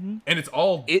 And it's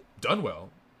all done well.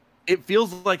 It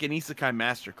feels like an isekai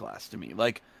masterclass to me.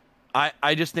 Like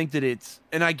I just think that it's,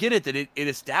 and I get it that it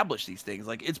established these things.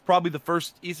 Like it's probably the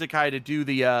first isekai to do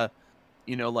the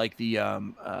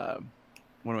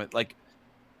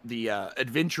the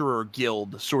adventurer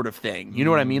guild sort of thing. You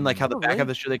know what I mean? Like how the back of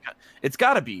the show, it's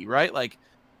gotta be, right? Like,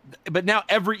 but now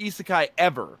every isekai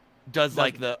ever does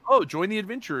like join the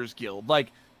adventurers guild.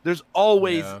 Like there's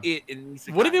always it in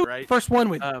isekai. What if it was right? the first one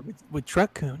with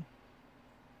Truck-kun?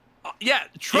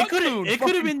 Truck-kun. It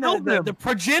could have been the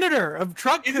progenitor of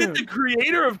Truck-kun. Is it the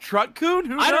creator of Truck-kun?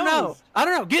 Who knows? I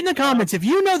don't know. Get in the comments if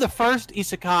you know the first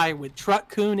isekai with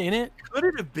Truck-kun in it. Could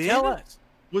it have been? Tell us.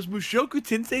 Was Mushoku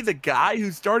Tensei the guy who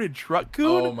started Truck-kun?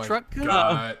 Oh my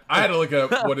God. I had to look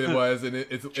up what it was, and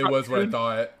it was what I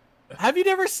thought. Have you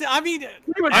never seen? I mean,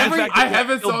 I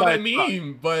haven't saw that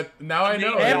meme, but now I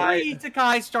know. Every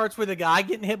isekai starts with a guy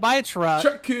getting hit by a truck.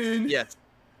 Truck-kun. Yes.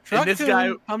 Truck-kun and this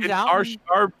guy comes out.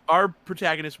 Our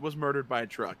protagonist was murdered by a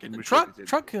truck. And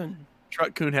Truck-kun.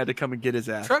 Truck-kun had to come and get his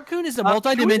ass. Truck-kun is a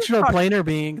multidimensional planer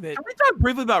being that. Can we talk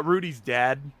briefly about Rudy's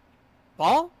dad?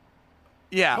 Paul?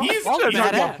 Yeah, he's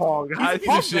badass. Paul,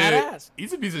 guys.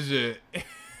 He's a piece of shit.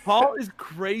 Paul is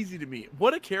crazy to me.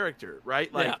 What a character,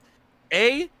 right? Like,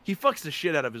 he fucks the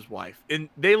shit out of his wife, and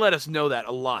they let us know that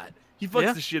a lot. He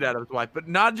fucks the shit out of his wife, but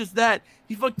not just that.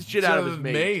 He fucked the shit out of his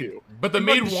maid too. But the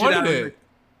maid wanted it,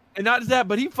 and not just that,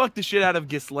 but he fucked the shit out of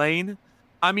Ghislaine.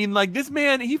 I mean, like this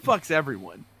man, he fucks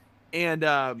everyone.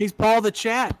 And he's Paul the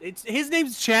Chad. His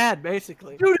name's Chad,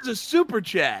 basically. Dude is a super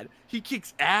Chad. He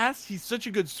kicks ass. He's such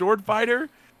a good sword fighter.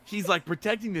 He's like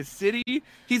protecting the city.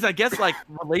 He's, I guess, like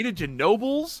related to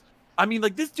nobles. I mean,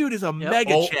 like, this dude is a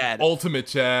mega Chad. Ultimate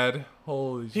Chad.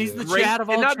 Holy shit. He's the Chad of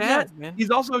all Chads, man. He's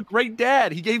also a great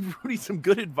dad. He gave Rudy some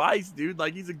good advice, dude.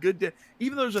 Like, he's a good dad.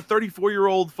 Even though there's a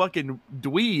 34-year-old fucking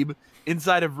dweeb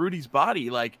inside of Rudy's body,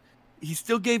 like, he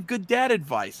still gave good dad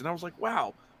advice. And I was like,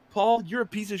 wow, Paul, you're a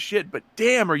piece of shit, but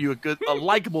damn, are you a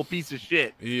likable piece of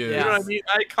shit. Yeah. You know what I mean?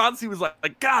 I constantly was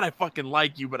like, God, I fucking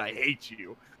like you, but I hate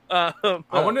you. I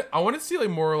want to see, like,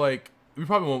 more, like, we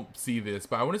probably won't see this,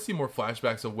 but I want to see more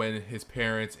flashbacks of when his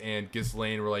parents and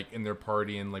Ghislaine were, like, in their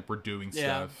party and, like, were doing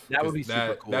stuff. That would be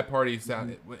super cool. That party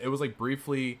sounded, it was, like,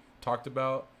 briefly talked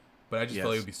about, but I just felt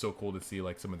like it would be so cool to see,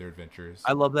 like, some of their adventures.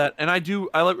 I love that. And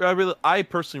I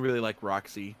personally really like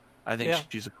Roxy. I think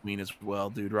she's a queen as well,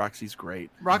 dude. Roxy's great.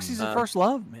 Roxy's the first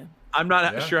love, man. I'm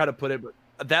not sure how to put it,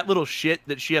 but that little shit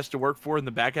that she has to work for in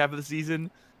the back half of the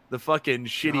season, the fucking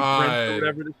shitty prince or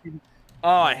whatever.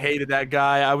 I hated that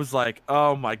guy. I was like,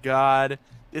 oh my God,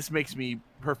 this makes me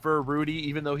prefer Rudy,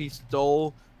 even though he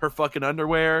stole her fucking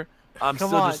underwear. I'm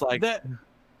just like,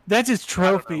 that's his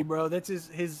trophy, bro. That's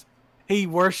his. He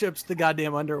worships the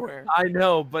goddamn underwear. I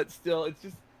know, but still, it's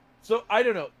just. So, I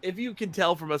don't know. If you can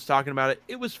tell from us talking about it,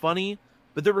 it was funny,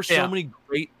 but there were so many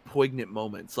great poignant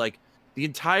moments. Like, the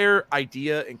entire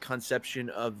idea and conception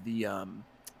of the,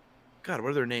 God, what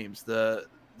are their names? The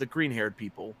green-haired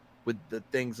people with the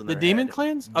things on their demon head.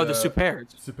 clans? The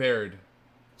Superds.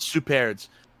 Superds.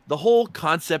 The whole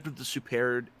concept of the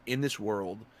Superd in this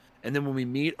world, and then when we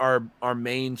meet our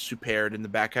main Superd in the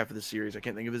back half of the series, I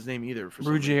can't think of his name either.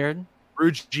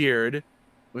 Rugierd.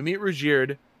 We meet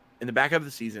Rugierd in the back half of the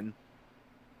season,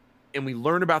 and we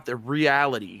learn about the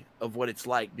reality of what it's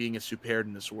like being a Superd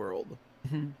in this world.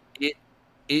 Mm-hmm.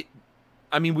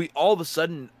 I mean, we all of a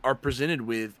sudden are presented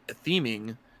with a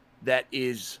theming that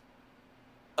is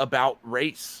about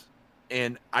race,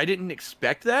 and I didn't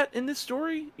expect that in this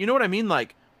story. You know what I mean?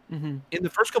 Like, in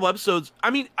the first couple episodes, I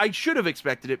mean, I should have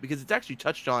expected it because it's actually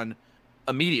touched on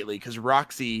immediately, because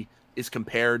Roxy is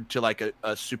compared to like a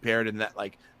Superd, and that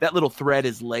like that little thread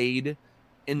is laid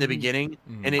in the beginning,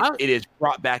 and it is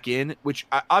brought back in, which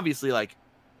obviously, like,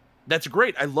 that's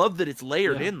great. I love that it's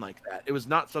layered in like that. It was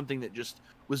not something that just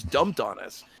was dumped on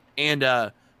us. And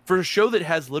for a show that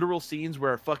has literal scenes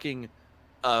where a fucking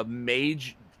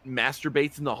mage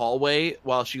masturbates in the hallway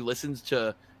while she listens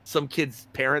to some kid's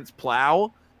parents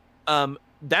plow,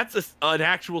 that's an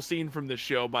actual scene from this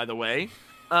show, by the way.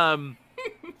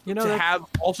 You know, have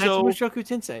also Mushoku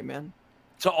Tensei, man.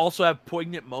 To also have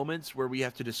poignant moments where we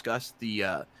have to discuss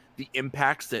the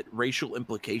impacts that racial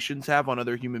implications have on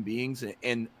other human beings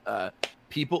and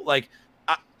people. Like,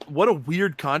 what a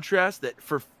weird contrast that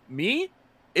for me,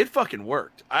 it fucking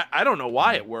worked. I don't know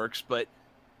why it works, but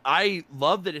I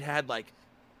love that it had like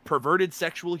perverted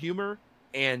sexual humor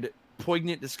and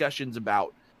poignant discussions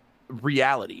about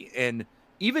reality. And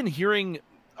even hearing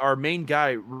our main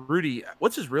guy, Rudy,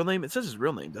 what's his real name? It says his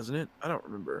real name, doesn't it? I don't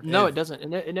remember. No, it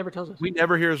doesn't. It never tells us. We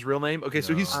never hear his real name. Okay,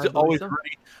 so he's still always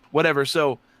Rudy. Whatever.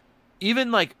 So even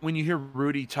like when you hear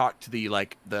Rudy talk to the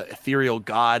ethereal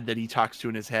god that he talks to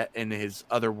in his head in his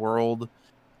other world,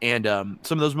 and some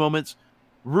of those moments,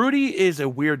 Rudy is a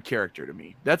weird character to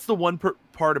me. That's the one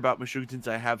part about Mushoku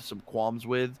Tensei I have some qualms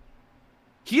with.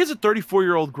 He is a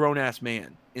 34-year-old grown-ass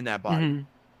man in that body. Mm-hmm.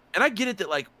 And I get it that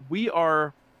like we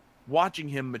are watching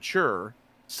him mature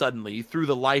suddenly through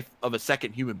the life of a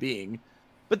second human being,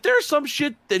 but there's some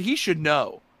shit that he should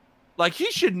know. Like,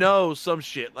 he should know some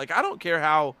shit. Like, I don't care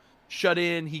how shut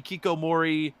in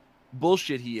hikikomori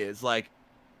bullshit he is. Like,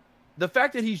 the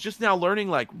fact that he's just now learning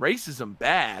like racism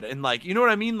bad, and like, you know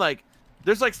what I mean? Like,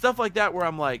 there's like stuff like that where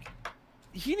I'm like,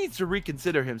 he needs to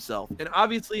reconsider himself. And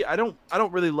obviously I don't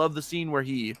really love the scene where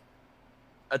he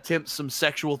attempts some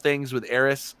sexual things with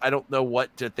Eris. I don't know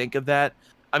what to think of that.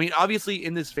 I mean, obviously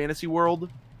in this fantasy world,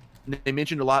 they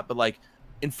mentioned a lot, but like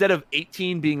instead of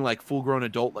 18 being like full grown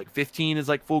adult, like 15 is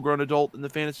like full grown adult in the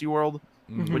fantasy world,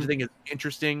 which I think is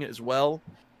interesting as well.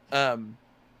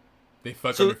 They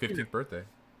fuck on your 15th birthday.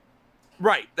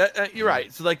 Right. You're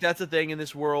right. So like that's a thing in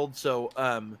this world. So,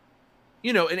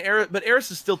 you know, but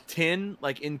Eris is still 10,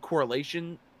 like in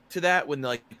correlation to that when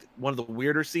like one of the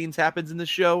weirder scenes happens in the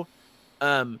show.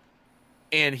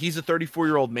 And he's a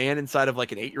 34-year-old man inside of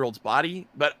like an 8-year-old's body,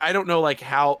 but I don't know like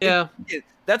how. Yeah,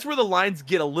 that's where the lines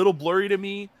get a little blurry to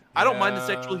me. I don't mind the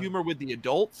sexual humor with the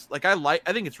adults. Like I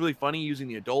think it's really funny using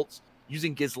the adults,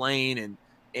 using Ghislaine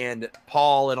and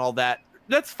Paul and all that.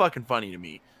 That's fucking funny to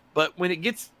me. But when it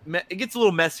gets a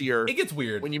little messier, it gets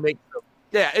weird when you make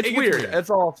Yeah, it's It gets weird. weird. That's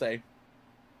all I'll say.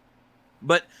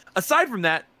 But aside from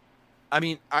that, I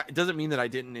mean, it doesn't mean that I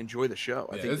didn't enjoy the show.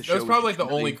 I think the show was probably like the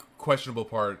really, only questionable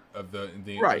part of the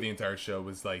entire show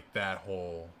was like that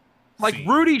whole scene.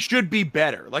 Rudy should be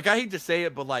better. Like, I hate to say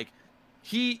it, but like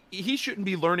he shouldn't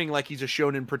be learning like he's a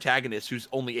shonen protagonist who's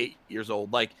only 8 years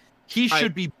old. Like, he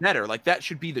should be better. Like, that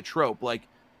should be the trope. Like,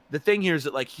 the thing here is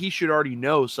that like he should already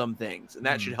know some things, and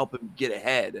that should help him get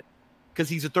ahead. Because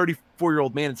he's a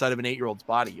 34-year-old man inside of an 8-year-old's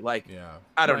body. Like,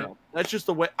 I don't know. That's just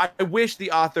the way. I wish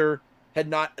the author had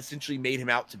not essentially made him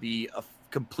out to be a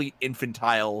complete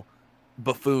infantile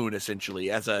buffoon,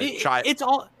 essentially, as a child.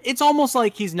 It's almost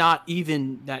like he's not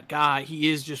even that guy.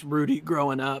 He is just Rudy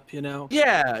growing up, you know?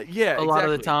 Yeah, a lot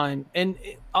of the time. And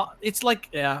it's like,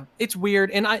 it's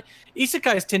weird. And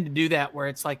isekais tend to do that where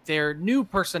it's like their new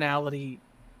personality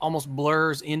almost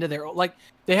blurs into their, like,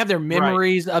 they have their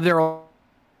memories of their old.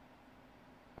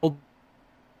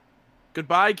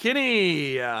 Goodbye,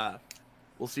 Kenny.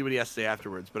 We'll see what he has to say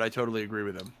afterwards, but I totally agree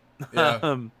with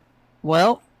him.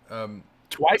 Yeah.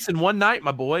 Twice in one night,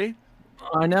 my boy.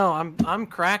 I know. I'm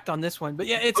cracked on this one, but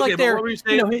yeah, it's like they're,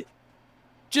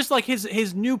 just like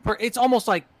his new. It's almost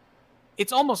like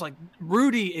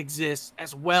Rudy exists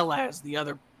as well as the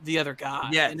other guy.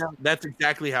 Yeah, you know? That's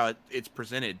exactly how it's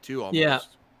presented too. Almost. Yeah,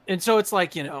 and so it's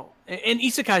like, you know, and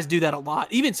isekais do that a lot.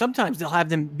 Even sometimes they'll have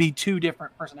them be two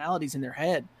different personalities in their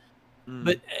head.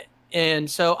 But and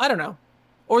so I don't know,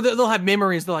 or they'll have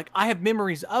memories. They're like, I have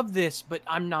memories of this, but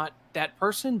I'm not that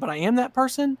person, but I am that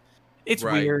person. It's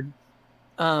weird.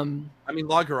 I mean,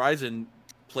 Log Horizon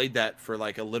played that for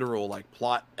like a literal like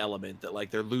plot element that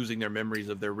like they're losing their memories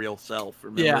of their real self.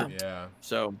 Remember? Yeah.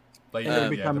 So like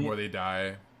the more they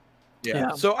die.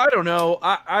 Yeah. So I don't know.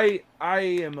 I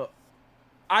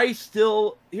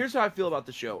still, here's how I feel about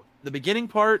the show. The beginning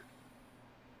part.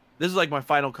 This is like my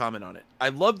final comment on it. I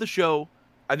love the show.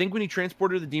 I think when he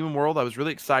transported to the demon world, I was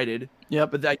really excited. Yeah.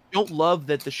 But I don't love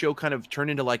that the show kind of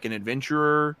turned into like an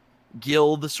adventurer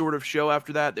guild sort of show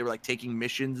after that. They were like taking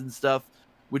missions and stuff,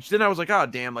 which then I was like, oh,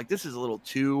 damn, like this is a little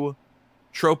too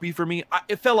tropey for me.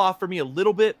 It fell off for me a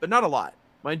little bit, but not a lot.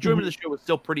 My enjoyment of the show was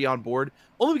still pretty on board,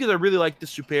 only because I really like the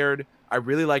Supered. I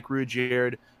really like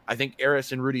Ruijerd. I think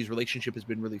Eris and Rudy's relationship has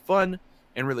been really fun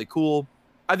and really cool.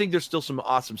 I think there's still some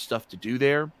awesome stuff to do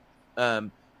there.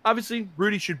 Obviously,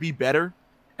 Rudy should be better.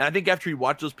 And I think after he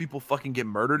watched those people fucking get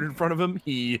murdered in front of him,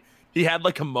 he had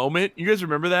like a moment. You guys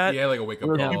remember that? Yeah, like a wake up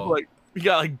call. People, like, he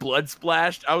got like blood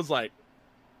splashed. I was like,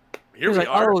 here we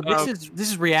are. Oh, this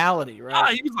is reality,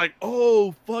 right? He was like,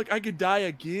 oh fuck, I could die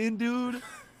again, dude.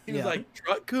 He was like,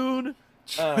 Truck-kun.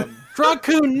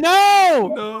 Truck-kun,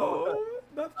 no! No,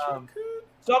 not Truck-kun.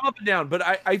 So I'm up and down, but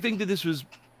I think that this was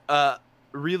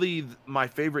really my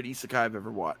favorite isekai I've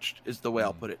ever watched, is the way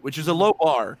I'll put it, which is a low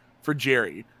bar for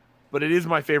Jerry, but it is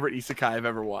my favorite isekai I've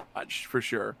ever watched for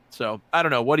sure. So I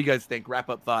don't know. What do you guys think? Wrap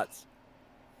up thoughts.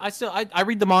 I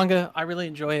read the manga. I really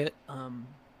enjoy it.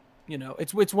 You know,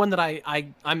 it's one that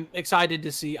I'm excited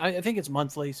to see. I think it's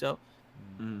monthly, so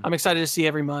I'm excited to see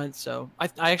every month. So I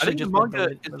actually think just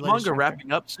the manga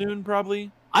wrapping up soon,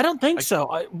 probably. I don't think so.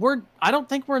 I don't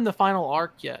think we're in the final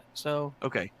arc yet. So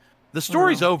okay. The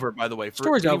story's over, by the way.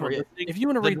 Story's over. If you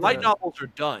want to read the light novels are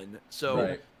done,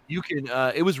 so you can.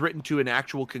 It was written to an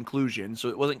actual conclusion, so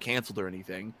it wasn't canceled or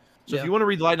anything. So if you want to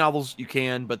read the light novels, you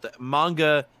can. But the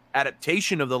manga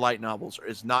adaptation of the light novels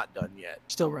is not done yet.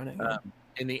 Still running.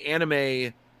 And the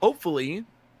anime, hopefully,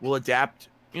 will adapt.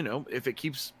 You know, if it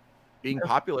keeps being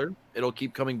popular, it'll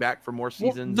keep coming back for more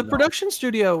seasons. The production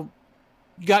studio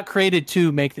got created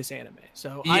to make this anime,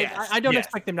 so I don't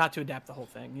expect them not to adapt the whole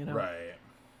thing. You know, right?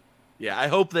 Yeah, I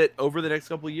hope that over the next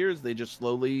couple of years they just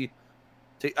slowly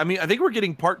take. I mean, I think we're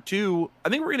getting part 2. I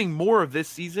think we're getting more of this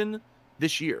season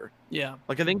this year. Yeah,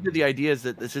 like I think that the idea is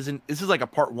that this is like a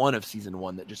part 1 of season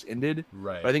 1 that just ended.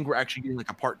 Right. But I think we're actually getting like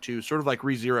a part 2, sort of like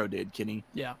ReZero did, Kenny.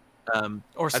 Yeah.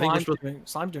 Or Slime's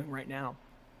doing right now.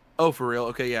 Oh, for real?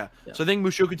 Okay, yeah. So I think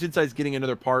Mushoku Tensei is getting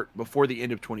another part before the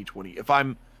end of 2020. If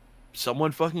I'm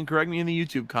someone fucking correct me in the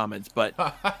YouTube comments, but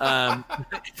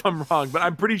if I'm wrong, but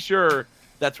I'm pretty sure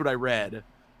that's what I read.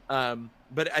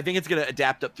 But I think it's going to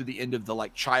adapt up to the end of the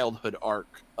like childhood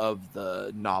arc of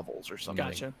the novels or something.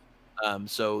 Gotcha.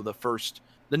 So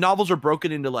the novels are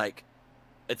broken into like,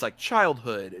 it's like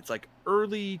childhood, it's like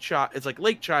it's like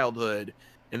late childhood,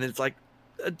 and then it's like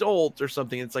adult or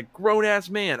something. It's like grown ass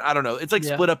man. I don't know. It's like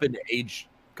split up into age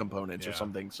components or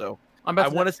something. So I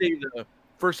want to say the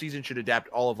first season should adapt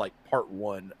all of like part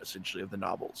 1 essentially of the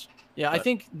novels. Yeah, but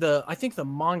I think the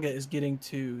manga is getting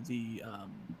to the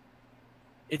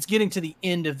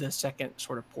end of the second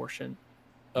sort of portion.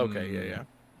 Okay, yeah.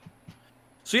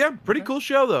 So yeah, pretty cool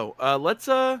show though. Let's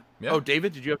Oh,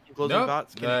 David, did you have any closing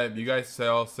thoughts? You guys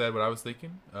all said what I was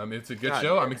thinking. It's a good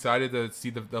show. I'm excited to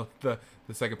see the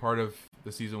second part of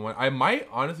the season 1. I might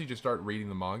honestly just start reading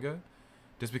the manga,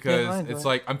 just because it's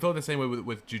like I'm feeling the same way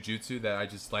with Jujutsu, that I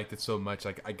just liked it so much.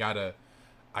 Like I gotta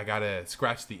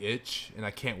scratch the itch, and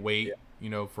I can't wait. Yeah. You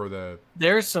know, for the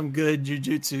there's some good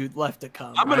Jujutsu left to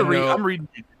come. I'm reading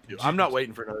Jujutsu. I'm not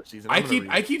waiting for another season.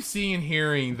 I keep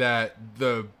hearing that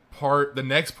the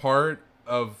next part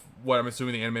of what I'm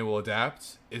assuming the anime will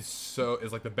adapt is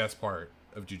like the best part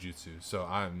of Jujutsu. So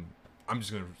I'm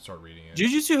just gonna start reading it.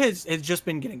 Jujutsu has just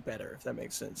been getting better, if that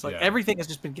makes sense. Like everything has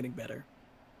just been getting better.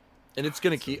 And it's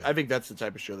gonna keep. I think that's the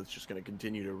type of show that's just gonna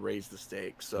continue to raise the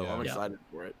stakes. So I'm excited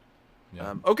for it.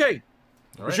 Yeah. Okay.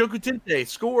 All right. Shoku Tensei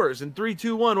scores in 3,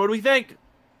 2, 1. What do we think?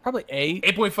 Probably 8.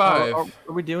 8.5.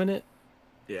 Are we doing it?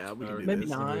 Yeah, we can do maybe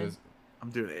this. 9. I'm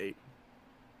doing 8.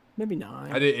 Maybe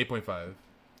 9. I did 8.5.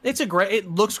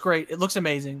 It looks great. It looks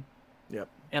amazing. Yep.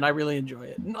 And I really enjoy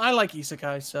it. And I like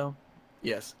isekai, so.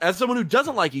 Yes. As someone who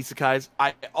doesn't like isekais,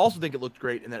 I also think it looked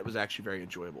great and that it was actually very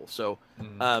enjoyable. So,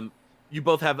 you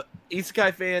both have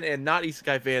isekai fan and not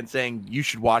isekai fan saying you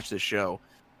should watch this show.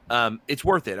 It's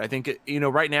worth it. I think,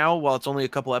 right now, while it's only a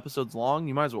couple episodes long,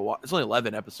 you might as well watch. It's only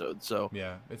 11 episodes, so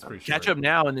yeah, it's pretty catch up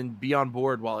now and then be on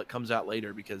board while it comes out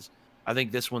later, because I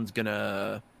think this one's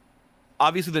gonna.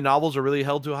 Obviously, the novels are really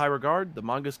held to a high regard. The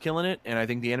manga's killing it, and I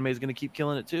think the anime is gonna keep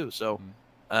killing it too. So,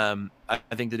 I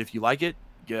think that if you like it,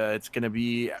 it's gonna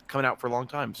be coming out for a long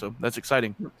time. So that's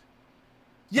exciting.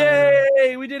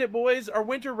 Yay! We did it, boys. Our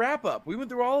winter wrap up. We went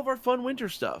through all of our fun winter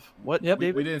stuff. What? Yep.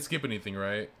 We didn't skip anything,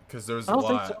 right? Because there was a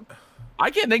lot. Think so.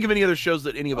 I can't think of any other shows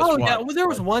that any of us watched. Yeah, well, there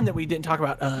was one that we didn't talk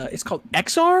about. It's called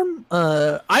X-Arm.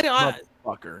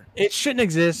 Fucker. It shouldn't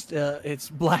exist. It's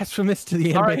blasphemous to the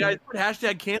anime. All right, guys. Put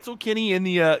hashtag cancel Kenny in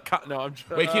the. No, I'm.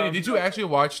 Wait, Kenny, did you actually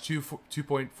watch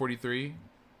 2.43?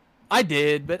 I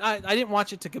did, but I didn't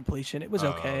watch it to completion. It was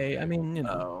okay. I mean,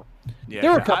 yeah,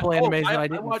 there were a couple animes that I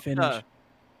didn't finish.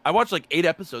 I watched like 8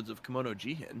 episodes of Kimono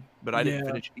Jihin, but I didn't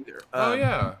finish either.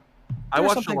 I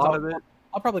watched a lot of it.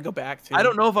 I'll probably go back to. I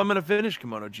don't know if I'm gonna finish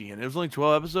Kimono Jihin. It was only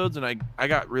 12 episodes, and I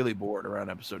got really bored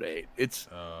around episode 8.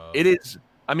 It is.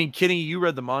 I mean, Kenny, you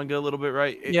read the manga a little bit,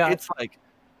 right? It's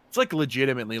like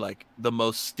legitimately like the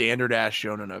most standard ass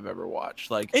shonen I've ever watched.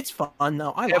 Like, it's fun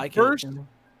though. I like it.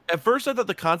 At first, I thought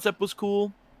the concept was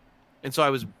cool, and so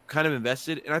I was kind of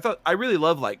invested. And I really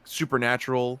love like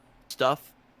supernatural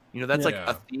stuff. That's like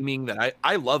a theming that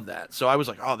I love that. So I was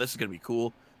like, oh, this is gonna be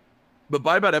cool. But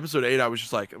by about episode 8, I was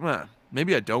just like,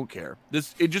 maybe I don't care.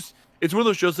 It's one of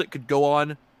those shows that could go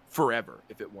on forever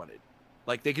if it wanted.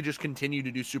 Like, they could just continue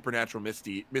to do supernatural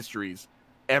mysteries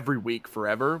every week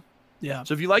forever. Yeah.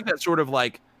 So if you like that sort of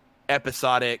like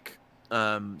episodic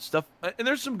stuff, and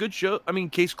there's some good show. I mean,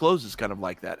 Case Closed is kind of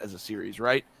like that as a series,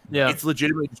 right? Yeah. It's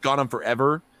legitimately just gone on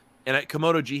forever. And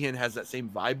Komodo Jihin has that same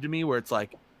vibe to me, where it's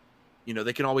like,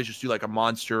 they can always just do like a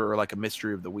monster or like a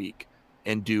mystery of the week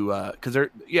and do because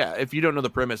if you don't know the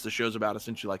premise, the show's about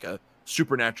essentially like a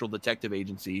supernatural detective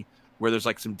agency where there's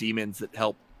like some demons that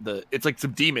help it's like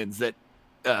some demons that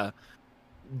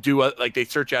do like they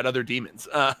search out other demons.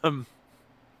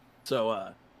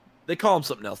 So they call him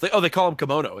something else. They call him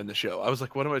Kimono in the show. I was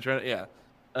like, what am I trying to? Yeah.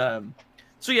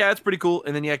 So yeah, it's pretty cool.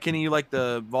 And then Kenny, you like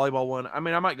the volleyball one? I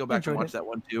mean, I might go back and watch that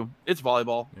one too. It's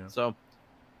volleyball, so.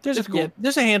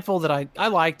 There's a handful that I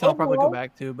liked. I'll probably go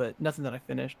back to, but nothing that I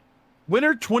finished.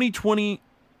 Winter 2020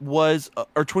 or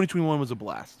 2021 was a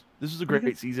blast. This was a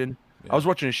great season. Yeah. I was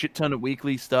watching a shit ton of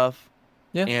weekly stuff.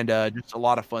 Yeah. And just a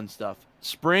lot of fun stuff.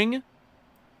 Spring,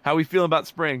 how we feeling about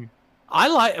spring? I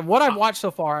like what I've watched so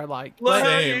far. I like. We'll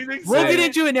get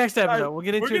into it next episode. We're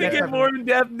gonna get more in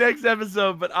depth next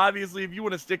episode. But obviously, if you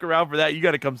want to stick around for that, you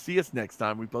got to come see us next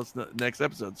time we post the next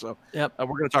episode. So we're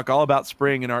gonna talk all about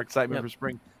spring and our excitement for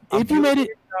spring. If you made it,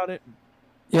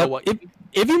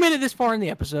 if you made it this far in the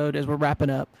episode, as we're wrapping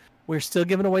up, we're still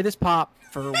giving away this pop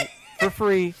for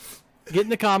free. Get in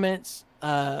the comments.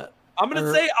 I'll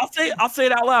say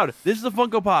it out loud. This is a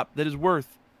Funko Pop that is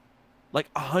worth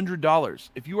like $100.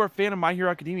 If you are a fan of My Hero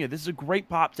Academia, this is a great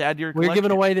pop to add to your collection. We're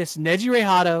giving away this Neji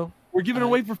Rehado. We're giving it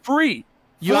away for free.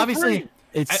 You obviously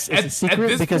it's a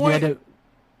secret because we had to.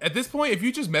 At this point, if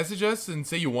you just message us and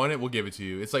say you want it, we'll give it to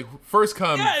you. It's like first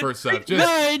come, first up.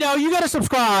 No, you got to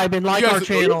subscribe and like our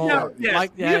channel. We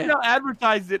have now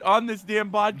advertised it on this damn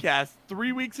podcast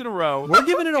 3 weeks in a row. We're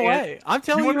giving it away. I'm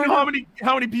telling you. You want to know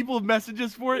how many people have messaged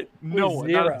us for it? No one.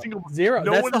 Zero. Not a single one. Zero.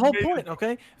 No That's the whole point,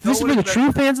 okay? This is for the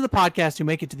true fans of the podcast who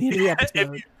make it to the end of the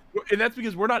episode. And that's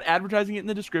because we're not advertising it in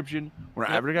the description. We're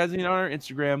not advertising it on our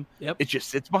Instagram. Yep. It just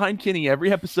sits behind Kenny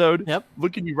every episode. Yep.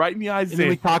 Looking you right in the eyes. And then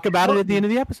we talk about it at the end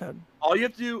of the episode. All you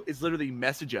have to do is literally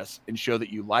message us and show that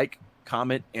you like,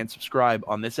 comment, and subscribe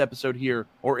on this episode here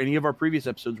or any of our previous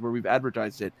episodes where we've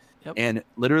advertised it. Yep. And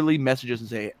literally message us and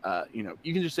say,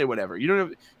 you can just say whatever. You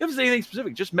don't have to say anything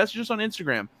specific. Just message us on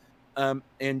Instagram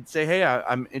and say, hey,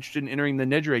 I'm interested in entering the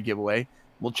Nedre giveaway.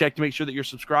 We'll check to make sure that you're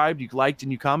subscribed, you liked,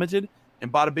 and you commented.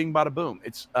 And bada bing, bada boom.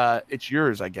 It's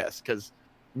yours, I guess, because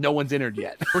no one's entered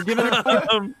yet. We're giving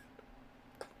it.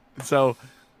 So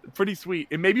pretty sweet.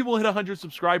 And maybe we'll hit 100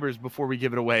 subscribers before we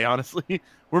give it away. Honestly,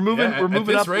 we're moving up a little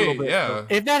bit. Yeah. So.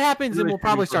 If that happens, then we'll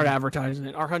probably start advertising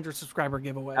it. Our 100 subscriber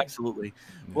giveaway. Absolutely.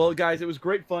 Well, guys, it was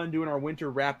great fun doing our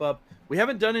winter wrap up. We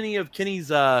haven't done any of Kenny's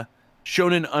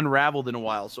Shonen Unraveled in a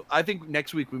while, so I think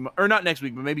next week not next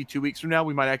week, but maybe 2 weeks from now,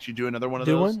 we might actually do another one of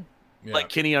those. Yeah. Like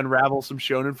Kenny unravel some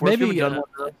shonen for us. Maybe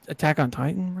Attack on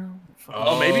Titan, bro.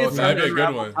 Oh, maybe it's that'd be a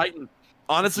good one. Titan.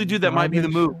 Honestly, dude, that might be the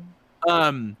move.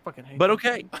 But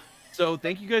okay. So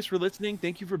thank you guys for listening.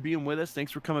 Thank you for being with us.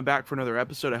 Thanks for coming back for another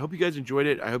episode. I hope you guys enjoyed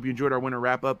it. I hope you enjoyed our winter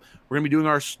wrap up. We're gonna be doing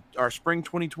our spring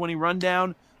 2020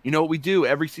 rundown. You know what we do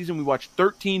every season? We watch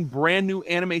 13 brand new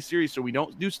anime series. So we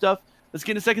don't do stuff. Let's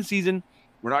get in the second season.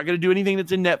 We're not gonna do anything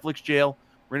that's in Netflix jail.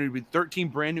 We're going to do 13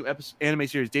 brand new anime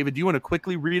series. David, do you want to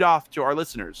quickly read off to our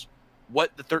listeners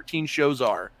what the 13 shows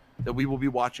are that we will be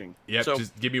watching? Yep, so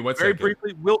just give me 1 very second. Very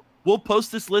briefly, we'll post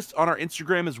this list on our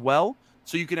Instagram as well,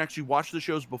 so you can actually watch the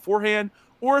shows beforehand.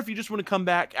 Or if you just want to come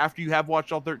back after you have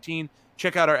watched all 13,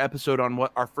 check out our episode on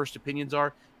what our first opinions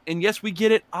are. And yes, we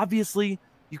get it. Obviously,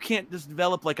 you can't just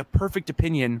develop like a perfect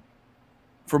opinion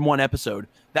from one episode.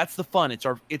 That's the fun. It's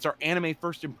our anime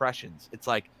first impressions. It's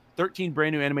like 13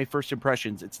 brand new anime first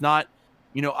impressions. It's not,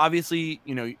 obviously,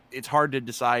 it's hard to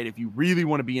decide if you really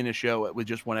want to be in a show with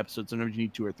just one episode. Sometimes you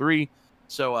need 2 or 3.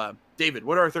 So, David,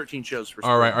 what are our 13 shows for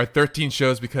spring? All right, our 13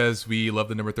 shows, because we love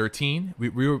the number 13.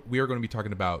 We are going to be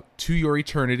talking about To Your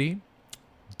Eternity,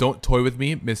 Don't Toy With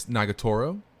Me, Miss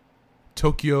Nagatoro,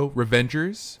 Tokyo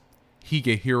Revengers,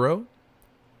 Hige Hero,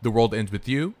 The World Ends With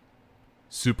You,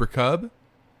 Super Cub,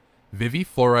 Vivi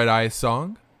Fluoride Eyes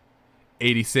Song,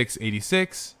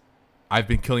 8686, I've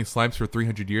been killing slimes for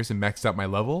 300 years and maxed out my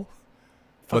level.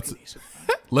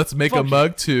 Let's make a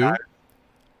mug too.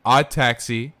 Odd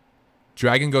Taxi,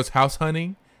 Dragon Goes House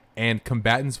Hunting, and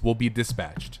Combatants Will Be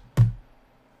Dispatched.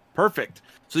 Perfect.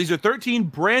 So these are 13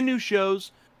 brand new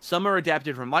shows. Some are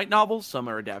adapted from light novels, some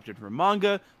are adapted from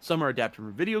manga, some are adapted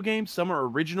from video games, some are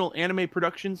original anime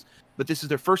productions, but this is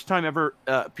their first time ever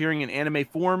appearing in anime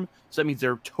form, so that means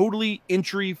they're totally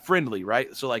entry friendly,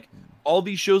 right? So like all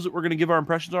these shows that we're going to give our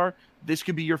impressions are, this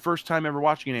could be your first time ever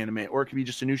watching an anime, or it could be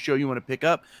just a new show you want to pick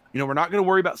up. We're not going to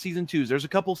worry about season 2s. There's a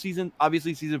couple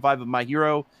obviously season 5 of My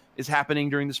Hero is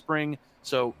happening during the spring,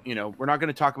 so we're not going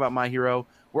to talk about My Hero.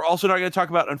 We're also not going to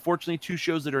talk about, unfortunately, 2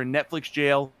 shows that are in Netflix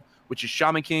jail, which is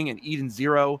Shaman King and Eden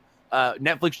Zero.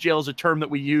 Netflix jail is a term that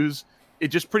we use. It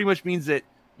just pretty much means that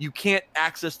you can't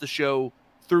access the show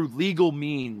through legal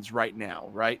means right now,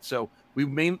 right? So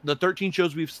the 13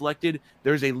 shows we've selected,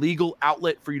 there's a legal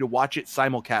outlet for you to watch it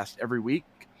simulcast every week.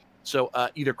 So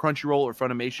either Crunchyroll or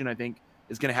Funimation, I think,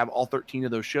 is going to have all 13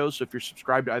 of those shows. So if you're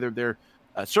subscribed to either of their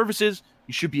services,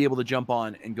 you should be able to jump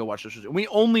on and go watch those shows. And we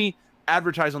only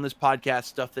advertise on this podcast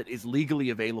stuff that is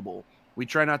legally available. We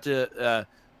try not to...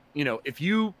 if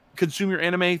you consume your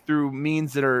anime through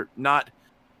means that are not,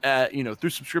 through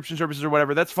subscription services or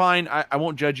whatever, that's fine. I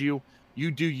won't judge you.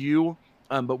 You do you.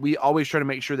 But we always try to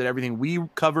make sure that everything we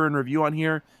cover and review on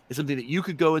here is something that you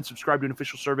could go and subscribe to an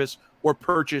official service or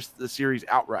purchase the series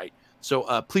outright.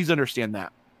 So please understand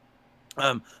that.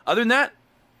 Other than that,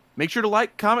 make sure to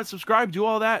like, comment, subscribe, do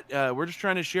all that. We're just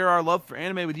trying to share our love for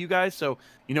anime with you guys. So,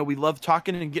 we love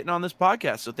talking and getting on this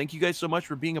podcast. So thank you guys so much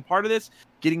for being a part of this,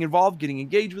 getting involved, getting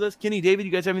engaged with us. Kenny, David,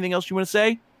 you guys have anything else you want to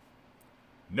say?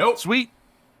 Nope. Sweet.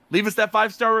 Leave us that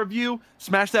 5-star review.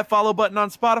 Smash that follow button on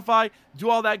Spotify. Do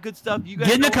all that good stuff. You guys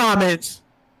get in the comments.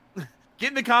 Get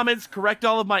in the comments. Correct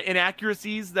all of my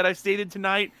inaccuracies that I stated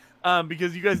tonight,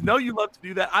 because you guys know you love to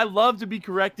do that. I love to be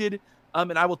corrected.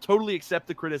 And I will totally accept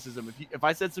the criticism. If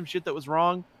I said some shit that was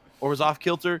wrong or was off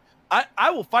kilter,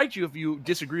 I will fight you if you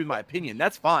disagree with my opinion.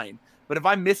 That's fine. But if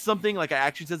I missed something, like I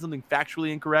actually said something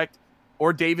factually incorrect,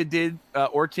 or David did,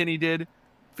 or Kenny did,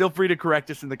 feel free to correct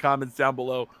us in the comments down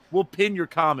below. We'll pin your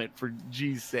comment for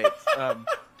G's sakes.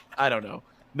 I don't know.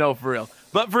 No, for real.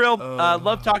 But for real,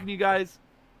 love talking to you guys.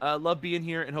 Love being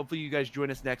here. And hopefully you guys join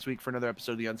us next week for another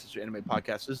episode of the Uncensored Anime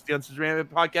Podcast. This is the Uncensored Anime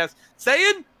Podcast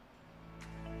saying...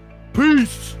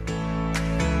 peace.